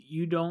again.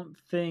 You don't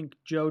think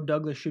Joe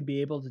Douglas should be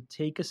able to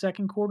take a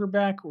second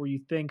quarterback, or you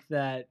think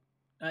that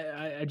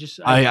I missed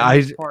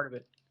part of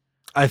it.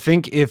 I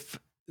think if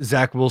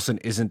Zach Wilson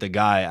isn't the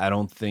guy, I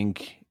don't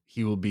think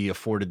he will be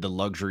afforded the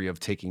luxury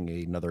of taking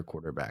another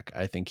quarterback.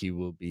 I think he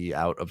will be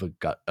out of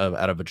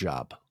a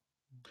job.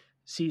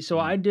 See, so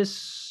I don't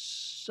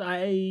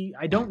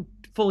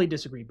fully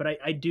disagree, but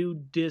I do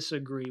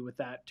disagree with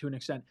that to an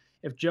extent.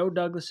 If Joe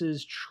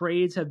Douglas's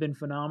trades have been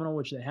phenomenal,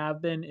 which they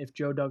have been, if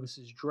Joe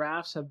Douglas's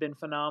drafts have been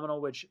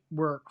phenomenal, which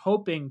we're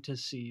hoping to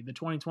see, the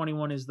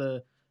 2021 is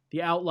the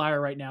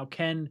outlier right now.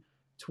 Can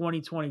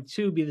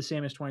 2022 be the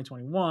same as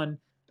 2021?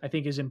 I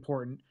think is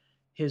important.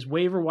 His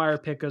waiver wire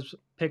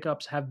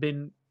pickups have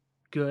been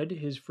good.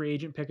 His free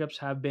agent pickups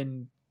have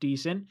been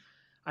decent.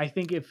 I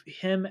think if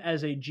him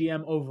as a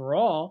GM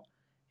overall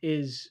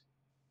is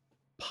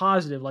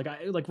positive,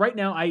 like right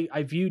now,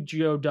 I view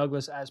Joe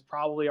Douglas as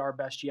probably our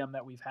best GM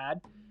that we've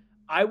had.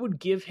 I would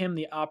give him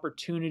the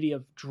opportunity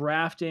of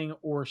drafting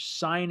or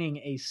signing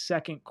a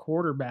second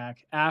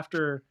quarterback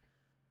after.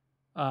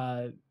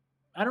 I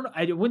don't know.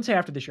 I wouldn't say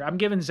after this year. I'm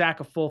giving Zach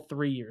a full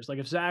 3 years. Like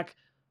if Zach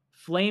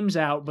flames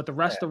out, but the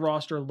rest of the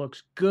roster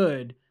looks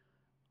good,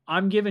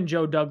 I'm giving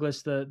Joe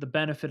Douglas the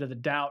benefit of the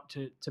doubt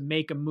to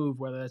make a move,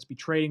 whether that's be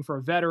trading for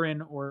a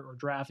veteran or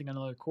drafting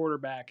another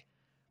quarterback.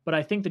 But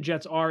I think the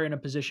Jets are in a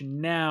position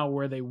now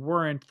where they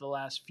weren't the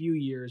last few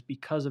years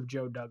because of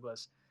Joe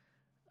Douglas.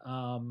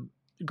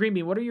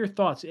 Greenbean, what are your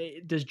thoughts?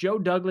 Does Joe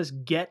Douglas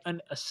get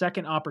a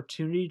second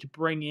opportunity to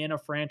bring in a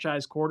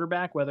franchise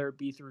quarterback, whether it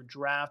be through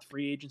draft,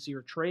 free agency,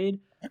 or trade?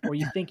 Or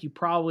you think you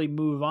probably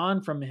move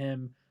on from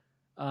him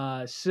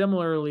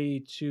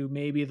similarly to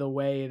maybe the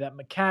way that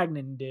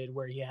Maccagnan did,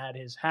 where he had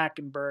his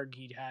Hackenberg,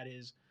 he had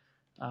his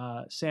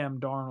Sam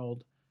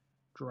Darnold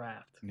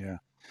draft? Yeah.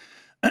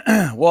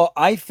 Well,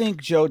 I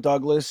think Joe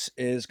Douglas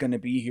is going to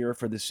be here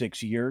for the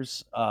 6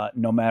 years,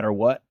 no matter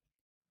what.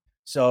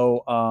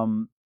 So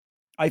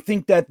I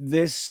think that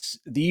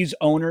these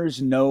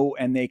owners know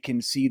and they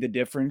can see the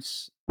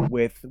difference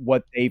with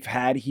what they've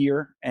had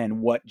here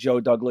and what Joe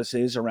Douglas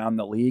is around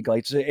the league.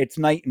 Like it's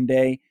night and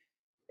day.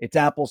 It's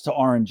apples to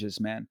oranges,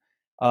 man.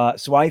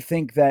 So I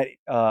think that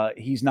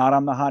he's not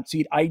on the hot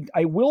seat.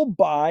 I will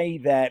buy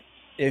that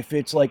if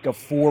it's like a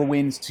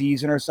 4-win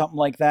season or something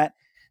like that,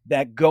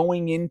 that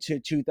going into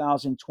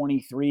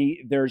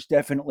 2023, there's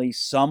definitely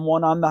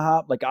someone on the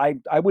hot. Like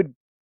I would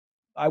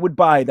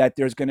buy that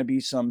there's going to be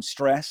some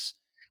stress,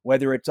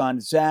 whether it's on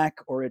Zach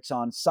or it's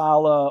on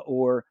Saleh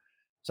or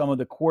some of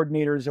the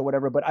coordinators or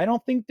whatever. But I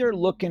don't think they're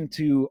looking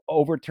to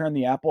overturn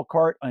the apple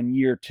cart on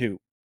year 2.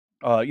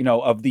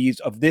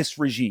 Of this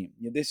regime.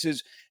 This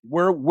is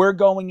we're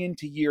going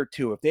into year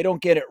 2. If they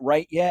don't get it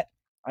right yet,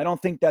 I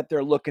don't think that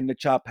they're looking to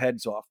chop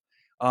heads off.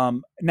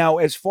 Now,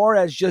 as far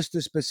as just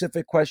the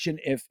specific question,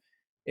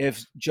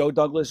 if Joe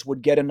Douglas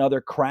would get another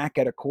crack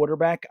at a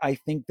quarterback, I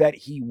think that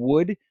he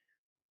would,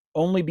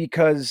 only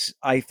because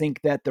I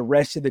think that the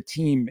rest of the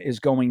team is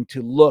going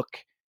to look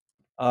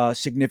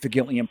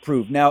significantly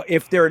improved. Now,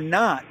 if they're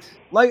not,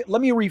 let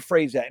me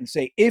rephrase that and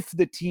say, if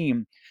the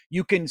team,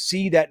 you can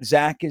see that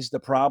Zach is the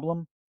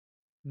problem,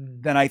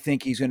 then I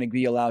think he's going to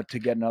be allowed to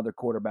get another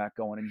quarterback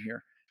going in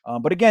here.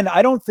 But again,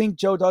 I don't think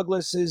Joe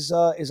Douglas is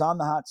on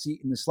the hot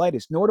seat in the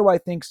slightest, nor do I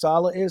think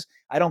Saleh is.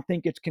 I don't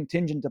think it's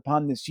contingent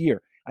upon this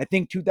year. I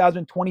think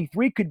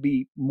 2023 could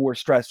be more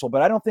stressful,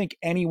 but I don't think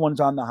anyone's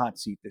on the hot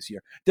seat this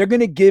year. They're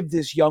going to give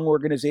this young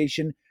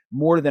organization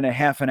more than a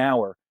half an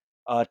hour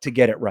to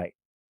get it right.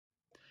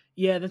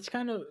 Yeah,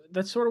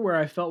 that's sort of where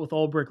I felt with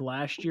Ulbrich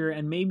last year.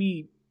 And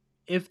maybe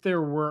if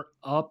there were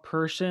a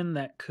person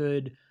that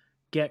could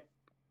get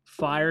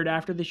fired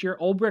after this year,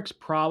 Ulbrich's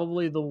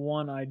probably the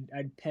one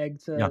I'd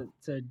peg to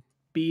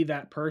be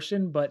that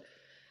person. But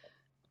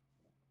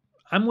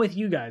I'm with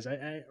you guys,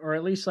 or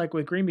at least like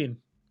with Greenbean.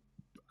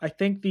 I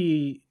think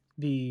the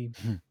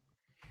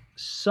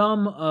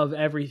sum of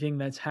everything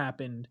that's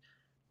happened,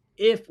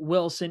 if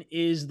Wilson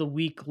is the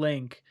weak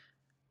link,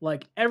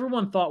 like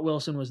everyone thought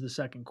Wilson was the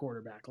second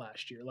quarterback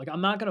last year. Like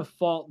I'm not going to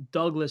fault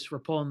Douglas for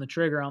pulling the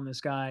trigger on this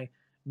guy,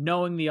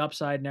 knowing the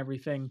upside and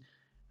everything.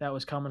 that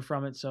was coming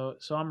from it. So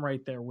I'm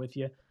right there with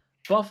you.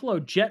 Buffalo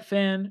Jet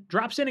fan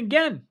drops in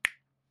again.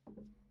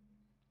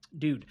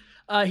 Dude,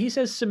 he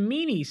says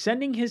Samini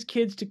sending his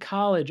kids to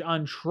college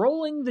on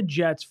trolling the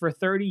Jets for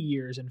 30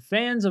 years and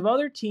fans of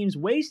other teams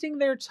wasting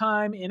their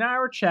time in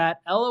our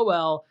chat.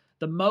 LOL.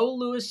 The Mo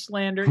Lewis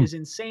slander is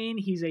insane.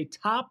 He's a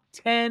top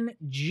 10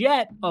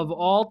 Jet of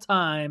all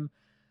time.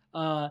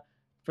 For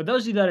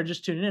those of you that are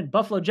just tuning in,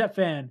 Buffalo Jet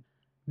fan,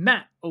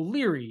 Matt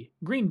O'Leary,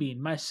 Greenbean,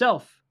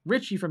 myself,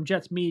 Richie from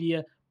Jets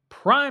Media,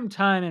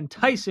 Primetime and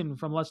Tyson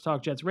from Let's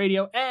Talk Jets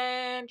Radio,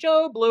 and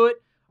Joe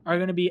Blewett are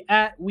going to be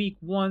at week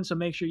 1, so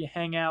make sure you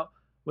hang out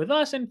with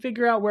us and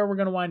figure out where we're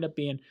going to wind up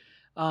being.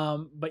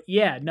 But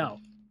yeah, no.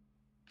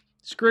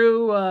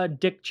 Screw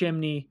Dick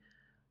Chimney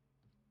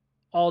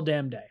all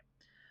damn day.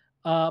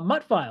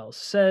 Mutt Files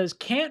says,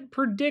 can't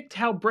predict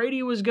how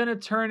Brady was going to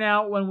turn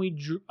out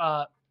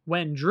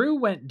when Drew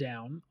went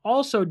down.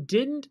 Also,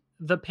 didn't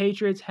the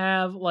Patriots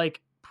have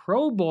like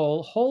Pro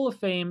Bowl Hall of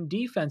Fame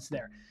defense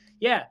there?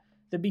 Yeah,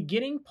 the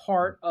beginning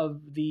part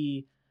of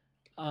the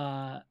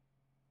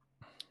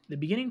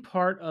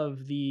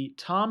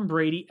Tom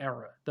Brady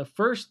era, the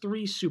first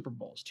 3 Super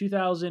Bowls,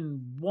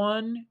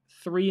 2001,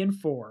 3, and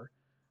 4,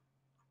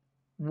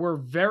 were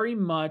very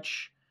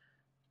much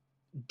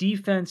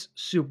defense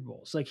Super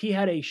Bowls. Like he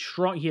had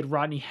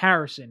Rodney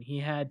Harrison, he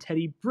had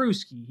Teddy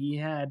Bruschi, he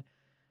had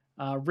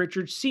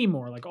Richard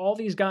Seymour, like all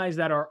these guys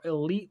that are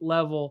elite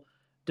level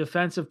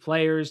defensive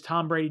players.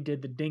 Tom Brady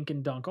did the dink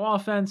and dunk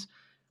offense.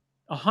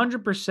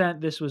 100%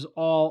 this was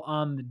all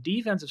on the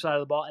defensive side of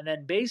the ball. And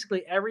then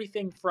basically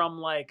everything from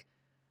like,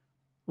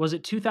 was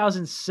it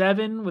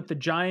 2007 with the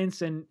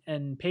Giants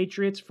and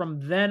Patriots?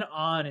 From then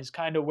on is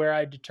kind of where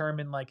I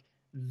determined like,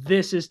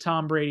 this is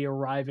Tom Brady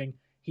arriving.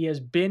 He has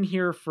been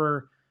here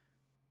for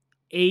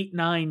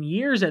 8-9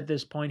 years at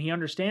this point. He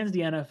understands the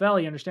NFL.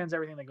 He understands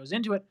everything that goes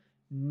into it.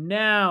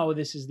 Now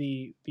this is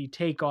the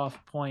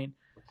takeoff point.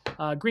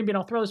 Greenbean,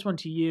 I'll throw this one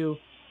to you.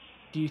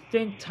 Do you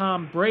think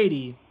Tom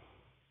Brady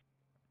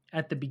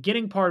at the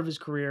beginning part of his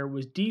career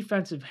was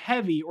defensive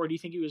heavy, or do you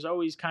think he was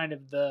always kind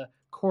of the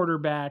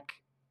quarterback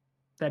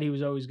that he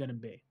was always going to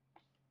be?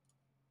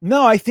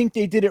 No, I think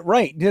they did it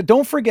right.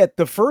 Don't forget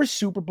the first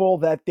Super Bowl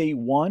that they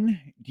won.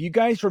 Do you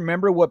guys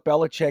remember what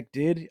Belichick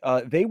did?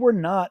 They were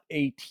not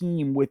a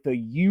team with a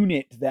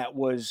unit that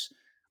was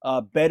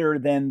better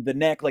than the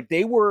neck. Like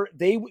they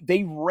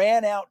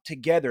ran out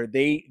together.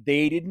 They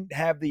didn't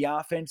have the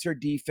offense or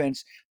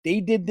defense. They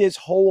did this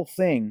whole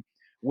thing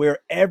where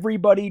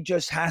everybody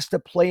just has to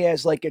play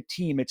as like a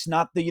team. It's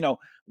not the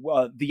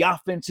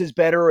offense is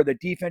better or the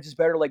defense is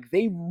better. Like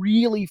they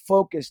really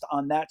focused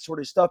on that sort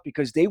of stuff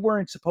because they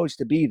weren't supposed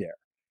to be there.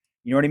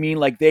 You know what I mean?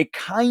 Like they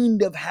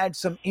kind of had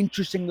some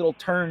interesting little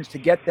turns to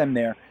get them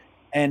there.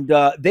 And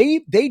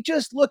they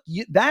just look,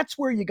 that's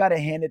where you got to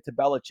hand it to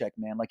Belichick,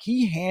 man. Like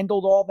he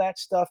handled all that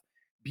stuff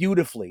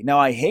beautifully. Now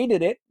I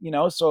hated it,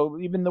 so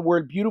even the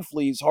word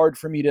beautifully is hard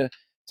for me to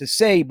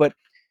say, but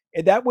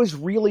that was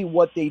really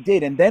what they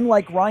did. And then,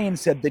 like Ryan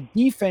said, the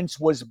defense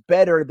was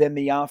better than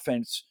the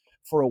offense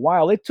for a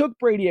while. It took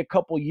Brady a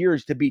couple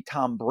years to be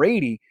Tom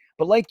Brady.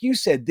 But like you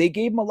said, they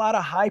gave him a lot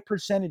of high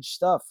percentage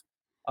stuff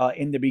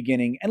in the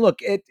beginning. And look,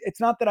 it's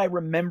not that I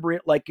remember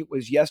it like it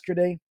was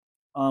yesterday,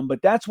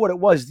 but that's what it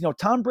was.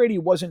 Tom Brady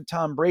wasn't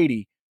Tom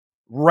Brady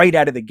right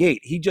out of the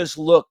gate. He just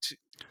looked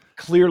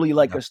clearly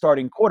like a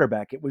starting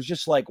quarterback. It was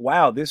just like,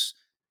 wow, this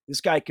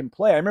guy can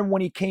play. I remember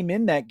when he came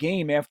in that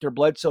game after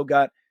Bledsoe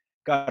got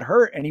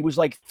hurt and he was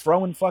like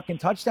throwing fucking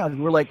touchdowns.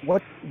 We were like,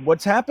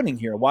 what's happening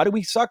here? Why do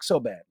we suck so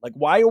bad? Like,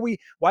 why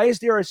is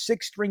there a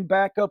 6th-string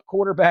backup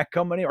quarterback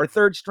coming in, or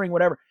 3rd-string,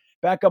 whatever,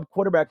 backup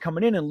quarterback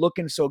coming in and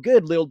looking so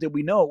good? Little did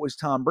we know it was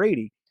Tom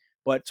Brady.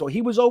 But so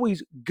he was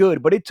always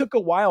good, but it took a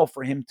while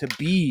for him to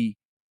be,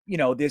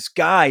 this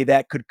guy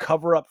that could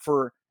cover up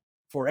for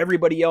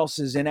everybody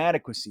else's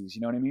inadequacies. You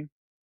know what I mean?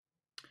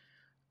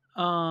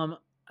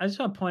 I just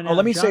want to point out,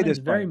 let me John say this, is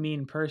a very Brian.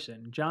 mean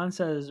person. John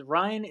says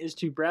Ryan is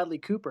to Bradley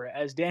Cooper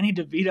as Danny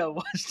DeVito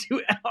was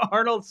to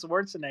Arnold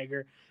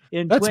Schwarzenegger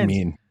in That's Twins.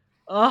 mean.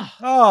 Oh,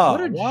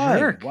 what a why?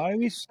 jerk. Why do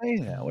we say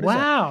that? What is that?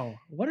 Wow.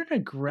 What an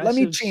aggressive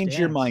Let me change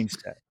your stance.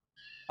 mindset.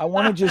 I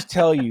want to just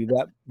tell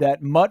you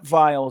that Mutt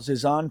Viles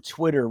is on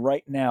Twitter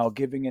right now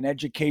giving an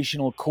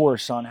educational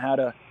course on how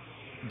to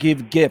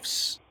give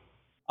gifts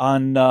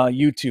on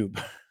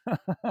YouTube.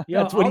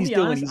 That's what I'll he's be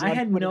doing. honest, He's I on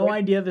had Twitter no right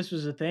idea this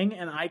was a thing,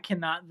 and I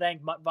cannot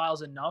thank Mutt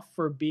Viles enough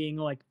for being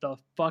like the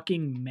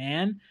fucking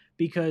man,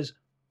 because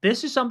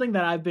this is something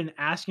that I've been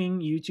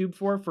asking YouTube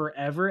for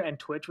forever, and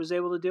Twitch was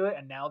able to do it,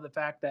 and now the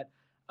fact that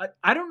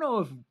I don't know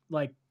if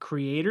like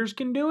creators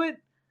can do it.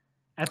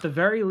 At the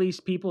very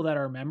least, people that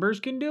are members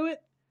can do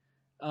it,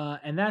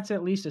 and that's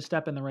at least a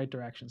step in the right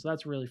direction. So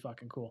that's really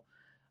fucking cool.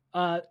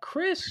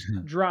 Chris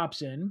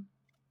drops in.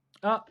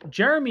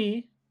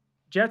 Jeremy,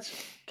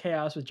 Jets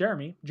Chaos with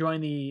Jeremy,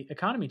 joined the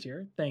economy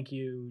tier. Thank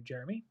you,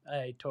 Jeremy.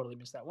 I totally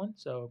missed that one,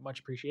 so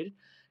much appreciated.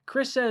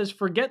 Chris says,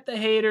 forget the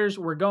haters.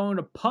 We're going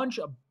to punch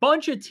a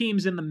bunch of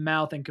teams in the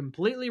mouth and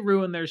completely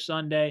ruin their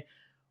Sunday.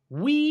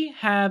 We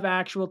have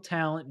actual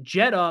talent.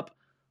 Jet up.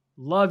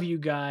 Love you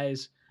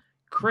guys.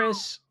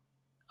 Chris,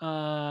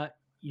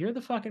 you're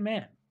the fucking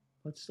man.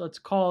 Let's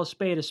call a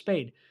spade a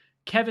spade.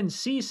 Kevin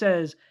C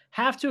says,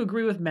 have to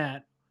agree with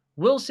Matt.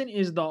 Wilson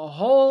is the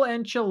whole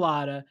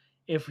enchilada.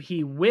 If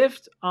he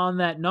whiffed on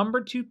that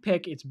number 2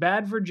 pick, it's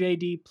bad for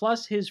JD.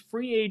 Plus, his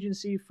free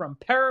agency from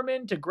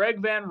Perriman to Greg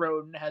Van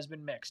Roten has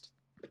been mixed.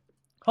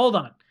 Hold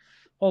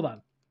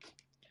on.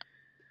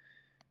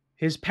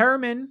 His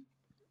Perriman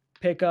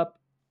pickup.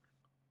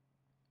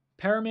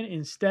 Perriman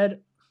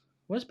instead.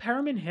 Was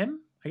Perriman him?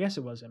 I guess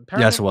it was him. Perriman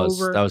Yes, it was.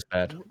 That was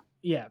bad.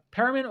 Yeah,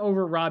 Perriman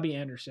over Robbie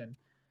Anderson.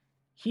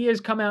 He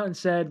has come out and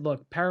said,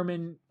 look,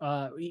 Perriman,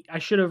 I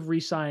should have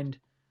re-signed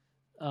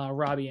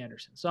Robbie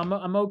Anderson. So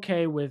I'm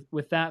okay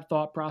with that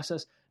thought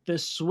process. The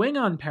swing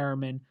on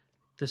Perriman,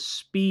 the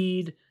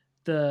speed,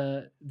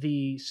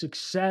 the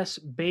success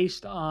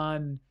based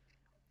on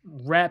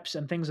reps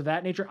and things of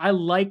that nature. I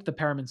like the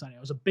Perriman signing.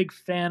 I was a big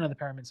fan of the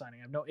Perriman signing.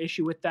 I have no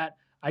issue with that.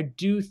 I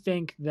do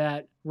think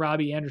that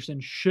Robbie Anderson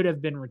should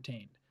have been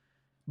retained.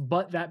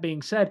 But that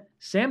being said,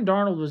 Sam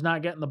Darnold was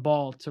not getting the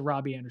ball to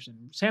Robbie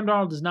Anderson. Sam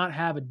Darnold does not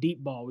have a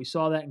deep ball. We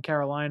saw that in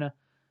Carolina,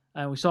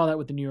 and we saw that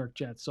with the New York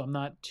Jets, so I'm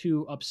not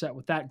too upset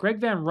with that. Greg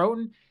Van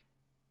Roten,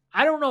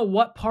 I don't know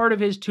what part of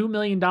his $2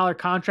 million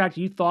contract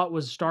you thought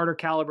was starter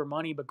caliber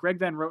money, but Greg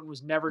Van Roten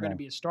was never going to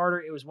be a starter.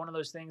 It was one of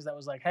those things that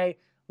was like, hey,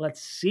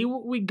 let's see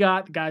what we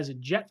got. The guy's a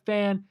Jet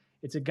fan.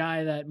 It's a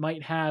guy that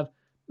might have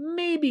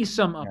maybe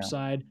some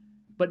upside,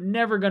 but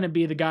never going to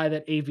be the guy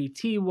that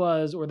AVT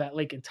was or that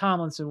Laken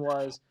Tomlinson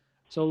was.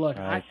 So look,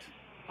 right.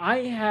 I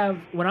have,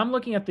 when I'm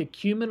looking at the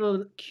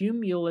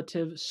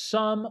cumulative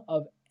sum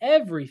of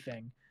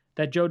everything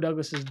that Joe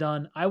Douglas has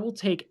done, I will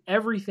take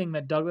everything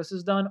that Douglas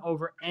has done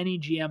over any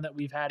GM that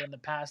we've had in the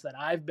past that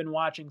I've been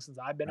watching since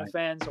I've been a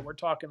fan. So we're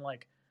talking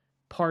like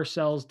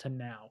Parcells to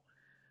now.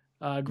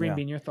 Green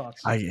Bean, your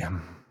thoughts? I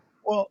am.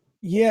 Well,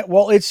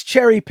 it's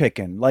cherry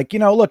picking. Like,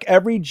 look,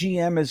 every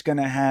GM is going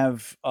to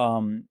have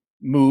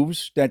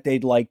moves that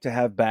they'd like to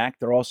have back.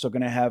 They're also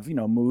going to have,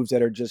 moves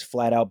that are just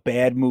flat out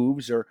bad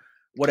moves or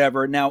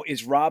whatever. Now,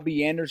 is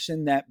Robbie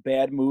Anderson that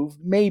bad move?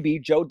 Maybe.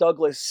 Joe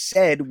Douglas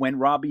said when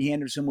Robbie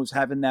Anderson was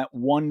having that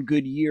one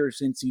good year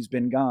since he's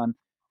been gone,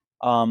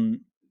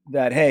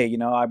 that, hey,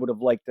 I would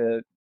have liked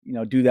to,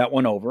 do that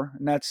one over.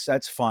 And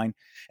that's fine.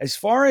 As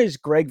far as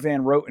Greg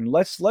Van Roten,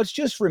 let's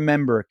just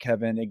remember,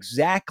 Kevin,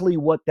 exactly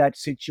what that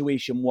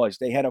situation was.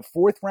 They had a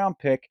 4th round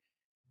pick,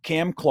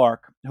 Cam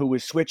Clark, who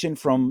was switching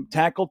from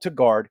tackle to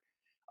guard.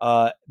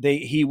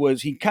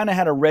 He kind of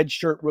had a red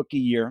shirt rookie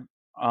year.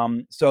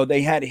 So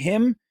they had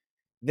him,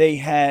 they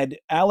had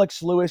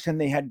Alex Lewis, and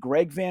they had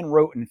Greg Van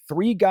Roten,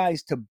 3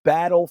 guys to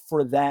battle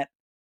for that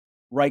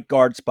right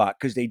guard spot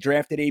because they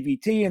drafted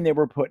AVT and they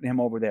were putting him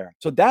over there.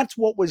 So that's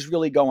what was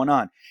really going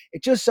on.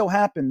 It just so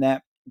happened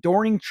that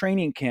during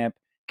training camp,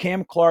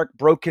 Cam Clark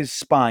broke his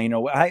spine,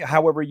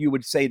 however you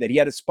would say that. He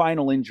had a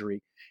spinal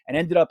injury and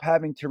ended up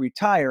having to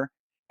retire.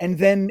 And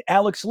then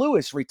Alex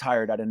Lewis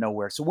retired out of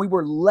nowhere. So we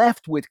were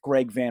left with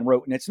Greg Van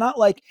Roten. It's not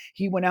like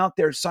he went out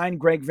there, signed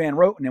Greg Van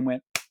Roten and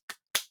went,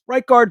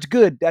 right guard's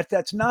good.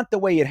 That's not the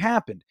way it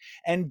happened.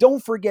 And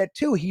don't forget,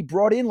 too, he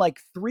brought in like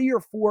 3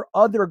 or 4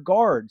 other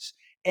guards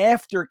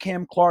after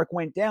Cam Clark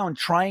went down,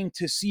 trying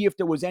to see if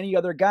there was any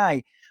other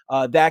guy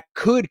that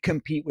could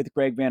compete with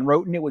Greg Van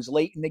Roten. It was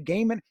late in the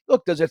game. And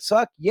look, does it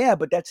suck? Yeah,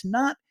 but it's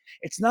not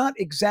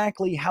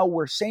exactly how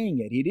we're saying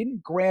it. He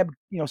didn't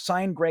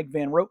sign Greg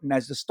Van Roten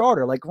as the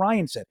starter, like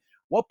Ryan said.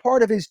 What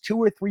part of his $2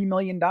 or $3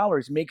 million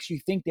makes you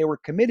think they were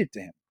committed to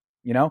him?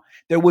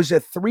 There was a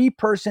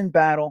 3-person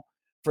battle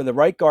for the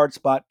right guard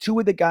spot.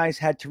 2 of the guys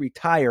had to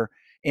retire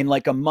in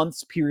like a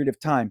month's period of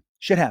time.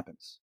 Shit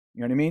happens.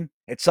 You know what I mean?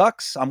 It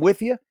sucks. I'm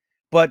with you.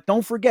 But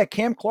don't forget,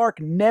 Cam Clark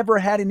never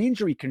had an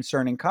injury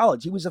concern in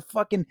college. He was a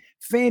fucking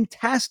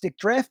fantastic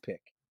draft pick.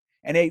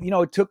 And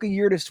it took a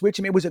year to switch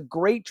him. It was a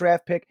great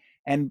draft pick.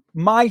 And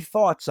my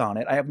thoughts on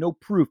it, I have no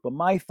proof, but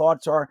my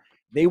thoughts are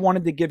they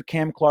wanted to give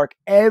Cam Clark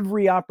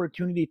every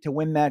opportunity to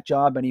win that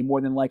job, and he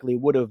more than likely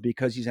would have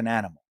because he's an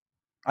animal.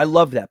 I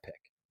love that pick.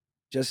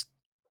 Just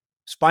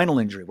spinal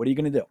injury. What are you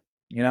going to do?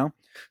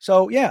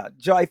 So yeah,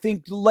 Joe, I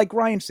think like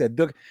Ryan said,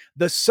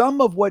 the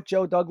sum of what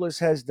Joe Douglas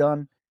has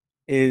done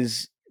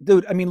is,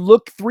 dude, I mean,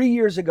 look 3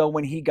 years ago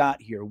when he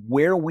got here,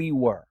 where we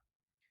were.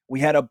 We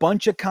had a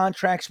bunch of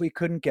contracts we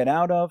couldn't get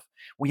out of.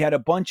 We had a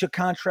bunch of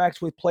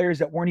contracts with players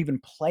that weren't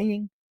even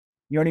playing.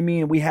 You know what I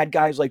mean? We had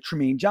guys like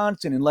Tremaine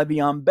Johnson and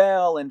Le'Veon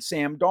Bell and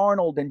Sam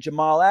Darnold and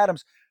Jamal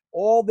Adams,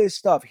 all this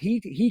stuff.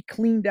 He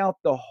cleaned out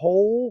the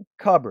whole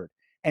cupboard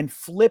and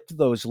flipped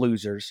those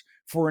losers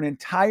for an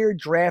entire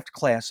draft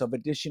class of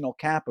additional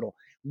capital.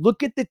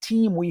 Look at the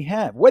team we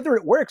have. Whether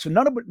it works,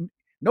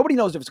 nobody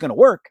knows if it's going to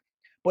work.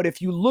 But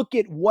if you look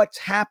at what's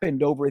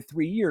happened over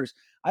 3 years,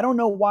 I don't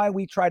know why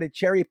we try to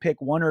cherry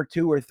pick 1 or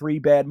 2 or 3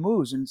 bad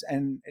moves.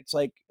 And it's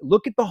like,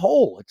 look at the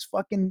whole. It's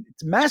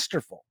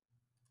masterful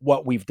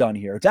what we've done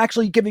here. It's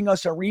actually giving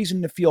us a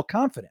reason to feel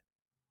confident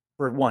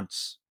for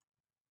once.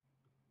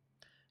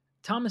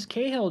 Thomas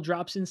Cahill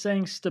drops in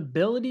saying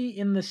stability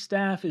in the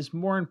staff is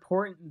more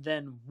important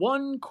than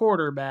one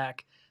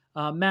quarterback.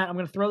 Matt, I'm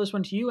going to throw this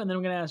one to you, and then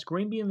I'm going to ask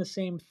Green Bean the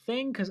same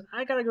thing because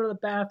I got to go to the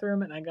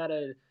bathroom and I got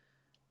to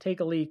take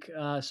a leak.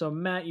 So,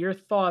 Matt, your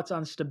thoughts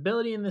on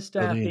stability in the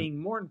staff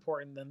being more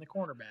important than the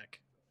quarterback?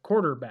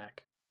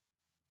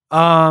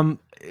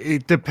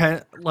 It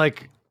depends.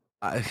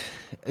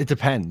 It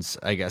depends.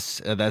 I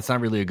guess that's not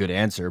really a good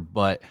answer,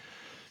 but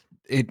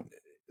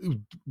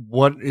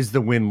what is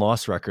the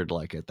win-loss record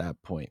like at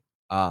that point?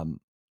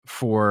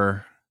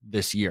 For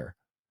this year,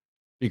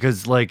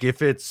 because like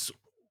if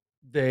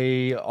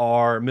they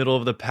are middle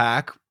of the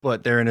pack,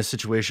 but they're in a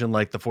situation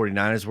like the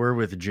 49ers were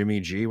with Jimmy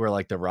G, where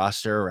like the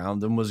roster around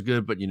them was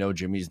good, but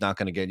Jimmy's not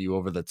going to get you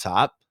over the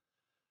top.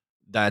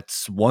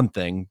 That's one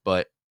thing,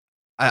 but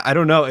I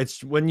don't know.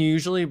 It's when you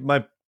usually,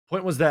 my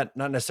point was that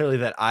not necessarily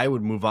that I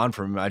would move on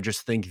from him. I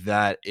just think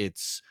that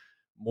it's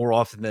more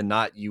often than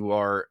not, you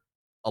are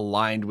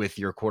aligned with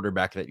your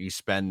quarterback that you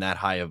spend that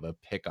high of a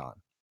pick on,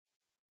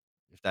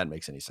 if that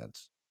makes any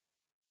sense.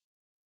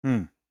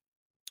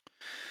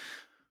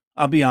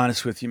 I'll be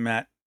honest with you,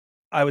 Matt.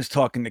 I was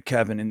talking to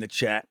Kevin in the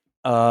chat.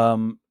 I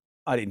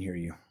didn't hear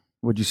you.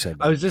 What'd you say?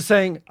 I was just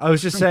saying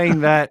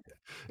that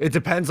it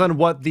depends on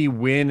what the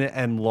win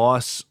and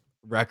loss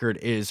record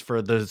is.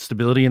 For the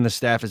stability in the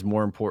staff is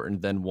more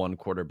important than one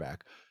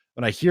quarterback.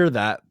 When I hear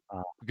that,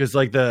 because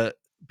like the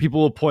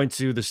people will point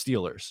to the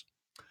Steelers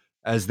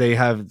as they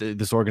have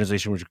this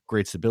organization with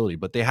great stability,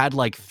 but they had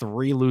like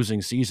 3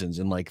 losing seasons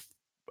in like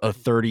a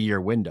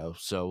 30-year window.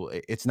 So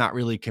it's not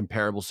really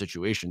comparable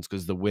situations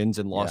because the wins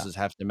and losses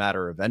have to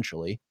matter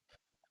eventually.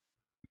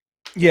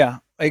 Yeah,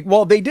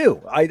 well, they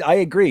do. I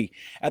agree.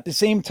 At the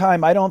same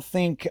time, I don't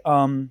think.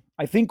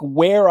 I think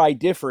where I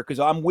differ, because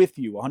I'm with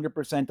you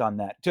 100% on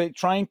that.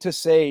 Trying to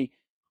say,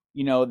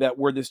 that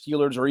we're the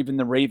Steelers or even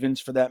the Ravens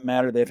for that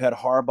matter, they've had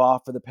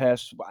Harbaugh for the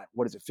past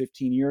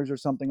 15 years or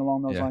something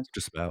along those lines.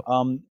 Just about.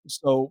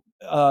 So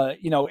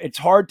it's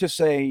hard to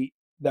say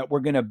that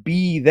we're going to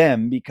be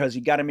them because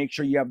you got to make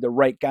sure you have the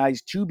right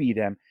guys to be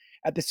them.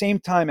 At the same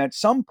time, at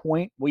some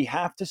point, we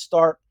have to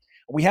stop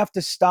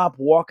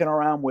walking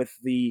around with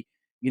the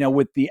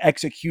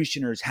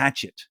executioner's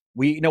hatchet.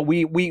 We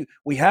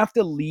have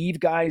to leave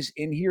guys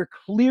in here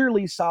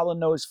clearly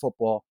solid-nosed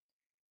football.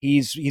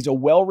 He's a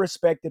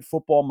well-respected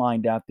football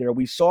mind out there.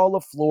 We saw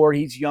LaFleur.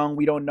 He's young.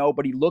 We don't know,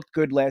 but he looked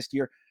good last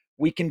year.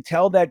 We can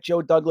tell that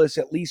Joe Douglas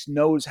at least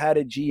knows how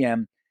to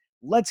GM.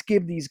 Let's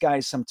give these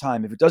guys some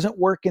time. If it doesn't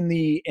work in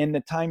the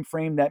time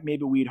frame that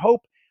maybe we'd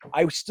hope,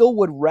 I still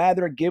would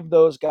rather give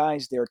those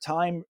guys their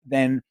time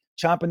than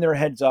chopping their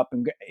heads up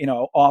and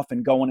off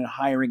and going and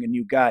hiring a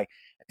new guy.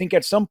 I think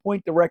at some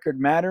point the record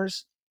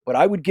matters, but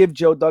I would give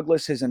Joe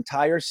Douglas his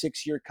entire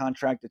 6-year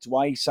contract. It's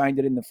why he signed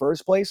it in the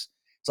first place.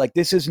 It's like,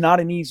 this is not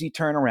an easy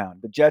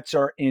turnaround. The Jets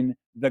are in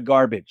the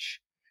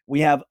garbage.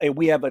 We have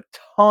a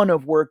ton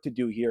of work to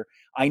do here.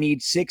 I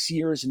need 6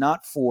 years,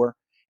 not 4.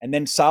 And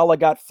then Saleh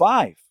got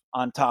 5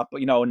 on top,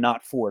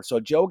 not 4.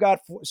 So Joe got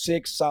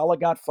 6, Saleh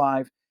got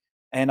 5.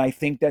 And I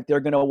think that they're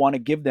going to want to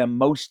give them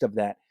most of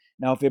that.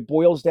 Now, if it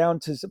boils down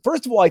to,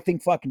 first of all, I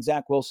think fucking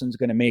Zach Wilson's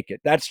going to make it.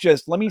 That's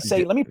just, let me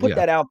put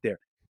that out there.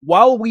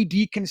 While we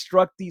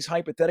deconstruct these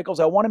hypotheticals,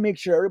 I want to make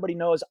sure everybody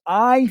knows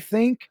I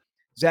think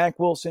Zach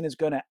Wilson is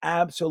going to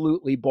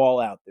absolutely ball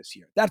out this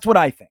year. That's what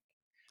I think.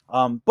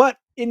 But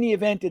in the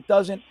event it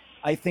doesn't,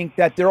 I think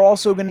that they're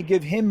also going to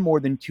give him more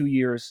than 2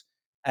 years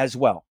as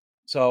well.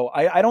 So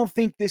I don't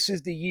think this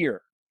is the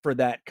year for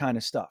that kind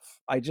of stuff.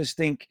 I just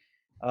think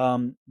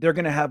they're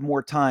going to have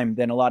more time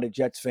than a lot of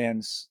Jets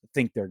fans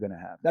think they're going to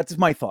have. That's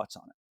my thoughts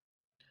on it.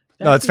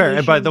 No, it's fair.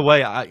 And by the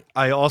way,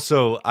 I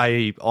also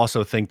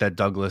think that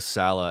Douglas,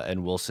 Saleh,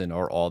 and Wilson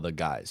are all the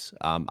guys.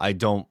 I'm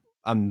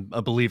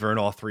a believer in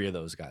all 3 of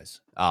those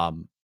guys.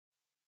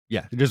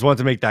 Yeah, just wanted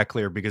to make that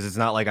clear because it's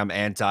not like I'm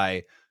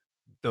anti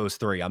those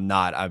 3. I'm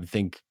not. I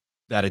think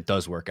that it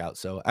does work out.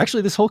 So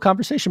actually, this whole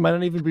conversation might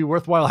not even be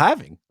worthwhile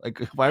having. Like,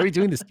 why are we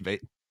doing this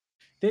debate?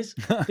 This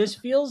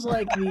feels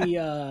like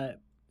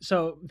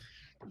so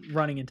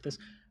running into this.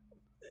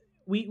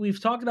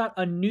 We've talked about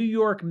a New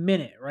York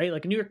minute, right?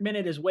 Like a New York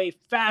minute is way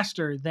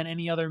faster than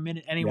any other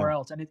minute anywhere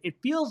else. And it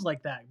feels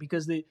like that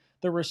because the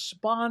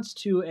response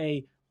to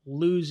a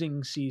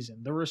losing season,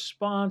 the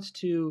response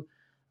to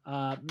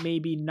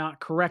maybe not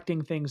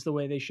correcting things the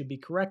way they should be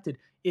corrected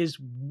is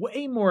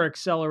way more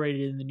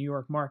accelerated in the New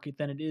York market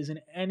than it is in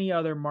any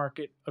other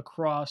market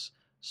across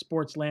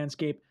sports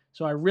landscape.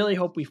 So I really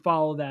hope we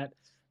follow that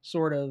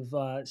sort of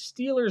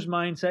Steelers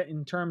mindset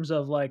in terms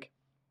of like,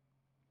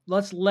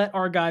 let's let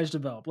our guys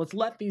develop. Let's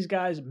let these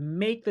guys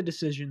make the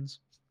decisions,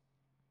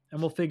 and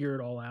we'll figure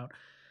it all out.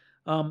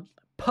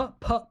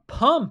 Pump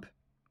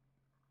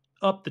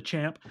up the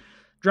champ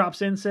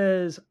drops in,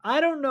 says,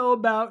 I don't know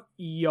about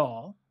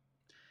y'all,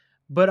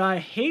 but I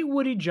hate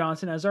Woody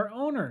Johnson as our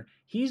owner.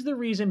 He's the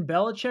reason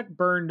Belichick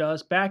burned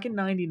us back in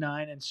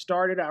 '99 and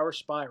started our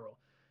spiral.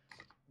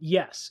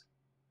 Yes,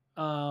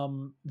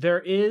 there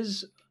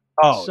is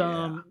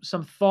some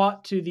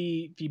thought to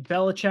the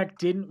Belichick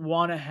didn't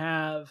want to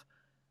have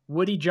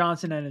Woody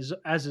Johnson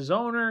as his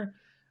owner.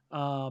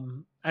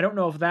 I don't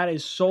know if that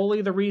is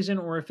solely the reason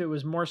or if it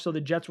was more so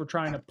the Jets were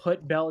trying to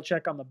put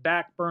Belichick on the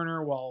back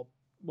burner while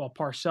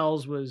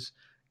Parcells was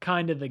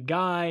kind of the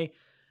guy.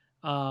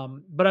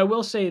 But I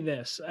will say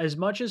this: as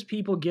much as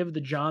people give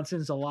the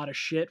Johnsons a lot of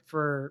shit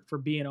for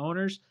being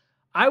owners,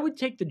 I would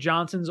take the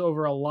Johnsons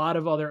over a lot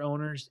of other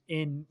owners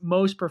in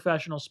most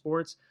professional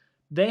sports.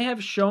 They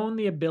have shown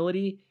the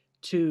ability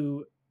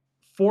to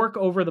fork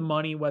over the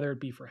money, whether it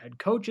be for head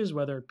coaches,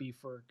 whether it be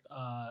for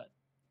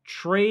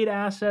trade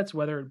assets,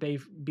 whether it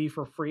be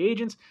for free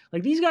agents.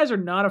 Like, these guys are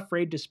not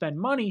afraid to spend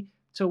money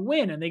to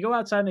win, and they go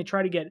outside and they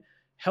try to get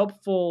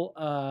helpful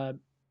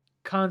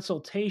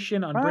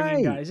consultation on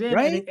bringing Right, guys in,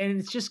 right. and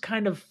it's just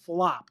kind of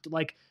flopped.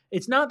 Like,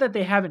 it's not that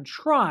they haven't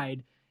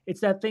tried, it's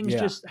that things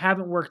Yeah. just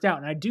haven't worked out.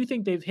 And I do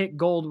think they've hit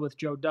gold with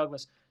Joe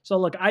Douglas. So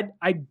look,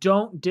 I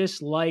don't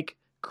dislike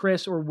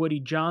Chris or Woody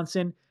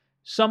Johnson.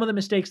 Some of the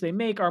mistakes they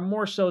make are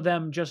more so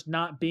them just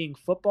not being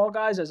football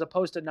guys as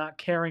opposed to not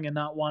caring and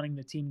not wanting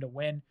the team to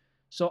win.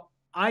 So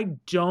I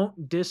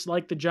don't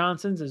dislike the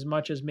Johnsons as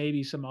much as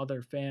maybe some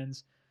other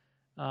fans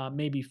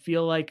maybe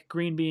feel like.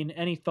 Green Bean,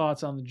 any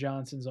thoughts on the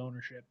Johnsons'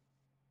 ownership?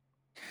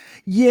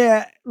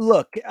 Yeah,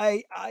 look,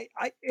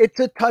 it's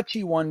a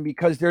touchy one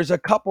because there's a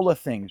couple of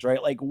things,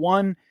 right? Like,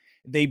 one,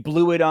 they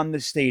blew it on the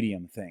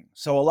stadium thing.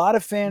 So a lot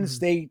of fans,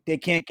 they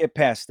can't get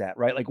past that,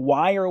 right? Like,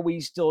 why are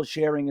we still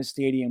sharing a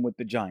stadium with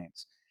the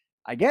Giants?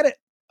 I get it.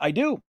 I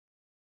do.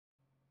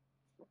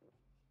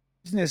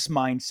 Business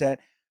mindset.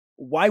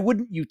 Why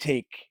wouldn't you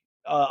take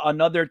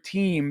another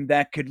team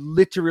that could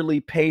literally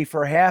pay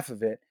for half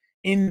of it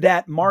in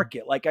that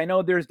market? Like, I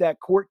know there's that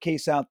court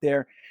case out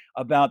there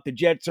about the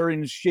Jets are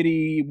in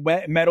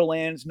shitty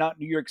Meadowlands, not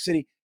New York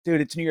City. Dude,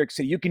 it's New York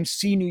City. You can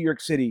see New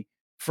York City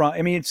from,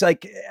 I mean, it's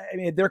like, I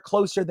mean, they're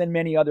closer than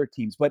many other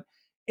teams, but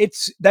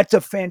that's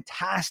a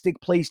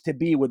fantastic place to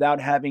be without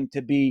having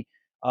to be,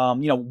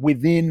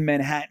 within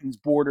Manhattan's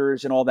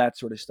borders and all that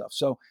sort of stuff.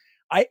 So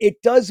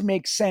it does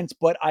make sense,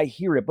 but I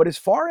hear it. But as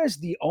far as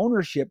the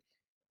ownership,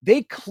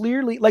 they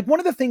clearly, like, one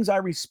of the things I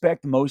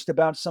respect most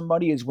about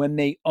somebody is when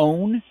they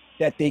own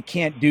that they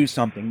can't do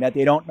something, that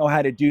they don't know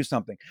how to do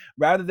something,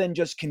 rather than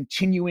just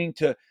continuing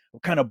to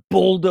kind of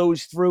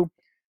bulldoze through.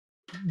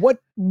 What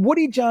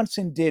Woody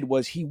Johnson did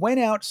was he went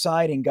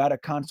outside and got a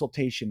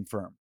consultation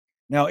firm.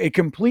 Now, it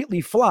completely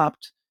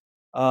flopped,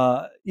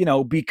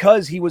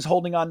 because he was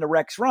holding on to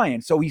Rex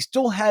Ryan. So he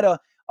still had a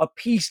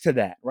piece to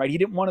that, right? He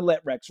didn't want to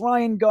let Rex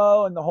Ryan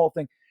go and the whole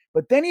thing.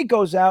 But then he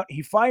goes out,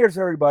 he fires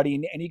everybody,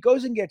 and he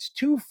goes and gets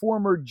two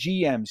former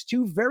GMs,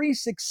 two very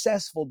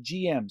successful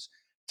GMs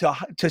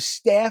to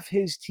staff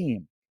his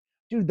team.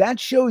 Dude, that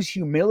shows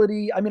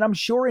humility. I mean, I'm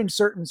sure in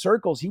certain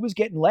circles he was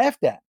getting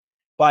laughed at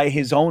by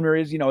his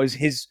owners,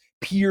 his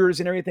peers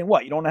and everything.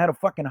 What, you don't know how to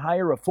fucking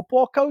hire a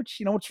football coach?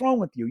 What's wrong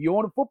with you? You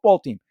own a football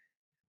team.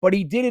 But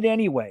he did it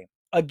anyway.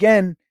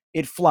 Again,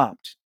 it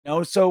flopped.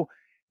 So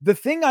the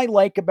thing I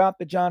like about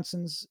the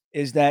Johnsons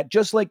is that,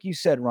 just like you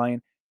said,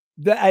 Ryan,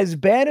 as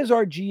bad as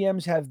our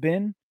GMs have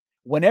been,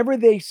 whenever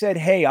they said,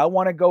 hey, I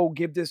want to go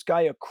give this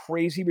guy a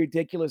crazy,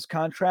 ridiculous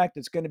contract,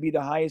 it's going to be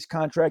the highest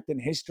contract in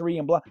history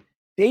and blah,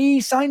 they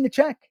signed the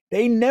check.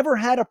 They never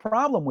had a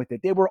problem with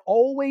it. They were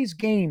always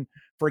game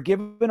for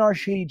giving our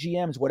shitty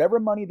GMs whatever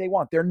money they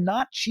want. They're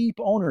not cheap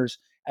owners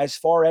as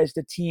far as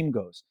the team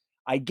goes.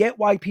 I get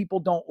why people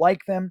don't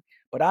like them,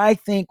 but I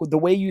think the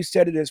way you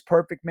said it is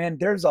perfect, man.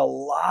 There's a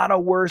lot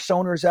of worse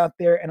owners out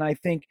there, and I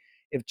think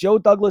if Joe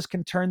Douglas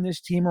can turn this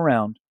team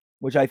around,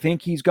 which I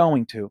think he's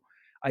going to,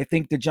 I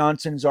think the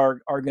Johnsons are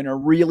going to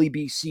really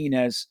be seen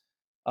as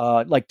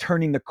like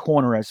turning the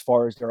corner as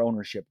far as their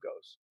ownership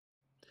goes.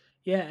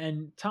 Yeah,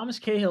 and Thomas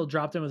Cahill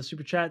dropped in with a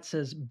super chat,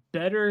 says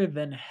better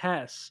than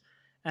Hess.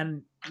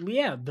 And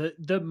yeah,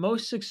 the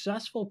most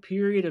successful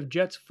period of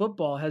Jets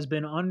football has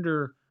been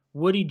under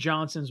Woody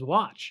Johnson's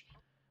watch.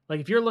 Like,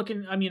 if you're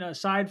looking, I mean,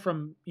 aside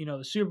from,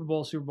 the Super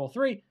Bowl, Super Bowl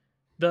III,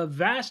 the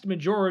vast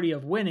majority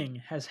of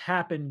winning has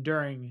happened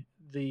during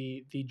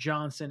the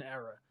Johnson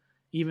era,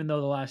 even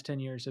though the last 10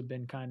 years have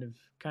been kind of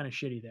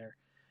shitty there.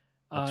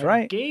 That's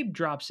right. Gabe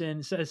drops in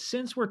and says,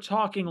 since we're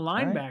talking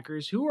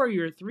linebackers, who are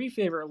your three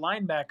favorite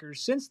linebackers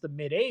since the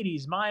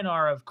mid-'80s? Mine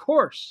are, of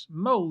course,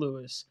 Mo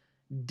Lewis,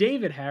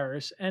 David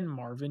Harris, and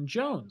Marvin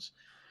Jones.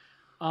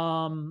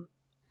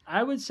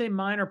 I would say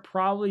mine are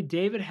probably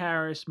David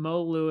Harris,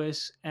 Mo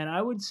Lewis, and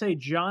I would say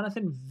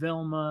Jonathan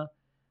Vilma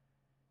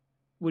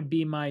would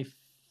be my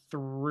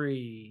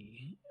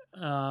three.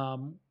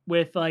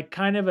 With like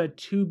kind of a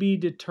to be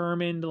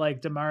determined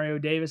like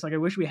Demario Davis. Like, I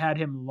wish we had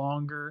him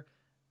longer.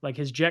 Like,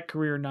 his Jet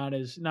career not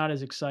as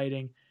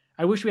exciting.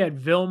 I wish we had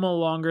Vilma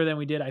longer than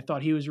we did. I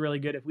thought he was really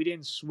good. If we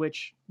didn't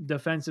switch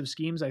defensive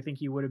schemes, I think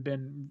he would have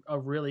been a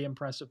really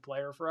impressive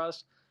player for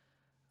us.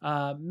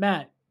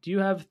 Matt, do you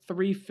have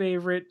three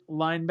favorite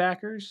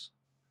linebackers?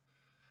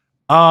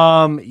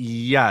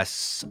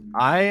 Yes,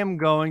 I am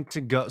going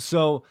to go.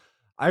 So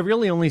I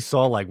really only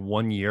saw like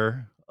 1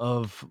 year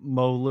of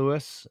Mo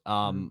Lewis.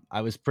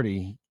 I was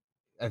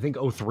I think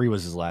 03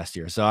 was his last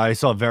year. So I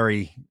saw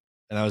very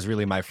and that was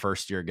really my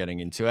first year getting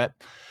into it.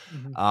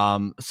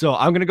 Mhm. So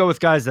I'm gonna go with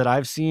guys that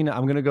I've seen.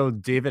 I'm gonna go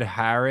David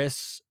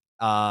Harris,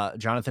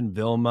 Jonathan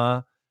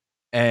Vilma,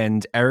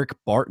 and Eric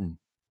Barton.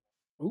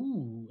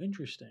 Ooh,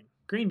 interesting.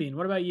 Green Bean,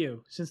 what about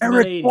you? Since the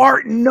Eric mid-'80s.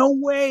 Barton, no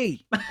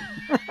way.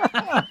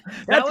 That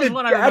That's was a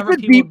one I that's remember a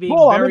people deep being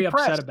pull. I'm very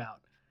upset impressed. about.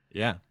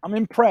 Yeah. I'm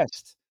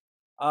impressed.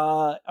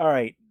 All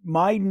right.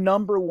 My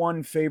number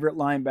one favorite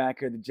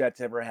linebacker the Jets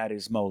ever had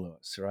is Mo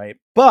Lewis, right?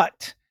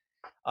 But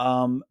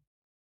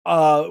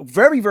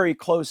very, very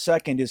close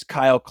second is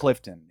Kyle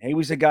Clifton. He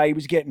was a guy, he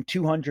was getting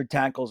 200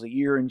 tackles a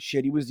year and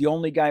shit. He was the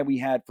only guy we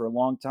had for a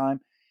long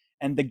time.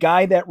 And the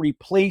guy that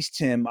replaced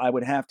him, I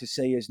would have to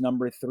say, is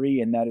number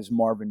 3, and that is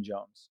Marvin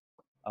Jones.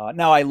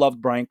 Now, I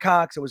loved Brian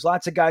Cox. There was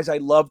lots of guys I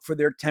loved for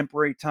their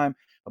temporary time.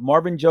 But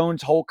Marvin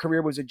Jones' whole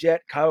career was a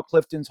Jet. Kyle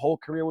Clifton's whole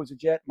career was a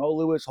Jet. Mo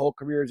Lewis' whole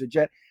career is a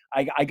Jet.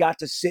 I got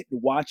to sit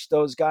and watch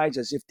those guys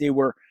as if they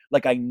were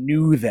like I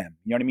knew them.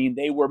 You know what I mean?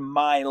 They were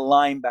my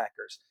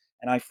linebackers,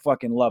 and I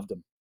fucking loved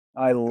them.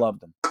 I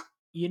loved them.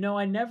 You know,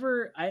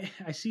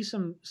 I see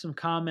some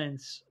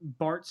comments.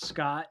 Bart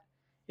Scott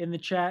in the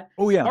chat.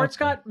 Oh, yeah. Bart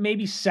Scott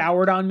maybe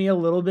soured on me a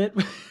little bit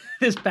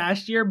this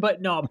past year,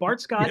 but no,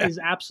 Bart Scott Yeah. is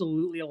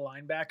absolutely a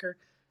linebacker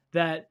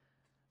that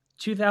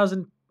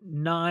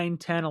 2009,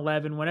 10,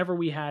 11, whenever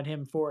we had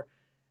him for,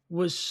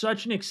 was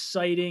such an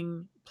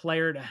exciting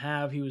player to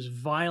have. He was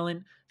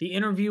violent. The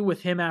interview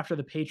with him after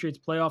the Patriots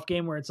playoff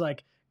game where it's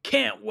like,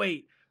 can't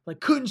wait,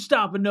 like couldn't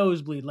stop a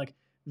nosebleed. Like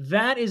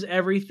that is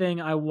everything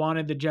I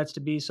wanted the Jets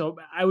to be. So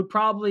I would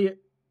probably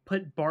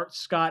put Bart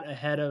Scott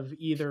ahead of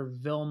either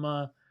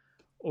Vilma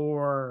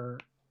or,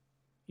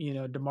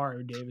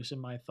 Demario Davis in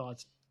my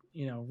thoughts,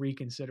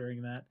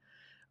 reconsidering that.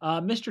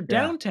 Mr.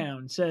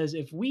 Downtown says,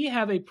 if we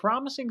have a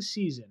promising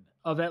season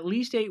of at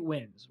least 8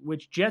 wins,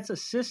 which Jets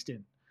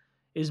assistant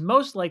is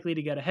most likely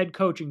to get a head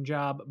coaching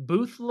job,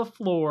 Booth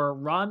LaFleur,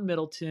 Ron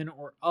Middleton,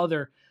 or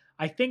other.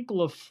 I think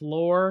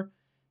LaFleur,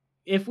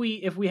 if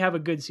we have a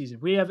good season,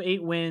 if we have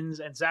 8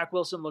 wins and Zach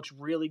Wilson looks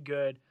really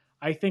good,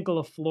 I think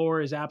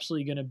LaFleur is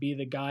absolutely going to be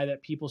the guy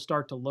that people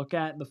start to look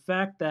at. And the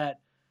fact that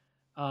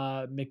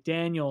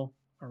McDaniels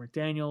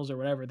or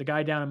whatever, the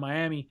guy down in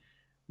Miami,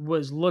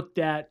 was looked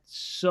at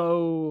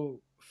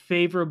so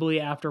favorably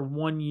after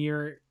 1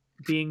 year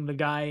being the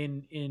guy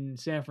in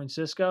San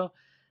Francisco,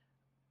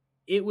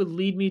 it would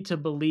lead me to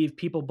believe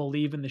people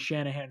believe in the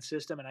Shanahan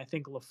system, and I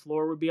think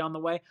LaFleur would be on the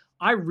way.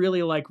 I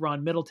really like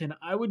Ron Middleton.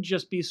 I would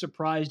just be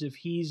surprised if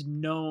he's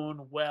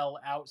known well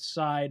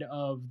outside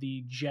of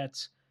the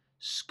Jets'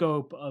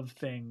 scope of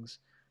things.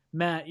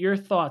 Matt, your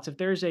thoughts? If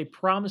there's a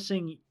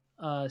promising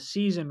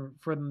season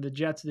for the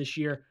Jets this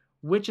year,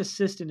 which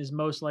assistant is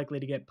most likely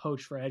to get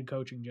poached for a head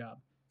coaching job?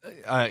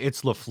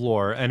 It's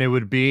LaFleur, and it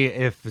would be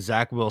if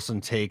Zach Wilson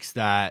takes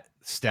that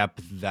step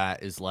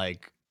that is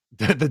like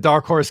the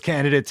dark horse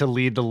candidate to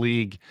lead the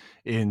league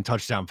in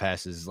touchdown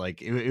passes.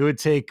 Like it would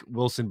take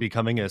Wilson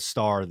becoming a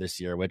star this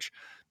year, which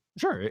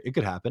sure, it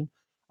could happen.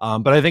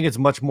 But I think it's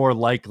much more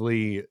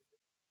likely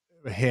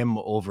him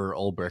over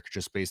Ulbrich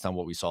just based on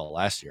what we saw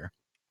last year.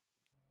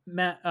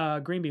 Matt,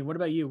 Greenbean, what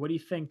about you? What do you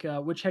think?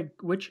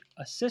 Which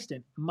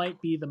assistant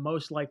might be the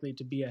most likely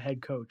to be a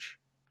head coach?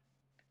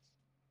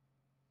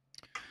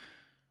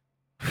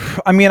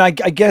 I mean, I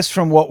guess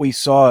from what we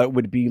saw, it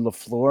would be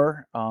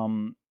LaFleur.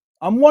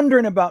 I'm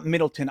wondering about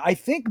Middleton. I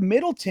think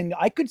Middleton,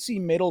 I could see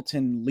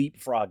Middleton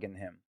leapfrogging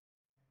him.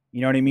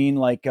 You know what I mean?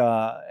 Like,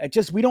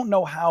 we don't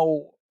know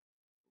how,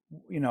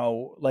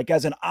 like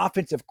as an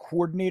offensive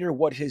coordinator,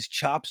 what his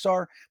chops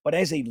are, but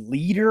as a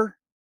leader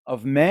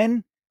of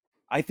men,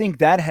 I think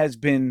that has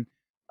been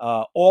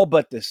all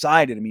but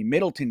decided. I mean,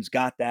 Middleton's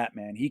got that,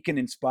 man. He can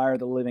inspire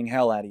the living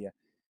hell out of you.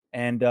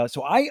 And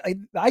so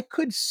I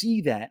could see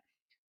that.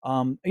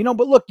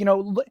 But look,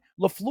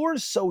 LaFleur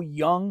is so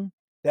young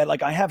that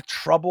like I have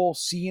trouble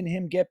seeing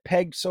him get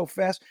pegged so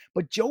fast.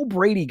 But Joe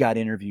Brady got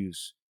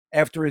interviews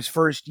after his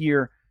first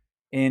year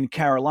in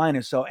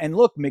Carolina. So, and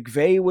look,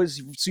 McVay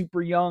was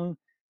super young.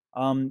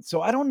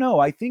 So I don't know.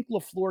 I think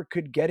LaFleur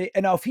could get it.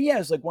 And now if he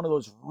has like one of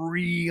those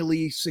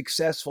really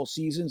successful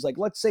seasons, like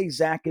let's say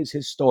Zach is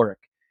historic,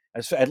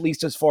 at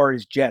least as far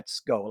as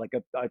Jets go, like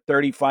a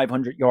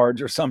 3,500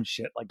 yards or some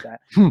shit like that.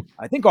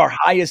 I think our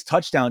highest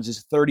touchdowns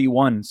is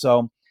 31.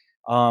 So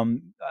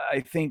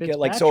I think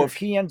so if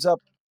he ends up,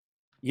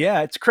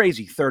 yeah, it's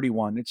crazy.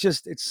 31.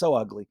 It's so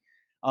ugly.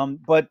 I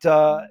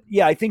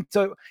think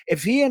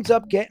if he ends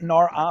up getting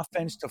our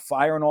offense to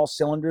fire on all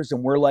cylinders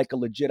and we're like a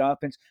legit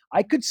offense,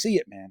 I could see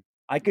it, man.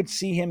 I could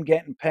see him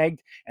getting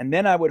pegged, and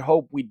then I would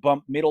hope we'd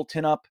bump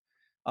Middleton up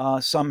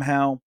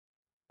somehow.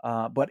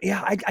 But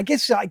yeah, I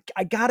guess I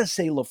gotta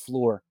say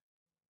LaFleur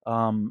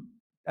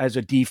as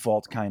a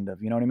default, kind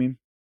of. You know what I mean?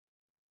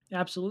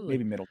 Absolutely.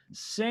 Maybe Middleton.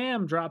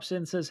 Sam drops in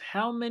and says,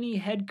 how many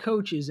head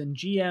coaches and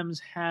GMs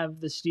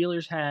have the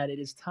Steelers had? It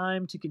is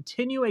time to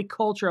continue a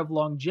culture of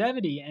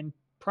longevity and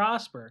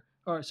proper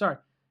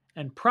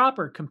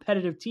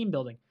competitive team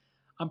building.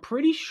 I'm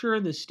pretty sure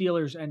the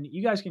Steelers, and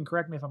you guys can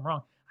correct me if I'm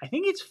wrong, I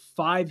think it's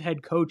 5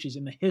 head coaches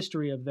in the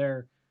history of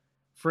their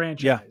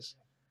franchise.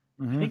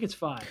 Yeah. Mm-hmm. I think it's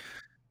 5.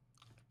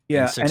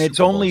 Yeah, six and it's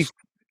Super only Bowls.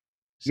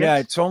 yeah,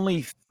 Six? it's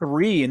only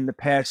 3 in the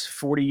past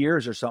 40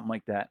 years or something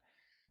like that.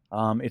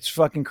 It's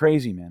fucking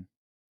crazy, man.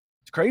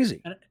 It's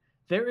crazy. And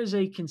there is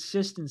a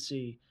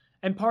consistency,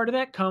 and part of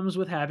that comes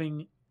with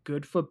having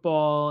good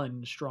football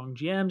and strong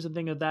GMs and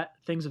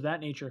things of that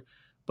nature.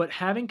 But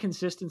having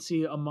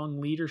consistency among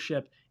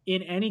leadership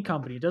in any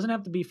company, it doesn't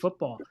have to be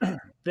football.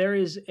 There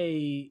is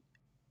a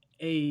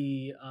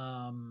I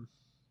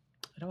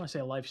don't want to say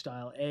a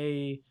lifestyle,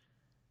 a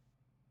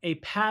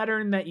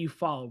pattern that you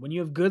follow when you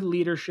have good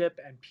leadership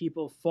and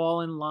people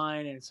fall in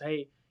line and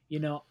say,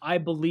 hey, I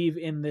believe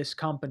in this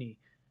company.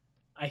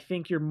 I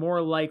think you're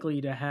more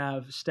likely to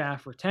have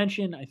staff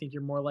retention. I think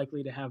you're more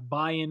likely to have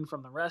buy-in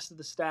from the rest of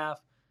the staff,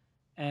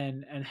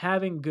 and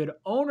having good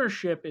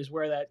ownership is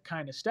where that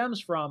kind of stems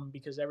from,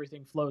 because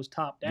everything flows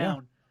top down.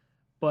 Yeah.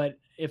 But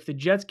if the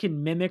Jets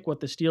can mimic what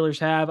the Steelers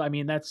have, I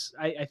mean, I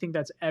think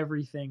that's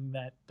everything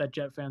that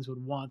Jet fans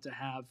would want to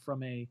have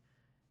from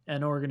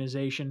an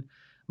organization.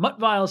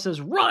 Muttvile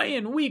says,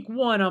 Ryan, week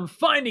 1, I'm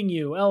finding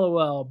you.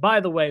 LOL. By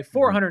the way,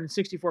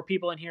 464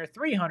 people in here,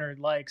 300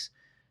 likes,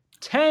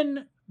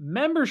 10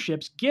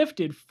 memberships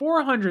gifted,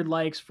 400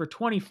 likes for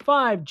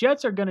 25.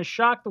 Jets are going to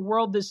shock the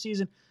world this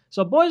season.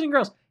 So, boys and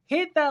girls,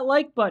 hit that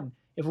like button.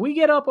 If we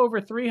get up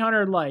over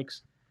 300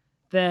 likes,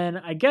 then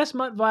I guess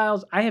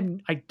Muttviles,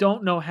 I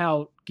don't know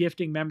how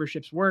gifting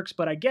memberships works,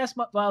 but I guess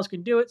Muttviles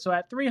can do it. So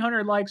at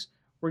 300 likes,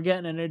 we're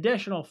getting an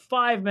additional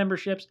 5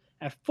 memberships.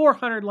 At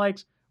 400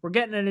 likes, we're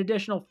getting an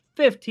additional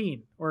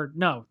 15 or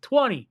no,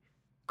 20.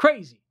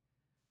 Crazy.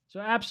 So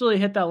absolutely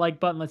hit that like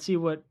button. Let's see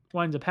what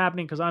winds up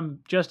happening, because I'm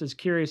just as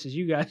curious as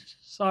you guys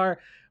are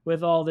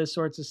with all this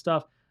sorts of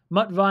stuff.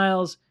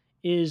 Muttviles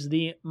is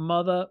the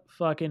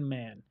motherfucking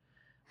man.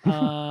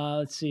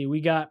 Let's see.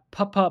 We got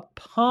Pump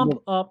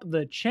Up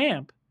the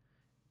Champ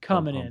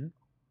coming in.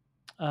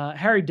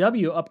 Harry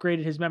W.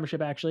 upgraded his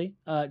membership actually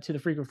to the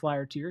frequent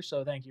flyer tier,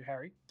 so thank you,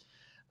 Harry.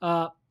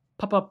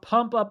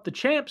 Pump Up the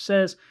Champ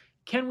says,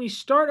 can we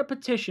start a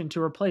petition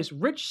to replace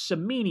Rich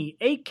Cimini,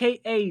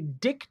 a.k.a.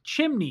 Dick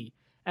Chimney,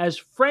 as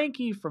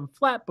Frankie from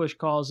Flatbush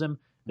calls him?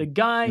 The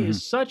guy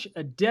is such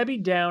a Debbie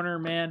Downer,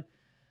 man.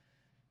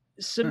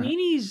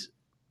 Cimini's...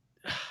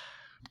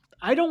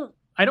 I don't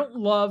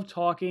love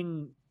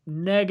talking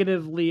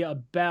negatively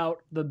about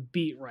the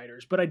beat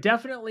writers, but I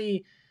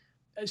definitely...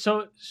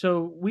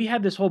 So we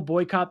had this whole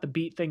boycott the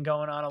beat thing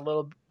going on a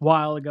little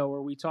while ago,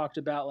 where we talked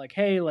about like,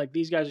 hey, like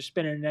these guys are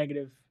spinning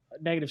a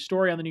negative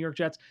story on the New York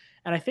Jets.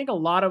 And I think a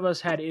lot of us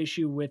had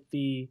issue with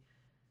the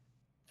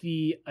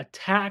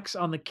attacks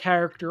on the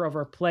character of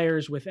our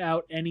players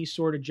without any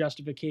sort of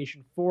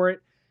justification for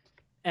it.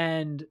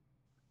 And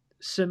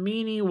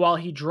Cimini, while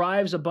he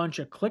drives a bunch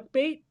of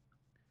clickbait,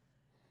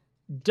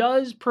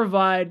 does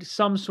provide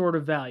some sort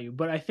of value.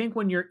 But I think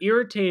when you're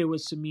irritated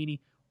with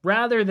Cimini,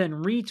 rather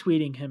than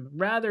retweeting him,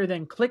 rather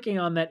than clicking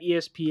on that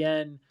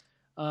ESPN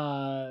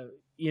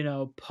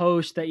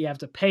post that you have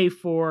to pay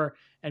for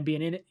and be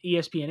an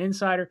ESPN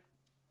insider,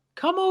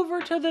 come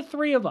over to the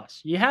three of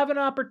us. You have an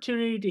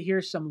opportunity to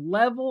hear some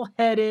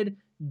level-headed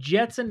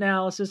Jets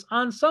analysis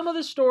on some of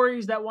the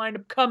stories that wind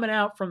up coming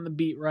out from the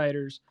beat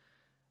writers.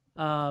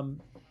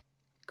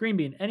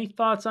 Greenbean, any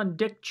thoughts on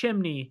Dick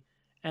Chimney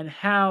and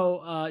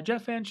how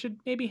Jet fans should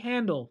maybe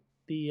handle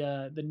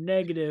the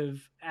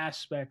negative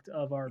aspect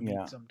of our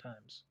beat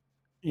sometimes?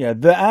 Yeah,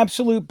 the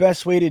absolute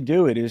best way to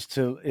do it is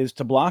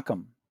to block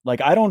them. Like,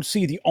 I don't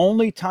see, the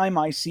only time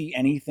I see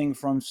anything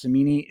from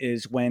Cimini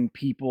is when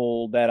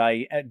people that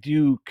I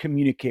do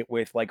communicate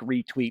with like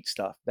retweet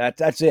stuff.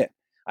 That's it.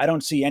 I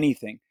don't see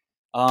anything.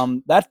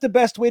 That's the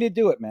best way to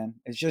do it, man.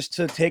 It's just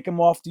to take them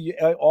off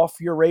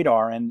your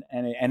radar and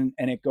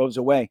it goes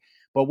away.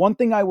 But one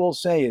thing I will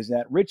say is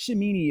that Rich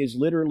Cimini is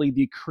literally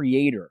the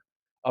creator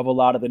of a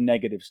lot of the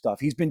negative stuff.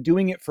 He's been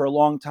doing it for a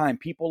long time.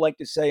 People like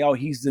to say, oh,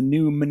 he's the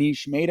new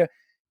Manish Mehta.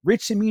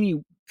 Rich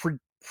Cimini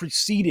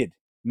preceded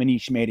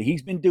Manish Mehta.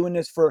 He's been doing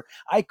this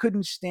I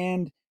couldn't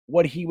stand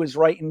what he was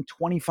writing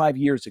 25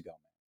 years ago.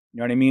 You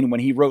know what I mean? When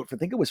he wrote, I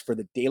think it was for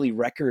the Daily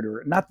Record,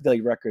 or not the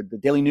Daily Record, the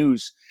Daily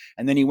News.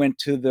 And then he went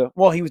to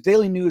he was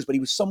Daily News, but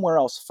he was somewhere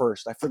else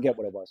first. I forget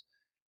what it was.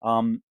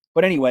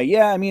 But anyway,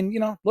 yeah, I mean,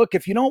 look,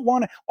 if you don't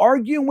want to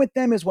argue with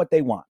them is what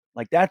they want.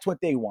 Like, that's what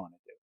they want to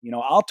do.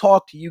 I'll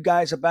talk to you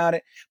guys about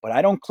it, but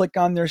I don't click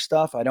on their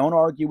stuff. I don't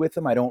argue with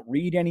them. I don't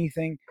read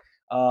anything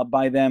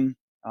by them.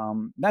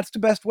 That's the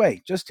best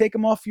way. Just take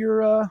them off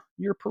your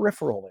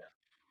peripheral there.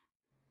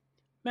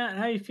 Matt,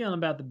 how are you feeling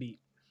about the beat?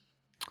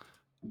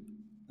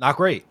 Not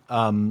great.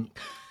 We've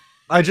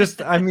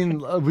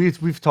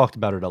talked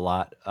about it a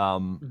lot.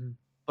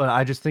 But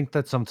I just think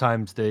that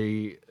sometimes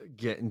they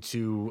get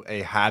into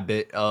a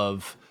habit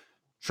of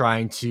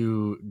trying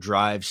to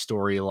drive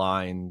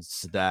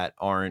storylines that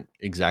aren't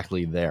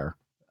exactly there,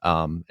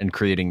 and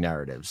creating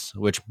narratives,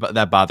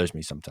 that bothers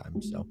me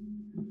sometimes. So,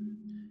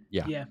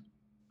 yeah.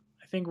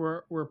 I think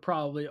we're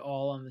probably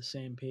all on the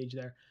same page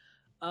there.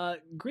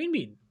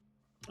 Greenbean,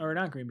 or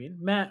not Greenbean,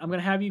 Matt, I'm going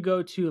to have you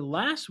go to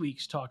last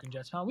week's Talking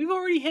Jets panel. We've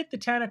already hit the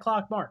 10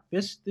 o'clock mark.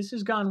 This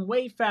has gone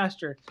way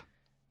faster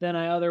than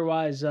I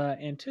otherwise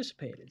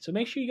anticipated. So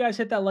make sure you guys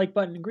hit that like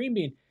button. Green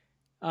Bean,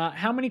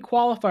 how many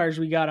qualifiers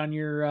we got on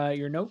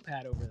your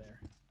notepad over there?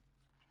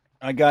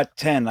 I got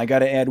 10. I got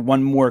to add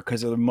one more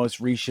because of the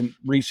most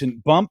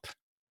recent bump.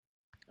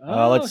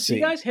 Let's so you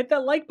see. guys hit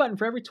that like button.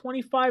 For every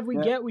 25 we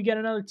get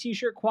another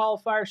t-shirt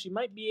qualifier. So you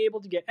might be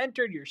able to get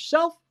entered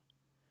yourself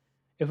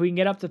if we can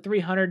get up to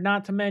 300.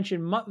 Not to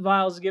mention, Mutt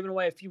Viles is giving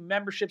away a few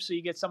memberships, so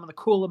you get some of the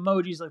cool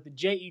emojis like the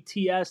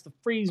JETS, the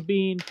freeze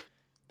bean,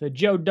 the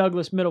Joe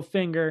Douglas middle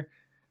finger,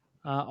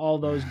 all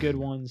those good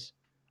ones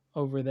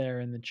over there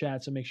in the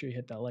chat. So make sure you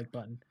hit that like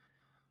button.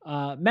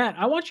 Matt,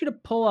 I want you to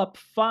pull up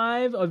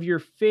 5 of your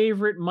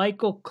favorite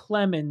Michael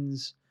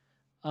Clemens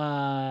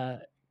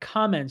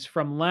comments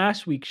from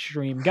last week's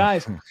stream.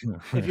 Guys,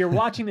 if you're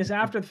watching this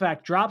after the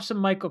fact, drop some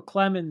Michael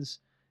Clemens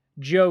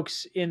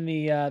jokes in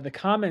the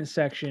comments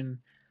section.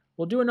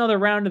 We'll do another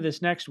round of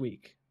this next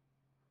week.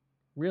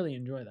 Really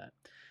enjoy that.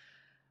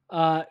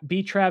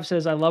 B Trav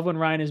says, I love when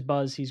Ryan is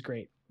buzzed. He's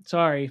great.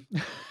 Sorry.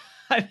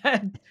 I've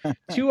had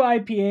 2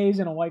 IPAs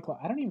and a White Claw.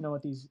 I don't even know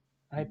what these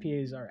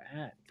IPAs are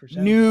at.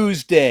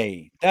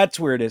 Newsday. That's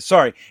where it is.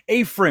 Sorry.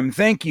 Ephraim,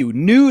 thank you.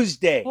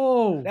 Newsday.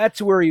 Oh.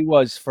 That's where he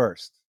was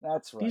first.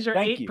 That's right. These are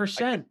Thank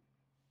 8%.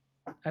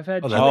 I've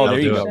had 2 there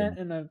you 8%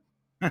 and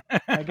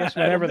I guess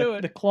whatever.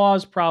 The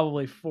claw's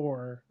probably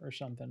 4 or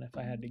something, if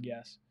I had to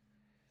guess.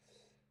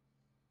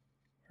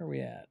 Where are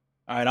we at?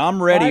 All right,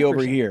 I'm ready 5%.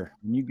 over here.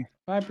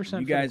 5%.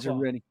 You guys are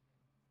ready.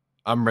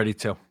 I'm ready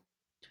too.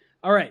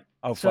 All right.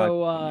 Oh, so,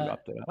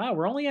 wow,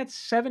 we're only at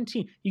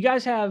 17. You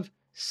guys have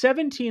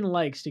 17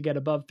 likes to get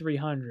above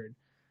 300.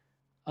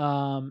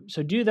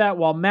 So do that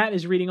while Matt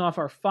is reading off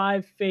our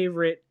 5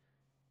 favorite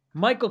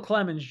Michael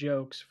Clemens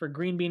jokes for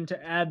Green Bean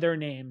to add their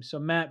names. So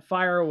Matt,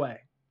 fire away.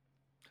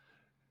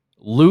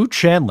 Lou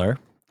Chandler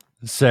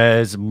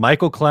says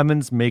Michael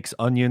Clemens makes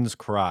onions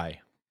cry.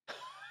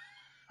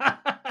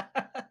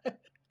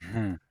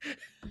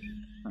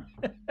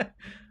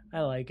 I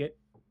like it.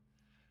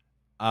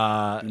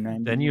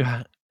 Then you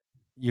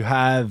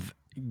have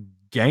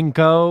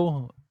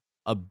Genko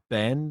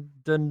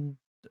Abandon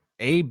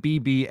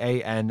Abbandando.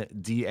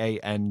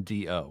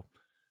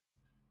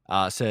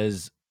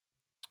 Says,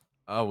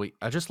 oh wait,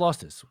 I just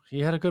lost this.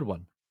 He had a good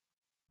one.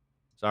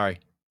 Sorry,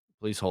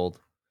 please hold.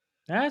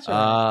 That's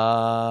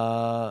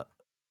all right.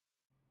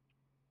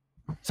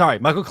 Sorry,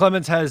 Michael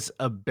Clemens has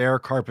a bare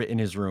carpet in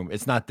his room.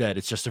 It's not dead.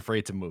 It's just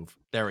afraid to move.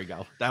 There we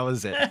go. That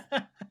was it.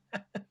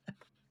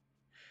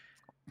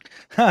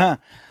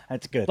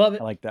 That's good. Love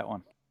it. I like that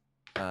one.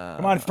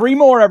 Come on, 3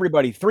 more,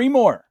 everybody. 3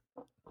 more.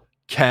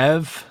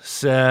 Kev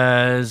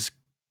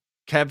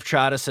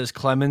Chata says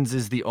Clemens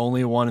is the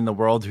only one in the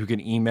world who can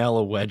email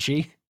a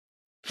wedgie.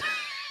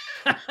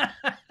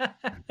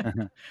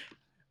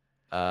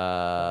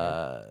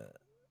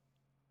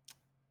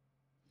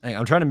 Hey,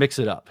 I'm trying to mix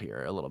it up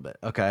here a little bit.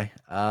 Okay.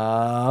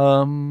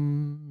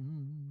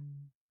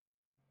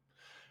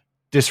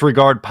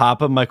 Disregard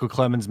Papa. Michael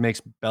Clemens makes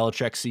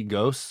Belichick see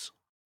ghosts.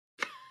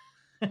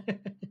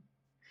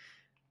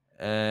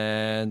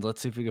 And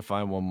let's see if we can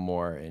find one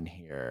more in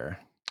here.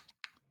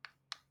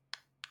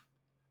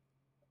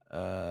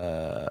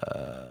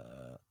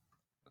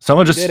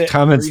 Someone just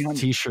comments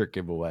t-shirt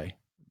giveaway.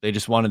 They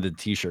just wanted the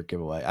t-shirt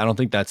giveaway. I don't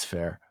think that's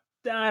fair.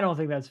 I don't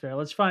think that's fair.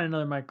 Let's find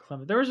another Michael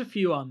Clemens. There was a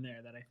few on there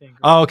that I think.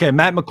 Oh, okay.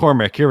 Matt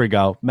McCormick. Here we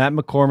go. Matt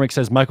McCormick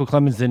says Michael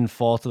Clemens didn't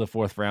fall to the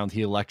 4th round.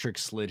 He electric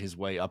slid his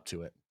way up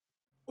to it.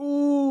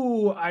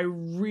 Ooh, I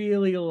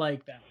really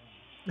like that one.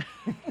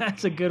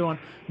 That's a good one.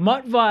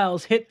 Mutt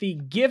Viles hit the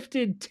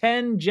gifted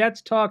 10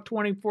 Jets Talk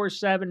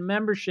 24/7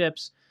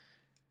 memberships.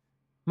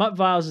 Mutt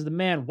Viles is the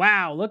man.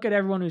 Wow, look at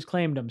everyone who's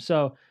claimed him.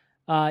 So,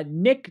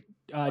 Nick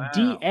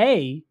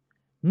D.A.,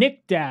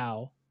 Nick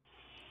Dow,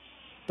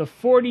 the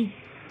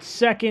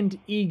 42nd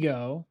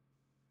Ego,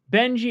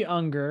 Benji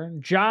Unger,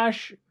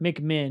 Josh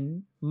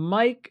McMinn,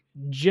 Mike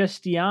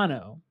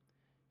Giustiano,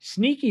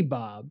 Sneaky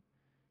Bob,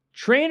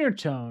 Trainer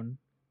Tone,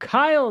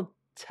 Kyle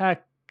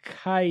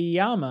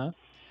Takayama,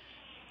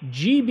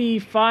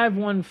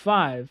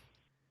 GB515.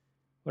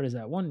 What is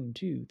that? 1,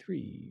 2,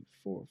 3,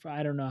 4, 5.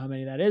 I don't know how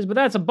many that is, but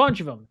that's a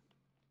bunch of them.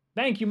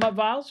 Thank you, Mutt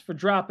Viles, for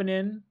dropping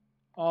in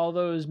all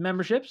those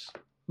memberships.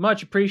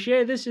 Much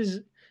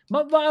appreciated.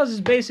 Mutt Viles is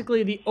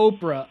basically the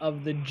Oprah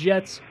of the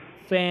Jets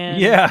fan.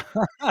 Yeah.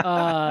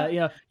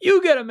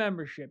 You get a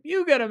membership.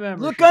 You get a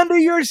membership. Look under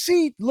your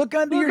seat. Look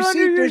under your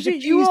seat. There's a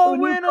keys you to all a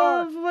new win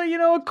car.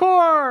 a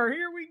car.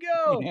 Here we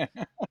go. Yeah.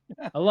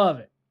 I love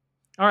it.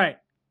 All right.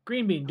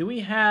 Green Bean, do we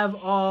have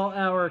all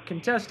our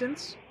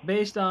contestants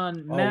based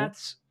on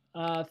Matt's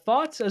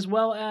thoughts as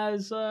well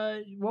as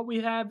what we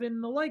have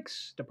in the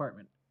likes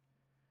department?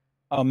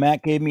 Oh,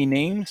 Matt gave me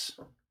names?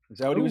 Is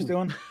that what he was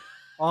doing?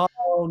 Oh,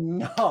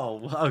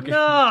 no. Okay.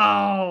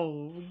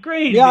 No.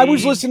 Green Yeah, Bean. I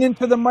was listening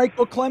to the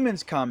Michael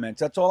Clemens comments.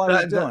 That's all I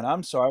was doing.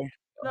 I'm sorry.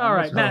 All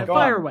right, Matt,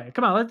 fire away.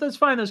 Come on, let's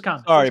find those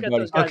comments. Sorry, let's get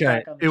buddy. those guys Okay.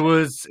 back on the It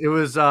show.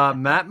 was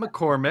Matt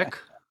McCormick.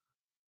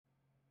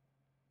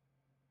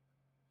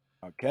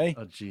 Okay.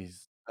 Oh,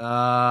 jeez.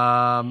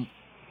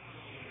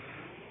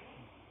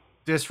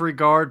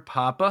 Disregard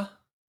Papa.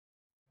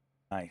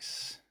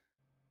 Nice.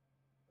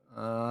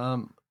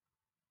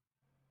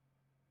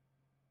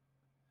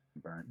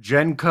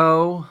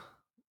 Genko Burnt.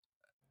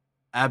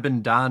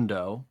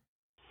 Abundando.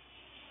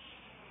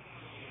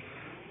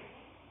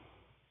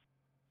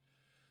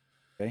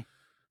 Okay.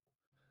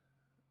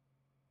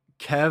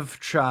 Kev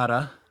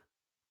Chada.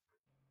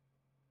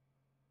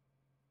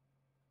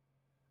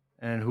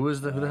 And who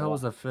the hell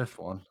was the fifth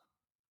one?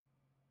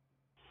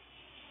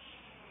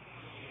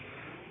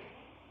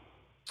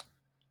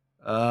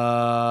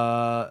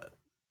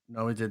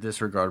 No, we did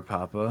disregard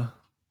Papa.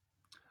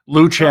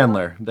 Lou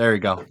Chandler. There you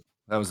go.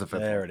 That was the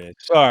fifth There one. it is.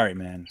 Sorry,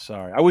 man.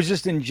 Sorry. I was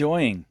just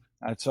enjoying.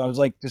 So I was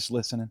like just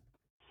listening.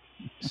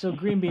 So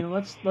Green Bean,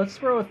 let's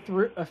throw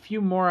a few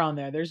more on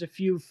there. There's a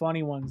few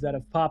funny ones that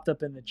have popped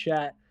up in the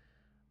chat.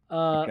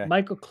 Okay.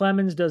 Michael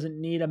Clemens doesn't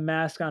need a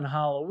mask on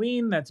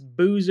Halloween. That's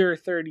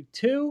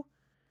Boozer32.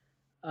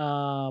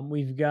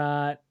 We've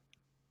got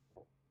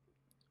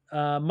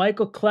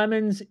Michael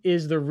Clemens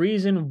is the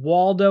reason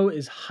Waldo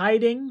is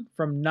hiding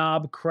from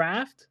Knob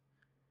Craft.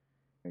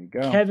 There you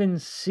go. Kevin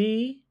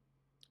C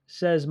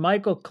says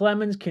Michael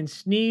Clemens can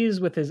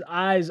sneeze with his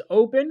eyes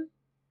open.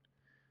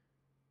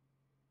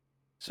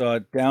 So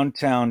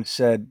Downtown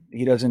said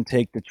he doesn't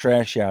take the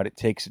trash out; it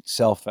takes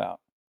itself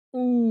out.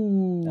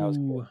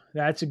 Ooh,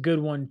 that's a good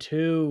one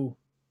too.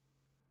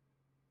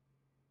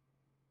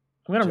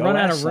 I'm gonna Joe run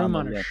out S. of room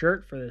on on the a list.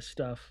 shirt for this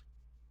stuff.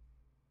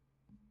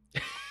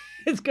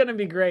 It's gonna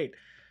be great.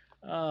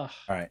 All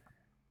right.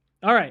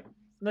 All right.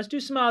 Let's do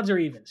some odds or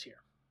evens here.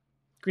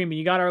 Green Bean,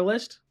 you got our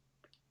list?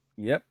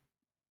 Yep.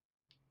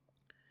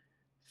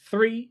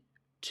 3,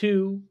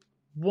 2,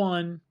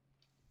 1.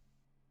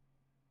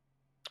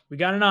 We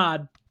got an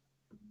odd.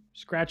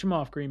 Scratch them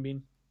off, Green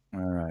Bean.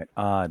 All right.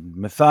 Odd.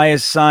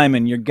 Matthias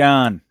Simon, you're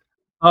gone.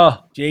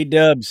 Oh, J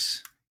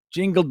Dubs,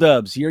 Jingle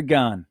Dubs, you're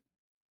gone.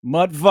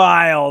 Mutt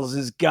Viles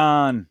is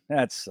gone.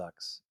 That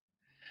sucks.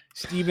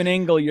 Stephen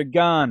Ingle, you're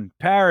gone.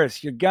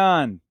 Paris, you're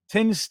gone.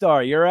 Tin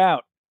Star, you're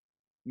out.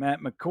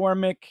 Matt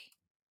McCormick,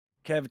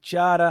 Kev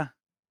Chada,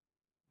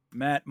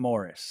 Matt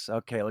Morris.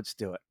 Okay, let's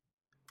do it.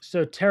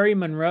 So Terry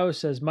Monroe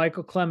says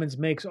Michael Clemens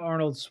makes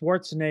Arnold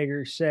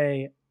Schwarzenegger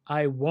say,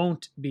 "I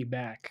won't be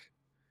back."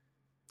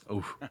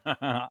 oof.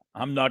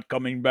 I'm not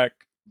coming back.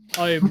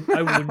 I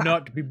will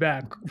not be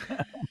back.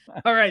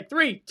 All right,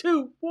 3,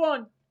 2,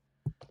 1.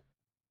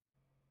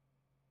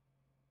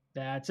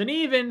 That's an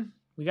even.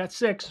 We got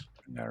 6.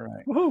 All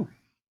right. Woohoo!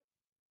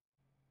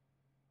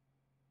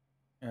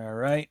 All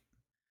right.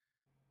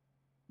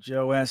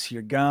 Joe S.,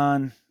 you're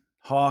gone.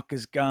 Hawk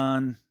is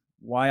gone.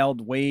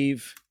 Wild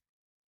Wave.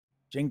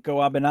 Jinko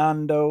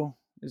Abinando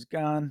is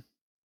gone.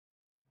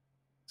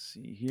 Let's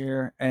see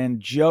here. And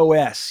Joe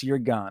S., you're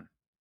gone.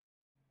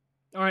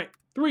 All right,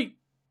 3,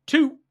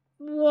 2,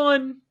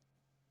 1.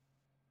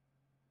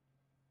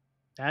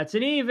 That's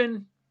an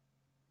even.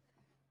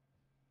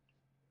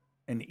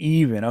 An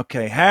even.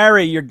 Okay.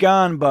 Harry, you're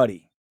gone,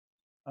 buddy.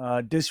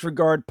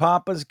 Disregard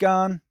Papa's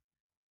gone.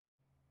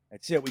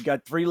 That's it. We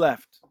got 3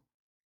 left.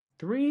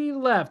 3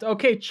 left.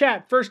 Okay,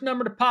 chat. First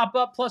number to pop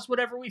up plus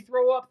whatever we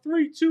throw up.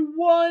 3, 2,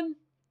 1.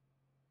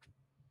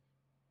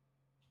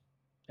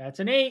 That's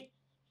an 8.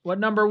 What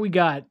number we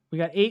got? We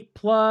got 8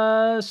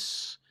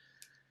 plus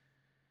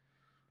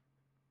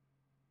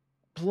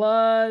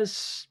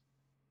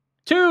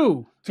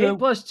 2. 8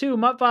 plus 2.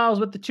 Mutt Files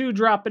with the 2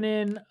 dropping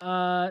in.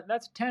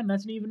 That's a 10.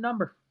 That's an even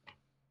number.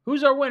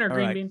 Who's our winner, All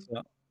Green right, Bean?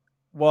 so-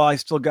 well, I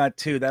still got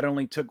 2. That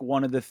only took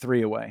one of the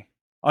 3 away.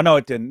 Oh, no,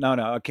 it didn't. No.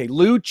 Okay.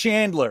 Lou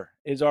Chandler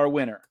is our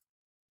winner.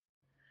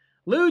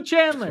 Lou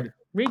Chandler.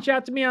 Reach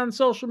out to me on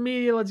social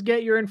media. Let's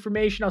get your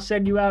information. I'll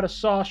send you out a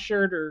sauce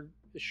shirt or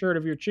the shirt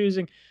of your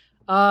choosing.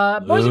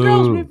 Boys and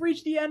girls, we've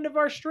reached the end of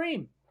our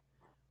stream.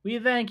 We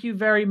thank you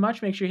very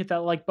much. Make sure you hit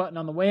that like button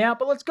on the way out.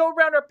 But let's go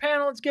around our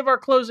panel. Let's give our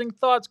closing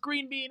thoughts.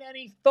 Green Bean,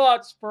 any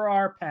thoughts for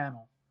our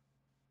panel?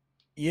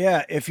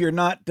 Yeah, if you're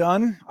not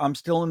done, I'm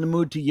still in the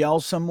mood to yell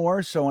some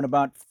more. So in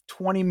about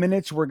 20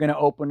 minutes, we're going to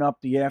open up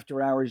the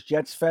After Hours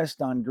Jets Fest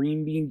on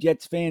Green Bean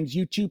Jets Fans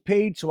YouTube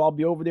page. So I'll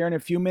be over there in a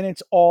few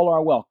minutes. All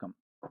are welcome.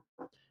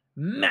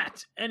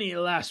 Matt, any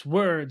last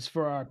words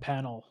for our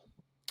panel?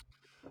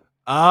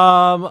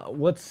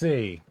 Let's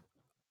see.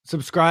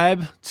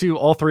 Subscribe to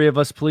all 3 of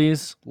us,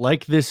 please.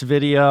 Like this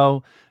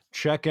video.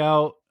 Check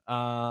out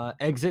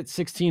Exit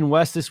 16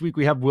 West this week.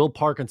 We have Will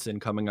Parkinson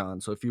coming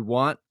on. So if you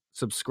want,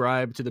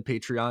 subscribe to the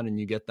Patreon and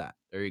you get that.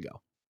 There you go.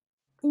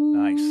 Ooh,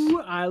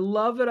 Nice. I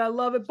love it. I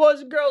love it.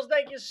 Boys and girls,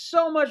 thank you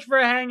so much for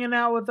hanging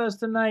out with us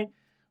tonight.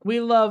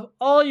 We love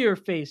all your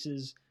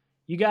faces.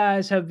 You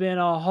guys have been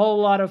a whole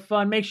lot of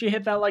fun. Make sure you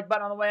hit that like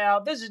button on the way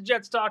out. This is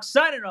Jets Talk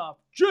signing off.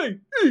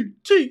 JETS.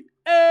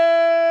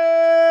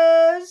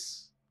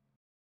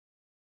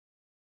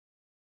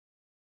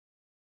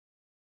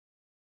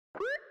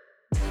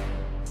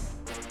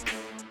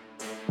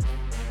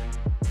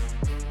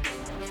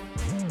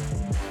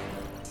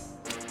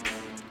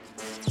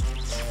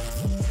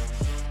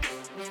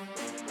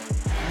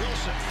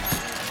 Wilson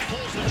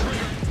pulls the trigger.